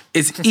skills.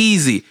 It's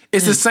easy.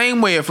 It's the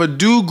same way if a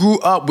dude grew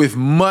up with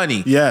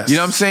money. Yes. You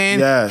know what I'm saying?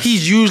 Yes.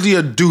 He's usually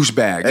a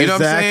douchebag. You know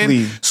what I'm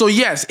saying? So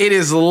yes, it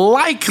is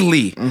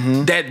likely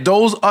that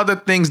those other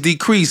things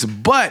decrease,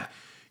 but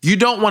you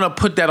don't want to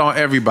put that on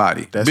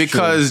everybody. That's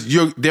because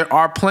there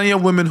are plenty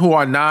of women who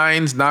are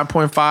 9s,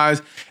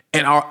 9.5s,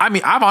 and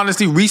I've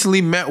honestly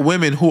recently met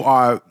women who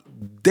are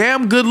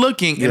damn good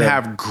looking and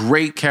have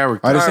great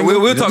character. All right,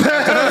 we'll talk. We'll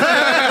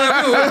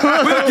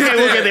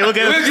get there. We'll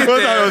get there.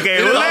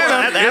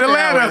 In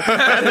Atlanta.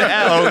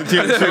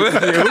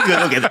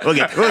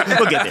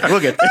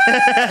 We'll get there.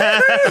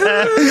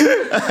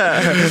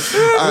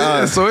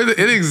 So it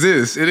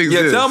exists. It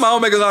exists. Yeah, tell them I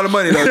don't make a lot of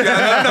money though. You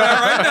gotta know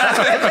that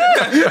right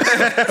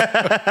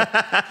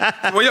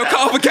now. What are your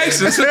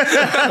qualifications?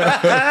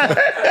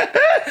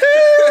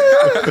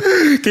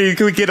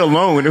 Can we get a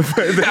loan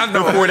for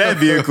that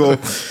vehicle?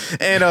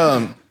 And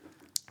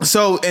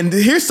and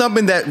here's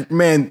something that,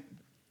 man,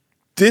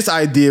 this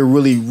idea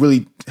really,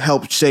 really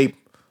helped shape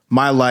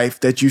my life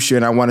that you share,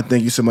 and I want to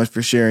thank you so much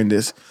for sharing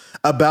this,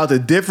 about the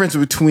difference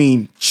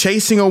between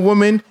chasing a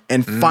woman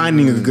and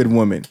finding a good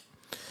woman.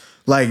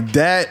 Like,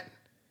 that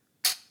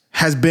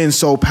has been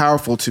so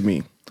powerful to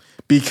me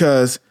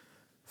because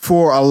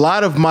for a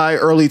lot of my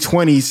early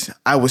 20s,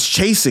 I was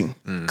chasing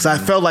because I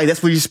felt like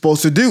that's what you're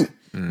supposed to do.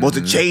 Supposed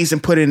to chase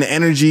and put in the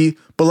energy.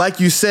 But like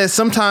you said,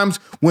 sometimes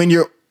when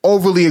you're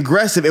overly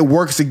aggressive, it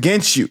works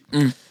against you.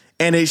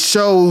 And it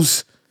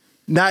shows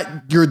not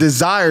your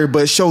desire,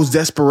 but it shows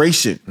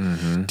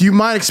desperation. Do you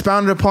mind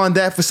expounding upon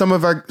that for some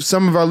of our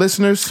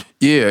listeners?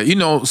 Yeah,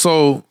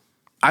 so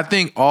I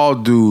think all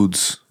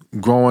dudes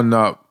growing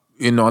up,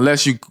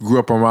 unless you grew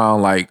up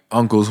around like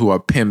uncles who are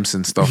pimps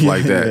and stuff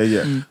like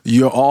that,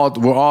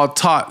 we're all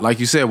taught, like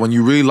you said, when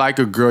you really like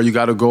a girl, you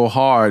got to go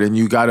hard and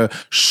you got to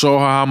show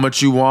her how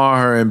much you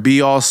want her and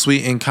be all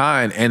sweet and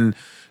kind. And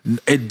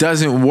it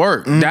doesn't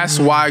work. That's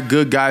why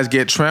good guys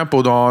get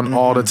trampled on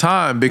all the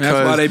time, because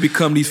that's why they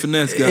become these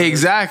finesse guys.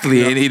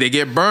 Exactly. And they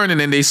get burned and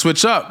then they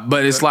switch up.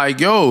 But it's like,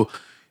 yo,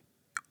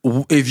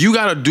 if you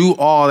got to do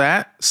all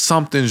that,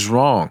 something's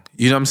wrong.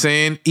 You know what I'm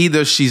saying?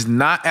 Either she's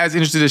not as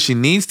interested as she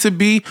needs to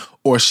be,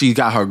 or she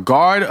got her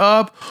guard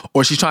up,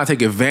 or she's trying to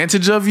take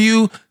advantage of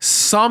you.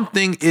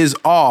 Something is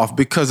off,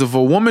 because if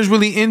a woman's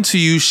really into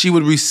you, she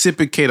would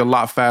reciprocate a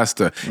lot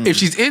faster. If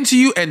she's into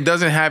you and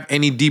doesn't have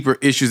any deeper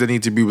issues that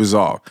need to be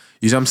resolved.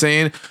 You know what I'm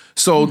saying?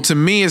 So to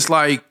me, it's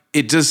like,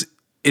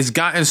 it's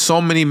gotten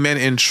so many men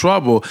in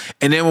trouble.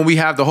 And then when we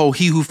have the whole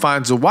he who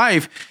finds a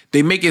wife,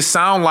 they make it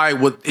sound like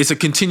it's a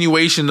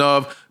continuation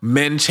of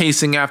men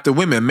chasing after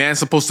women. Man's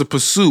supposed to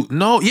pursue.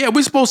 No, yeah,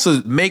 we're supposed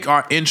to make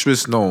our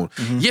interests known.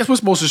 Yes, we're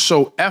supposed to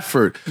show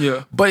effort.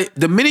 Yeah. But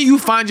the minute you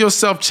find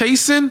yourself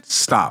chasing,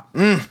 stop.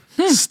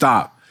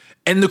 Stop.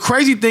 And the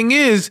crazy thing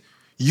is,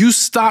 you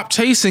stop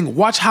chasing,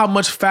 watch how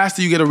much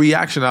faster you get a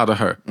reaction out of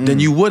her than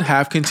you would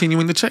have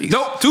continuing to chase.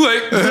 Nope, too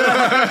late. Too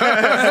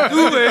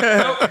late.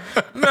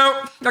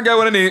 Nope, I got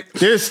what I need.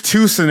 There's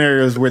 2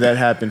 scenarios where that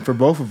happened for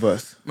both of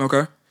us.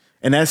 Okay.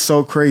 And that's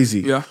so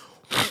crazy. Yeah.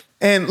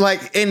 And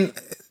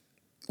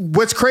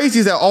what's crazy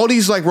is that all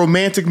these like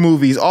romantic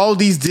movies, all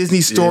these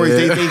Disney stories,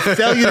 they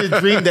sell you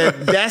the dream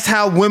that that's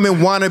how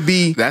women want to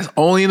be. That's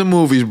only in the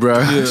movies, bro.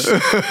 Yeah.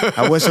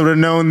 I wish I would have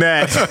known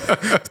that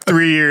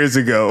 3 years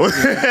ago.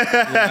 Hafeez,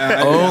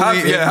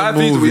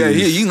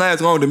 he can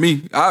last longer than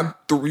me.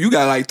 You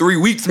got like 3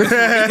 weeks. You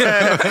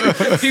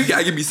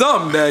gotta give me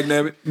something,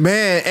 dagnabbit.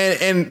 Man,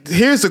 and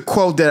here's a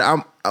quote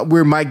that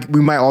we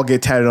might all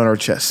get tatted on our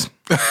chest.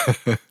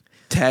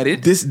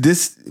 Tatted?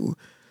 This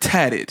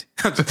tatted.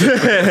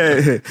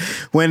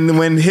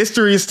 when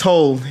history is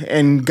told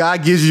and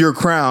God gives you your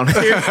crown,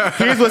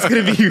 here's what's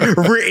going to be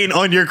written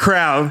on your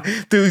crown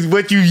through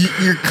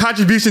your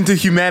contribution to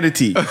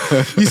humanity.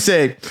 You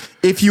said,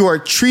 if you are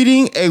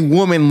treating a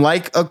woman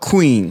like a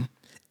queen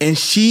and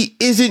she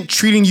isn't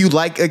treating you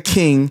like a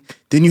king,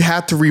 then you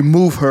have to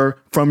remove her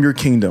from your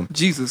kingdom.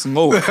 Jesus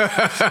Lord.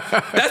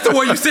 That's the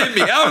one you sent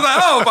me. I was like,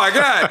 oh my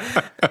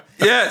God.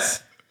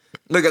 Yes.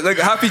 Look,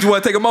 Hafeez, you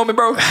want to take a moment,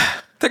 bro?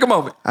 Take a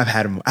moment. I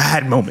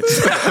had moments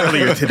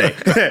earlier today.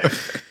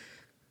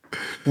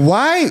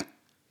 Why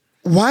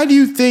do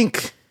you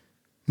think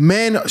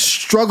men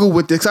struggle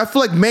with this? I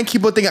feel like men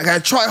keep on thinking, I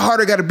gotta try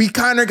harder, gotta be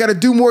kinder, gotta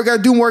do more,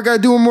 gotta do more,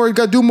 gotta do more,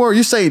 gotta do more.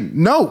 You say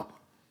no.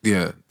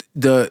 Yeah.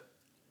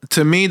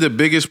 To me, the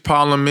biggest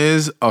problem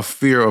is a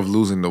fear of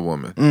losing the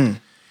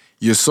woman.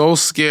 You're so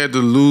scared to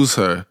lose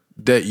her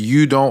that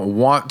you don't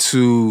want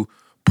to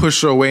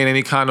push her away in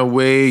any kind of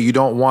way. You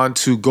don't want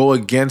to go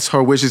against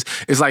her wishes.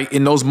 It's like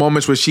in those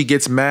moments where she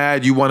gets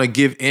mad, you want to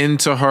give in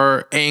to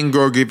her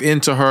anger, give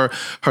in to her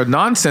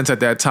nonsense at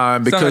that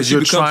time, because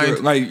you're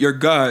trying like your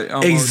God.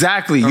 Almost.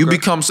 Exactly. Okay. You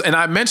become, and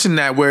I mentioned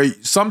that, where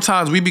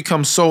sometimes we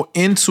become so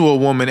into a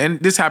woman, and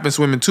this happens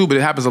to women too, but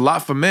it happens a lot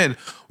for men.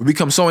 We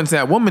become so into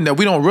that woman that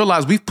we don't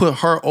realize we've put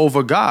her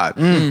over God.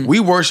 We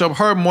worship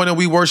her more than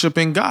we worship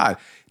in God.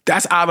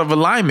 That's out of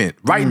alignment.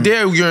 Right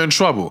there, you're in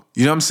trouble.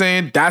 You know what I'm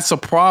saying? That's a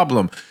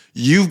problem.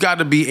 You've got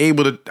to be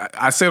able to,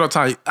 I say it all the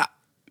time,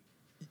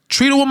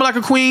 treat a woman like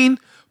a queen,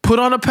 put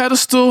on a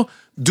pedestal,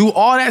 do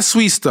all that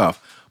sweet stuff.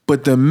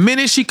 But the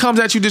minute she comes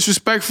at you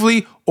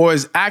disrespectfully or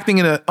is acting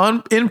in an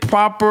in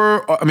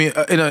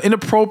an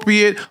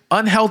inappropriate,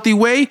 unhealthy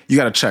way, you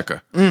got to check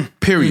her.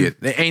 Period.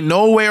 There ain't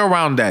no way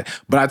around that.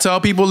 But I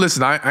tell people,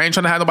 listen, I ain't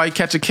trying to have nobody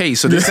catch a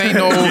case. So this ain't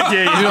no, you know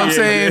what I'm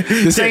saying?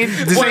 This ain't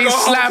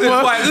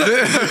slapper.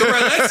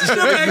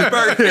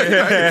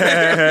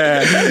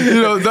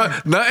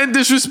 Nothing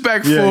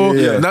disrespectful,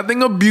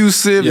 nothing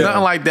abusive,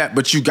 nothing like that.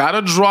 But you got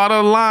to draw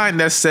the line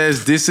that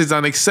says this is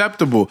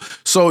unacceptable.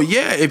 So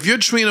yeah, if you're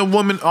treating a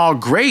woman all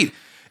great,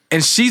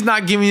 and she's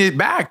not giving it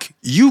back,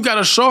 you got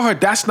to show her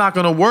that's not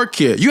going to work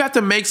here. You have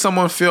to make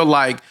someone feel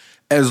like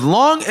as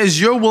long as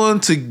you're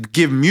willing to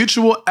give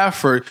mutual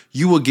effort,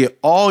 you will get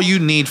all you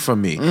need from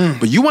me.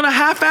 But you want to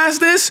half-ass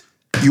this?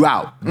 You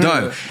out.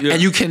 Done.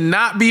 And you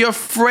cannot be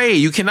afraid.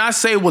 You cannot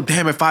say, well,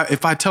 damn, if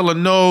I tell her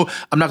no,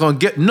 I'm not going to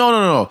get...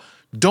 No.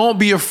 Don't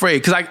be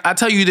afraid. Because I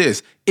tell you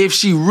this, if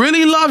she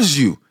really loves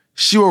you,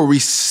 she will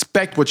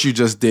respect what you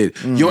just did.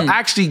 You'll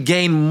actually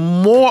gain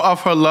more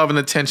of her love and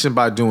attention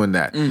by doing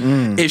that.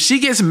 If she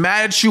gets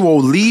mad at you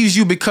or leaves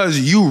you because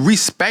you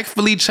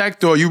respectfully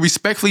checked or you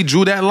respectfully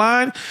drew that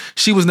line,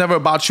 she was never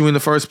about you in the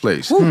first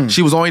place.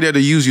 She was only there to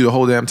use you the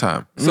whole damn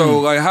time. So,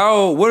 like,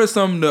 what are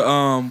some of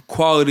the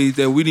qualities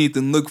that we need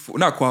to look for?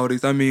 Not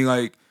qualities, I mean,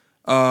 like...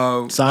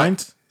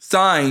 signs?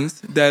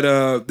 Signs that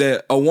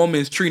a woman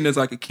is treating us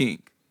like a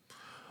king.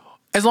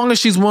 As long as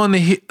she's willing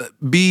to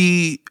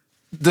be...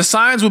 The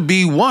signs would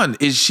be, one,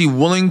 is she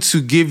willing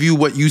to give you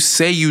what you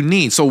say you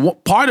need? So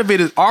part of it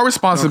is our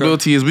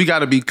responsibility is we got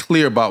to be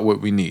clear about what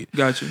we need.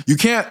 Gotcha. You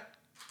can't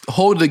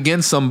hold it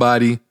against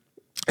somebody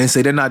and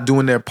say they're not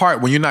doing their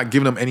part when you're not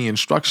giving them any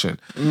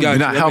instruction. Gotcha. You're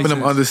not helping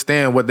them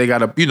understand what they got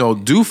to,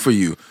 do for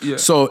you. Yeah.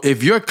 So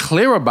if you're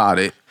clear about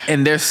it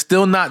and they're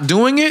still not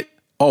doing it,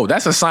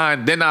 that's a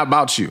sign they're not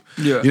about you.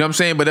 Yeah. You know what I'm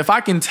saying? But if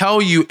I can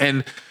tell you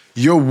and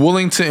you're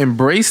willing to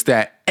embrace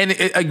that, and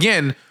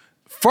again,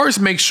 first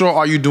make sure,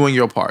 are you doing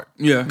your part?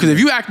 Yeah. Because if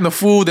you acting a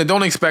fool, then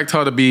don't expect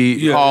her to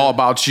be all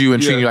about you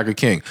and treating you like a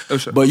king.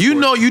 But you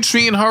know you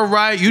treating her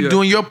right, you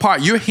doing your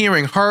part, you're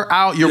hearing her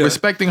out, you're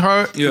respecting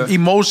her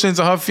emotions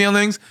and her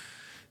feelings,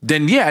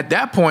 then at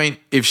that point,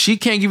 if she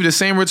can't give you the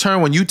same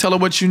return when you tell her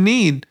what you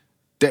need,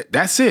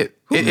 that's it.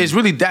 It's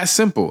really that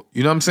simple.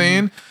 You know what I'm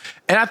saying?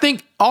 And I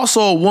think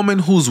also a woman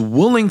who's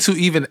willing to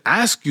even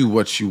ask you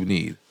what you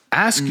need,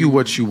 ask you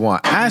what you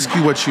want, ask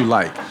you what you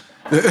like.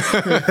 Man,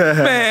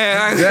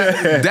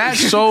 that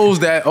shows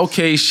that,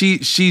 okay,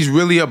 she's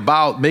really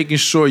about making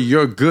sure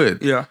you're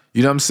good. Yeah.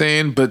 You know what I'm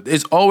saying? But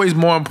it's always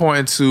more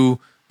important to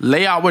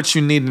lay out what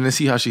you need and then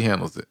see how she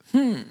handles it.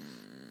 And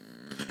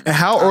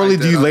how early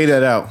do you lay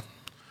that out?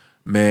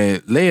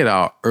 Man, lay it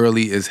out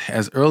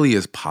as early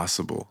as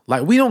possible.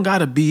 Like, we don't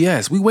gotta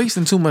BS. We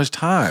wasting too much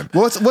time.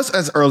 What's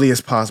as early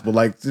as possible?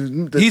 Like,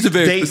 he's a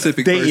very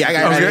specific person. Yeah,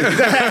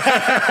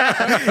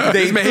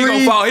 he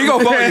gonna follow your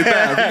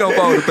path. He gonna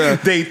follow the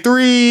path. Day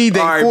 3,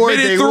 day 4,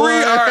 day 1. All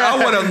right,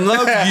 I want to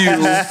love you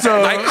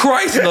like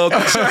Christ loved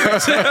the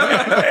church.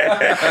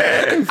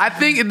 I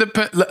think it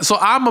depends. So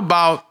I'm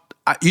about.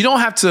 You don't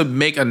have to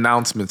make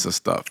announcements of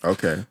stuff.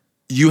 Okay.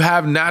 You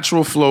have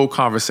natural flow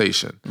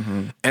conversation.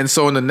 And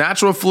so in the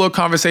natural flow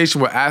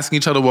conversation, we're asking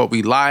each other what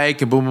we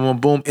like and boom, boom, boom,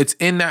 boom. It's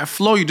in that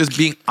flow. You're just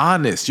being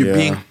honest. You're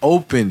being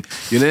open.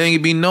 You're letting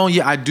it be known,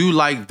 I do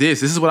like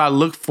this. This is what I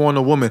look for in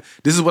a woman.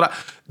 This is what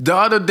the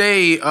other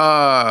day,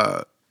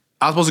 I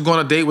was supposed to go on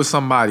a date with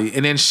somebody.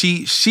 And then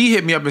she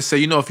hit me up and said,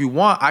 if you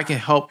want, I can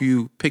help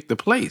you pick the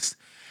place.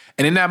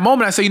 And in that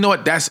moment, I say, you know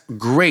what? That's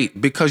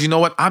great because you know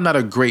what? I'm not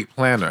a great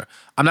planner.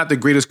 I'm not the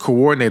greatest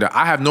coordinator.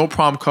 I have no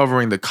problem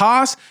covering the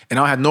cost, and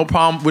I have no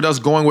problem with us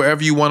going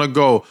wherever you want to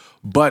go.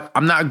 But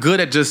I'm not good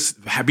at just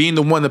being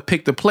the one to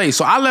pick the place.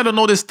 So I let her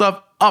know this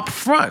stuff up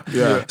front.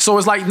 Yeah. So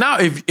it's like, now,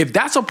 if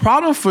that's a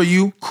problem for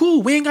you,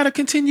 cool. We ain't got to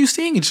continue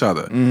seeing each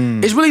other.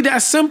 It's really that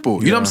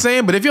simple. You know what I'm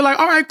saying? But if you're like,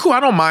 all right, cool, I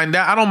don't mind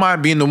that. I don't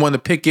mind being the one to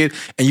pick it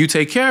and you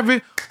take care of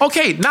it.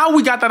 Okay, now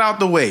we got that out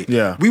the way.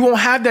 Yeah. We won't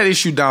have that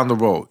issue down the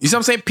road. You see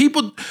what I'm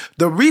saying?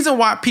 The reason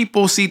why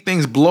people see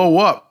things blow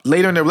up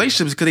later in their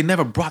relationships is because they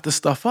never brought the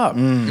stuff up.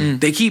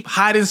 They keep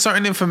hiding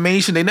certain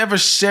information. They never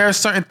share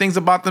certain things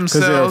about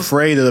themselves. Because they're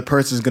afraid that the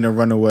person's going to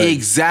run away.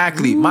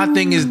 Exactly. My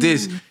thing is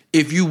this.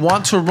 If you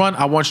want to run,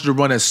 I want you to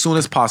run as soon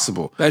as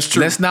possible. That's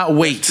true. Let's not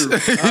wait. You know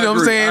what I'm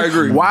saying? I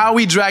agree. Why are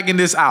we dragging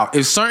this out?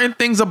 If certain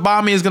things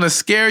about me is going to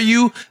scare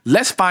you,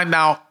 let's find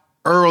out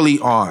early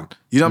on.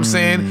 You know what I'm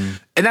saying?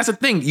 And that's the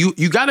thing.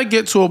 You got to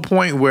get to a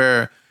point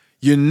where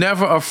you're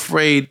never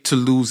afraid to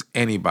lose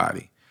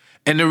anybody.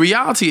 And the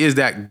reality is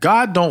that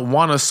God don't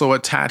want us so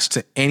attached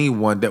to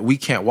anyone that we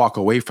can't walk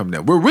away from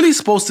them. We're really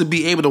supposed to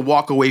be able to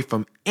walk away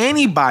from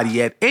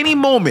anybody at any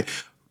moment.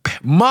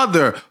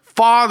 Mother,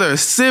 father,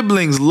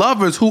 siblings,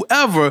 lovers,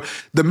 whoever,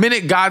 the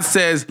minute God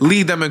says,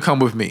 leave them and come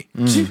with me.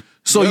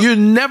 So you're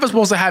never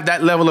supposed to have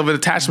that level of an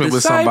attachment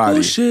with somebody.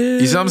 You see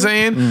what I'm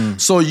saying?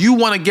 So you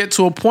want to get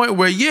to a point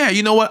where,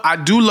 you know what? I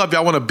do love you.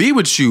 I want to be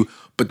with you.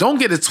 But don't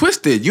get it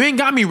twisted. You ain't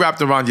got me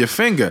wrapped around your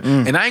finger.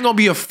 And I ain't going to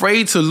be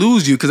afraid to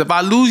lose you. Because if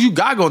I lose you,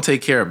 God going to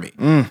take care of me.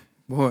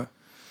 Boy.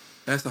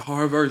 That's the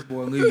hard verse,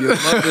 boy. Leave your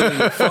mother and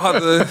your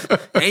father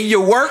and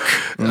your work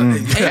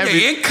and your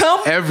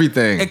income.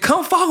 Everything. And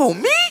come follow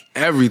me.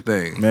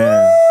 Everything.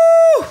 Man.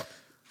 Woo!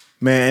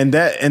 Man,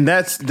 and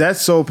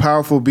that's so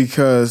powerful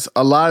because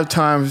a lot of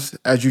times,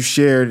 as you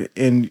shared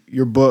in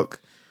your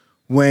book,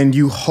 when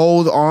you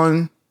hold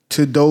on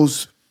to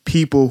those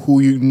people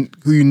who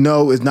you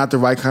know is not the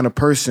right kind of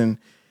person,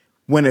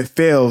 when it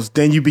fails,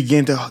 then you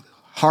begin to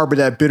harbor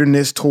that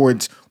bitterness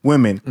towards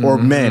women or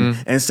men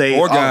and say,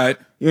 or God.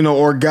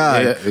 Or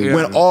God,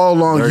 when all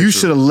along you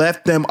should have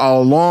left them a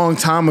long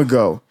time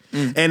ago.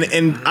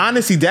 And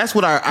honestly, that's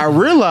what I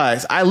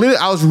realized. I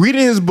was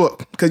reading his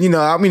book because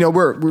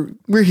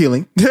we're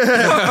healing,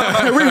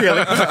 we're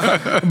healing.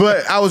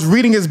 But I was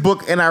reading his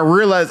book and I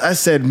realized, I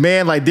said,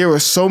 man, like there were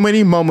so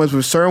many moments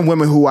with certain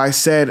women who I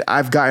said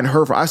I've gotten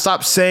hurt from. I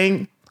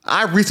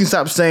recently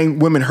stopped saying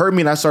women hurt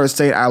me, and I started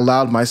saying I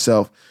allowed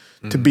myself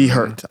to be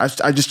hurt.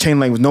 I just changed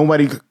language.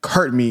 Nobody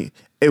hurt me.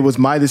 It was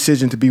my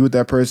decision to be with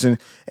that person,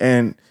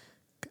 and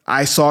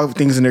I saw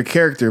things in their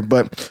character.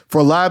 But for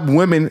a lot of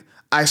women,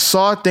 I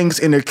saw things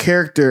in their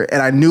character,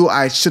 and I knew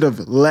I should have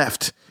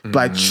left, but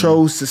I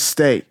chose to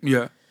stay.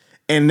 Yeah.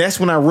 And that's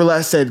when I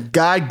realized that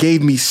God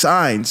gave me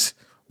signs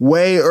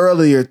way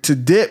earlier to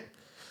dip,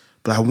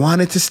 but I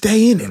wanted to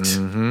stay in it.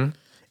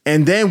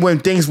 And then when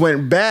things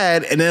went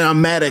bad, and then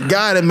I'm mad at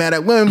God and mad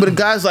at women, but the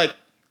guy's like,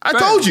 I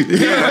told you.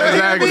 Yeah,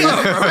 exactly.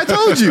 I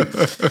told you.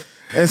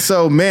 And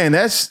so, man,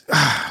 that's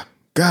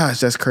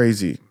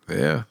crazy.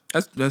 Yeah.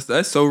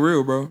 That's so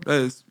real, bro.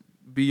 That is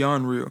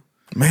beyond real.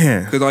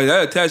 Man. Because like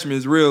that attachment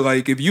is real.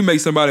 Like if you make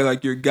somebody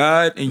like your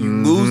God and you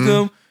lose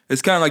them,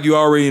 it's kind of like you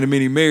already in a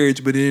mini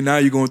marriage, but then now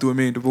you're going through a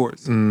mini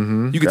divorce.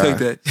 You can take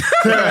that.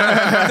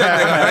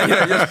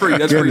 Yeah, that's free.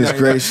 That's Goodness free.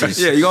 gracious.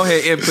 Yeah, you go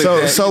ahead and input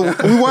that. So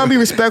we want to be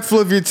respectful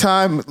of your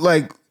time.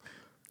 Like,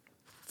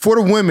 for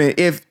the women,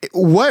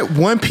 what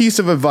one piece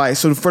of advice?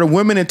 So for the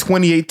women in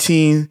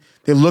 2018,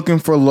 they're looking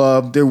for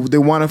love. They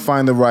want to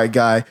find the right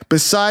guy.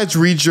 Besides,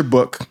 read your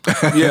book,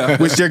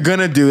 which they're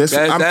gonna do. That's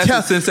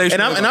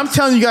sensational. And I'm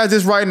telling you guys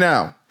this right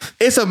now.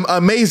 It's an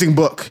amazing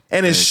book,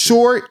 and it's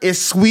short, it's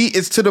sweet,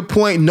 it's to the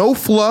point, no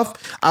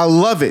fluff. I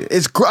love it.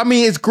 It's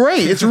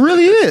great. It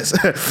really is.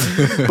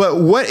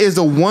 But what is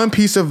the one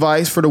piece of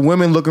advice for the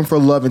women looking for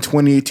love in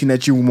 2018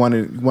 that you want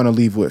to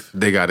leave with?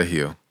 They gotta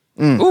heal.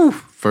 Ooh,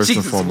 First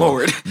Jesus and foremost,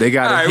 Lord. They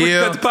gotta heal. We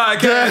got the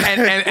podcast.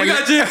 and we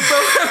got Jim.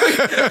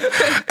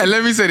 And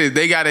let me say this: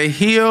 they gotta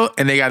heal,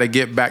 and they gotta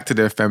get back to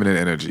their feminine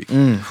energy.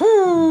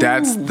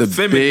 That's the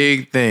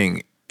big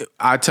thing.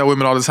 I tell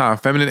women all the time: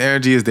 feminine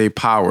energy is their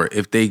power.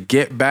 If they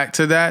get back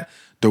to that,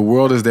 the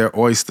world is their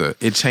oyster.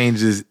 It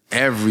changes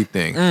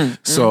everything.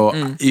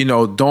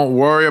 Don't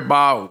worry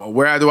about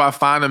where do I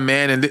find a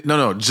man. And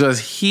no,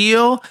 just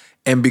heal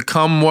and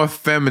become more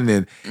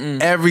feminine.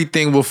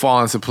 Everything will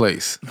fall into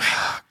place.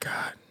 Oh,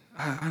 God.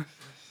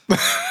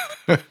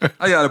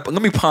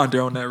 Let me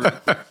ponder on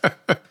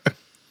that.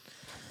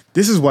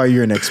 This is why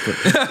you're an expert.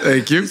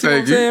 Thank you.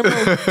 Thank you.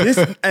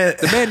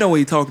 The man know what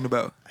he's talking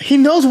about. He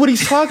knows what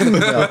he's talking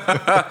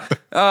about.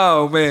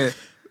 Oh, man.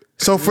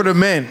 So for the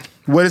men,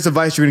 what is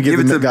advice you're going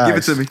to give the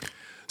guys? Give it to me.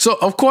 So,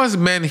 of course,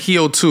 men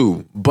heal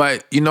too.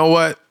 But you know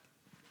what?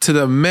 To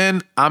the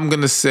men, I'm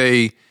going to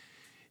say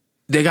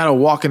they got to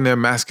walk in their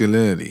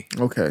masculinity.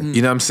 Okay.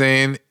 You know what I'm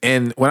saying?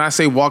 And when I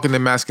say walk in their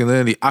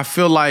masculinity, I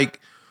feel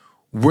like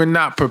we're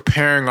not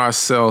preparing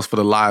ourselves for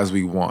the lives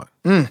we want.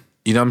 You know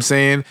what I'm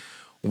saying?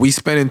 We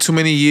spending too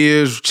many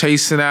years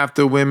chasing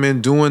after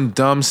women, doing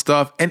dumb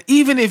stuff. And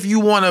even if you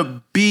want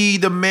to be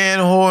the man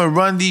whore and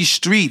run these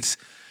streets,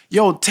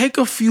 take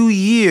a few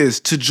years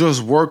to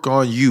just work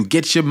on you.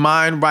 Get your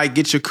mind right,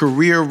 get your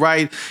career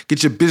right,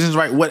 get your business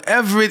right,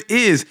 whatever it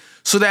is.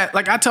 So that,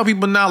 like I tell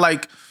people now,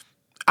 like,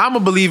 I'm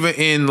a believer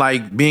in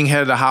like being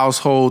head of the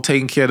household,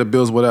 taking care of the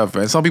bills, whatever.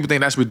 And some people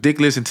think that's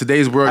ridiculous in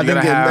today's world.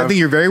 I think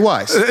you're very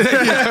wise.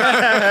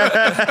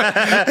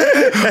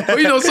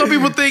 But some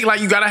people think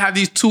like you gotta have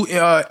these two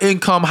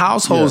income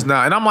households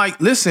now. And I'm like,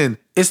 listen,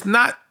 it's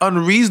not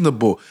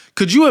unreasonable.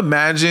 Could you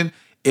imagine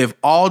if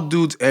all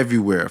dudes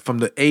everywhere from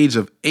the age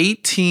of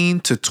 18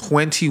 to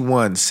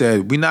 21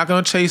 said, we're not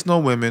gonna chase no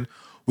women,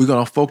 we're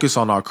gonna focus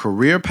on our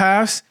career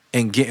paths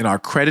and getting our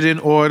credit in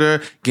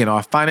order, getting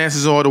our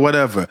finances in order,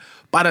 whatever.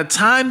 By the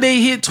time they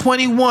hit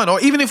 21,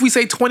 or even if we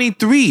say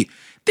 23,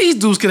 these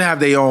dudes can have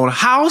their own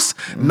house,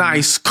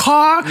 nice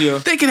car. Yeah.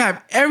 They can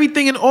have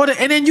everything in order,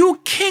 and then you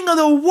king of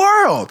the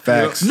world.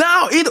 Facts.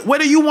 Now,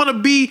 whether you want to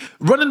be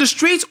running the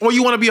streets or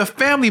you want to be a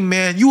family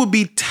man, you would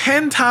be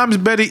 10 times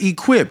better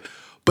equipped.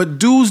 But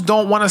dudes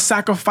don't want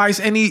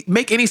to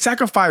make any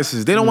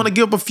sacrifices. They don't want to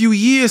give up a few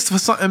years for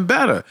something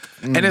better.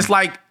 And it's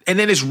like, and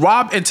then it's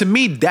and to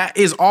me, that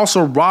is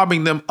also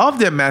robbing them of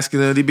their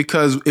masculinity,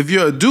 because if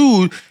you're a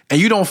dude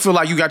and you don't feel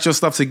like you got your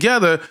stuff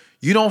together,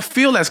 you don't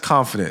feel as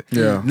confident.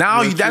 Yeah.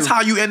 Now that's how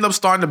you end up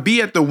starting to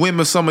be at the whim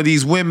of some of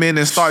these women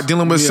and start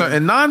dealing with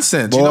certain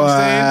nonsense. You know what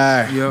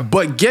I'm saying? Yeah.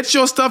 But get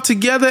your stuff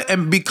together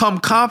and become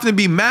confident,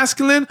 be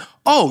masculine.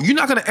 Oh, you're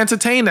not going to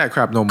entertain that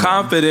crap no more.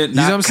 Confident, you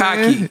know not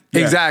cocky.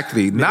 Yeah.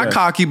 Exactly. Not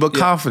cocky, but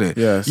confident.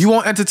 Yes. You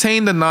won't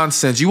entertain the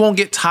nonsense. You won't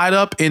get tied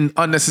up in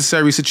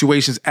unnecessary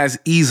situations as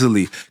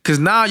easily, because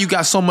now you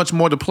got so much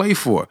more to play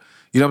for.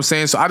 You know what I'm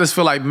saying? So I just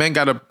feel like men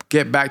got to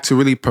get back to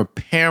really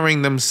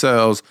preparing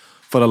themselves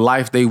for the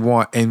life they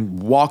want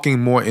and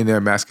walking more in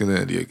their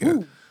masculinity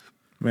again. Ooh.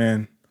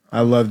 Man, I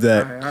love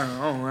that. I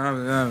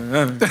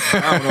don't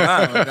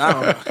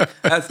know.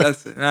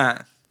 That's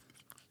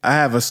I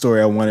have a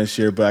story I want to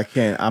share, but I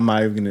can't. I'm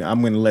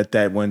gonna let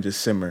that one just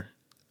simmer.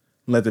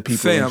 Let the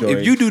people enjoy it.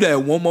 If you do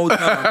that one more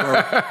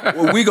time,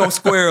 bro, we gonna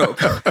square up.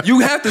 You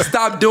have to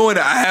stop doing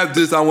it. I have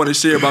this I want to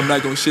share, but I'm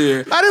not gonna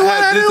share. I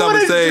have this I'm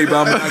gonna say, but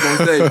I'm not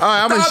gonna say. All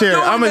right, I'm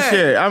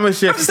gonna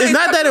share. It's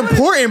not that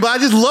important, but I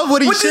just love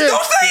what he shared.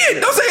 Don't say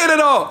it. Don't say it at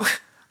all.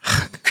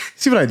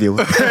 See what I deal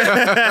with.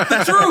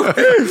 The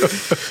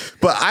truth.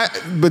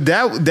 But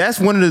that's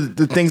one of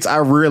the things I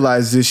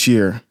realized this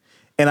year.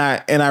 And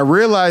I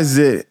realized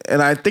it,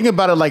 and I think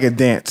about it like a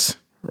dance,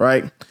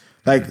 right?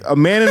 Like a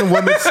man and a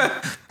woman.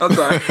 I'm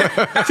sorry.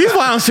 Here's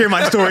why I don't share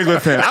my stories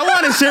with him. I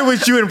want to share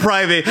with you in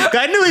private.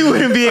 I knew he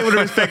wouldn't be able to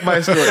respect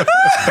my story.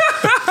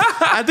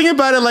 I think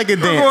about it like a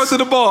dance. I'm going to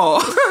the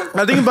ball.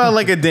 I think about it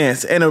like a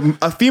dance. And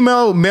a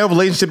female-male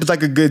relationship is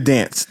like a good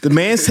dance. The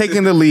man's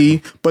taking the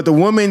lead, but the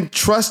woman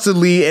trusts the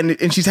lead,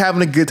 and she's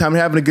having a good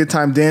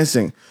time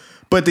dancing.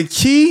 But the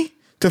key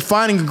to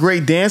finding a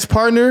great dance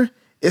partner,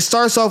 it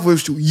starts off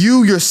with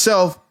you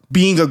yourself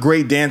being a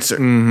great dancer.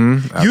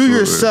 You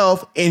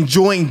yourself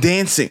enjoying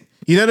dancing.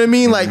 You know what I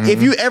mean? Like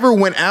if you ever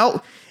went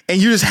out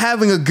and you're just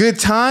having a good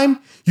time,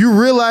 you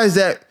realize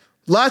that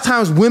a lot of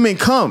times women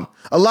come.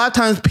 A lot of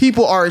times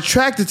people are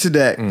attracted to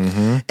that.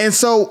 And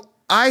so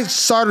I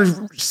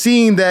started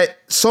seeing that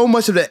so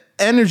much of the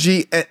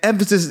energy and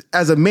emphasis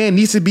as a man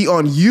needs to be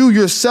on you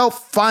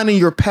yourself finding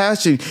your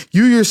passion,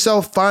 you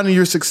yourself finding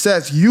your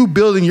success, you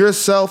building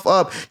yourself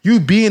up, you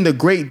being the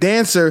great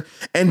dancer.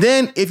 And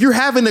then if you're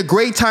having a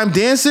great time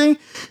dancing,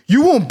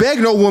 you won't beg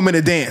no woman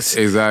to dance.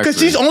 Exactly. Because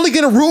she's only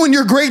going to ruin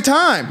your great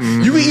time.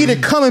 Mm-hmm. You can either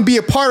come and be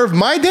a part of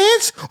my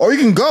dance or you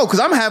can go because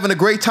I'm having a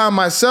great time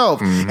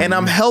myself and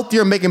I'm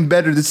healthier, making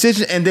better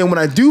decisions. And then when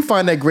I do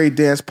find that great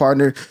dance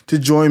partner to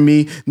join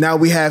me, now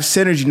we have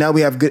synergy. Now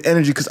we have good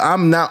energy because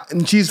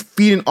and she's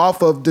feeding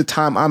off of the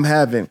time I'm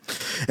having.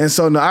 And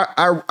so no,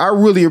 I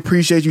really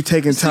appreciate you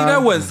taking time. See,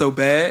 that wasn't so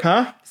bad.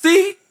 Huh?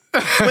 See?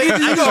 But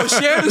you gonna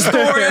share the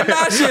story and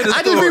not share the story.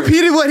 I just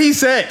repeated what he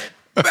said.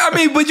 I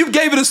mean, but you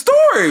gave it a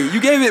story.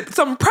 You gave it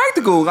something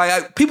practical.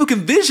 Like people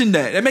can vision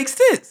that. That makes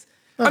sense.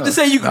 I'm just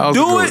saying you can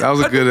do it. That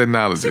was a good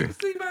analogy.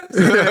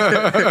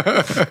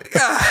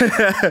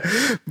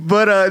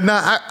 But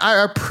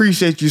I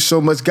appreciate you so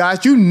much,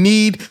 guys. You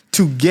need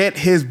to get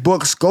his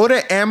books. Go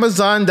to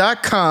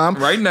Amazon.com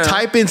right now.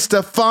 Type in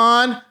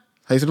Stephan. How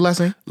you say the last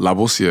name?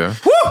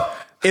 Labossiere. Woo!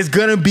 It's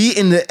gonna be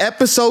in the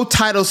episode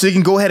title, so you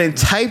can go ahead and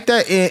type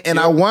that in. And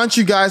I want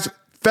you guys,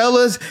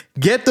 fellas,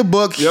 get the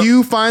book.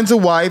 Hugh Finds a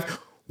Wife.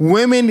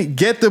 Women,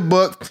 get the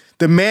book.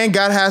 The Man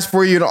God Has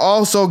for You. And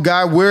also,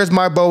 guy, Where's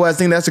My Boaz? I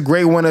think that's a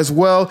great one as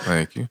well.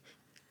 Thank you.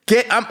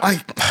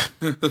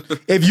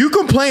 If you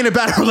complain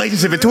about a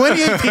relationship in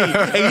 2018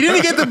 and you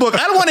didn't get the book, I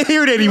don't want to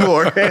hear it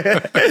anymore. Don't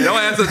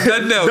answer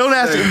nothing else. Don't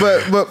ask.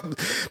 But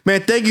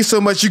man, thank you so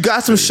much. You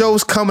got some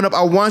shows coming up.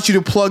 I want you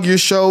to plug your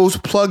shows,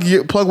 plug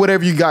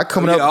whatever you got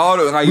coming up. All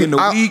the, like in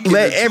the week,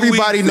 let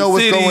everybody know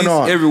what's going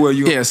on. Everywhere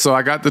you go. Yeah, so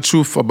I got the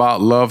Truth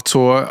About Love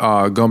tour.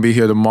 Gonna be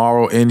here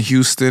tomorrow in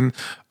Houston.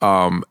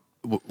 I'm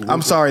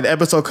sorry, the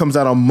episode comes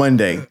out on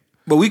Monday.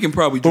 But we can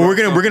probably. But we're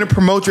gonna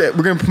promote it.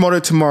 We're gonna promote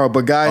it tomorrow.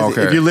 But guys,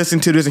 if you're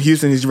listening to this in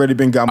Houston, he's already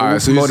been gone. All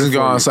right, so Houston's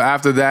gone. So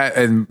after that,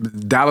 and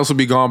Dallas will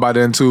be gone by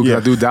then too.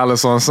 Because I do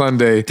Dallas on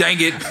Sunday. Dang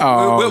it!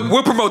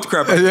 We'll promote the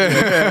crap out of it.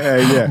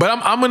 Yeah. But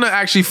I'm gonna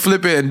actually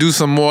flip it and do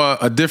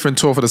a different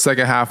tour for the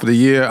second half of the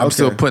year. I'm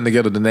still putting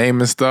together the name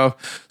and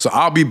stuff. So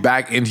I'll be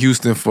back in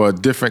Houston for a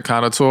different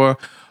kind of tour.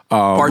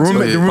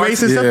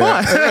 Roommates and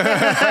stuff.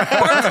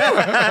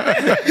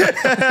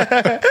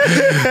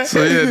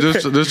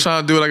 So just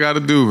trying to do what I got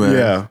to do, man.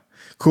 Yeah,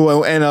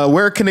 cool. And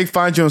where can they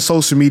find you on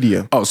social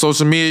media? Oh,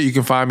 social media, you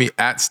can find me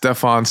at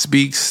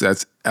StephanSpeaks.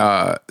 That's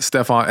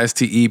Stephan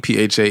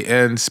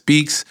STEPHAN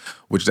Speaks,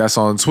 which that's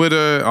on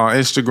Twitter, on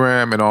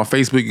Instagram, and on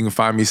Facebook. You can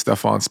find me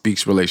Stephan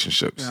Speaks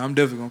Relationships. Yeah, I'm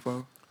definitely gonna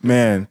follow.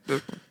 Man,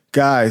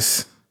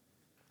 guys,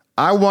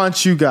 I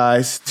want you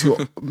guys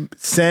to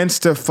send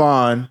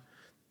Stephan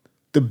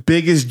the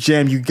biggest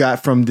gem you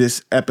got from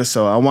this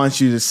episode. I want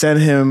you to send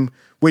him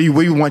where you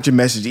want your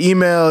message.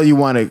 Email, you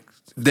want to.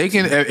 They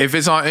can, if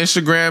it's on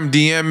Instagram,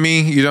 DM me,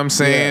 you know what I'm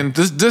saying?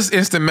 Yeah. Just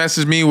instant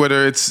message me,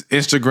 whether it's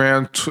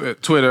Instagram,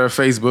 Twitter,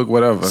 Facebook,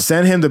 whatever.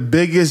 Send him the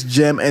biggest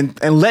gem and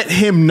let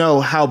him know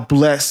how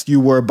blessed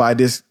you were by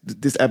this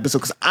episode,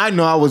 because I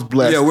know I was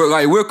blessed. Yeah,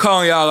 we're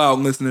calling y'all out,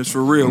 listeners,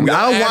 for real.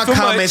 I don't want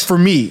comments for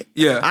me.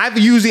 Yeah. I've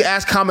usually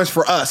asked comments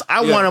for us.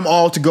 I want them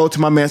all to go to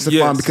my man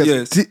Stephan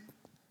because,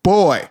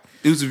 boy.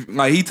 It was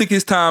like he took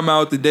his time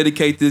out to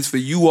dedicate this for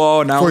you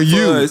all, now for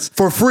us.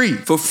 For free.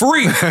 For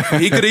free.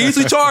 He could have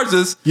easily charged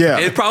us. Yeah.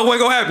 And it probably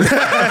wasn't gonna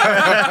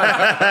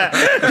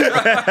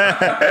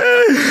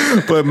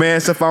happen. But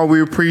man, Stephan, we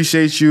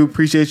appreciate you.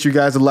 Appreciate you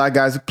guys a lot,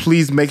 guys.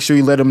 Please make sure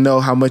you let them know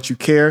how much you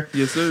care.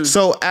 Yes, sir.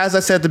 So as I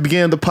said at the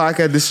beginning of the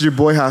podcast, this is your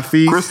boy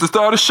Hafeez. Chris, the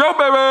star of the show,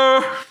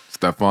 baby.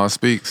 Stephan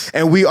Speaks.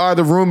 And we are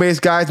the roommates,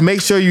 guys. Make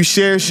sure you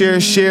share,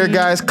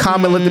 guys.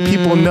 Comment, let the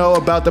people know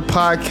about the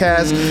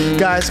podcast.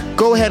 Guys,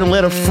 go ahead and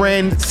let a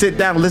friend sit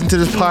down and listen to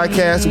this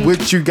podcast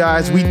with you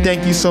guys. We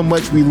thank you so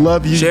much. We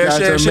love you. You guys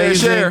are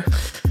amazing. Share.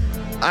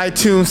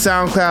 iTunes,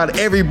 SoundCloud,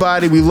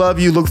 everybody. We love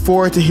you. Look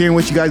forward to hearing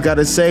what you guys got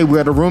to say. We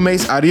are the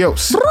roommates.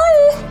 Adios.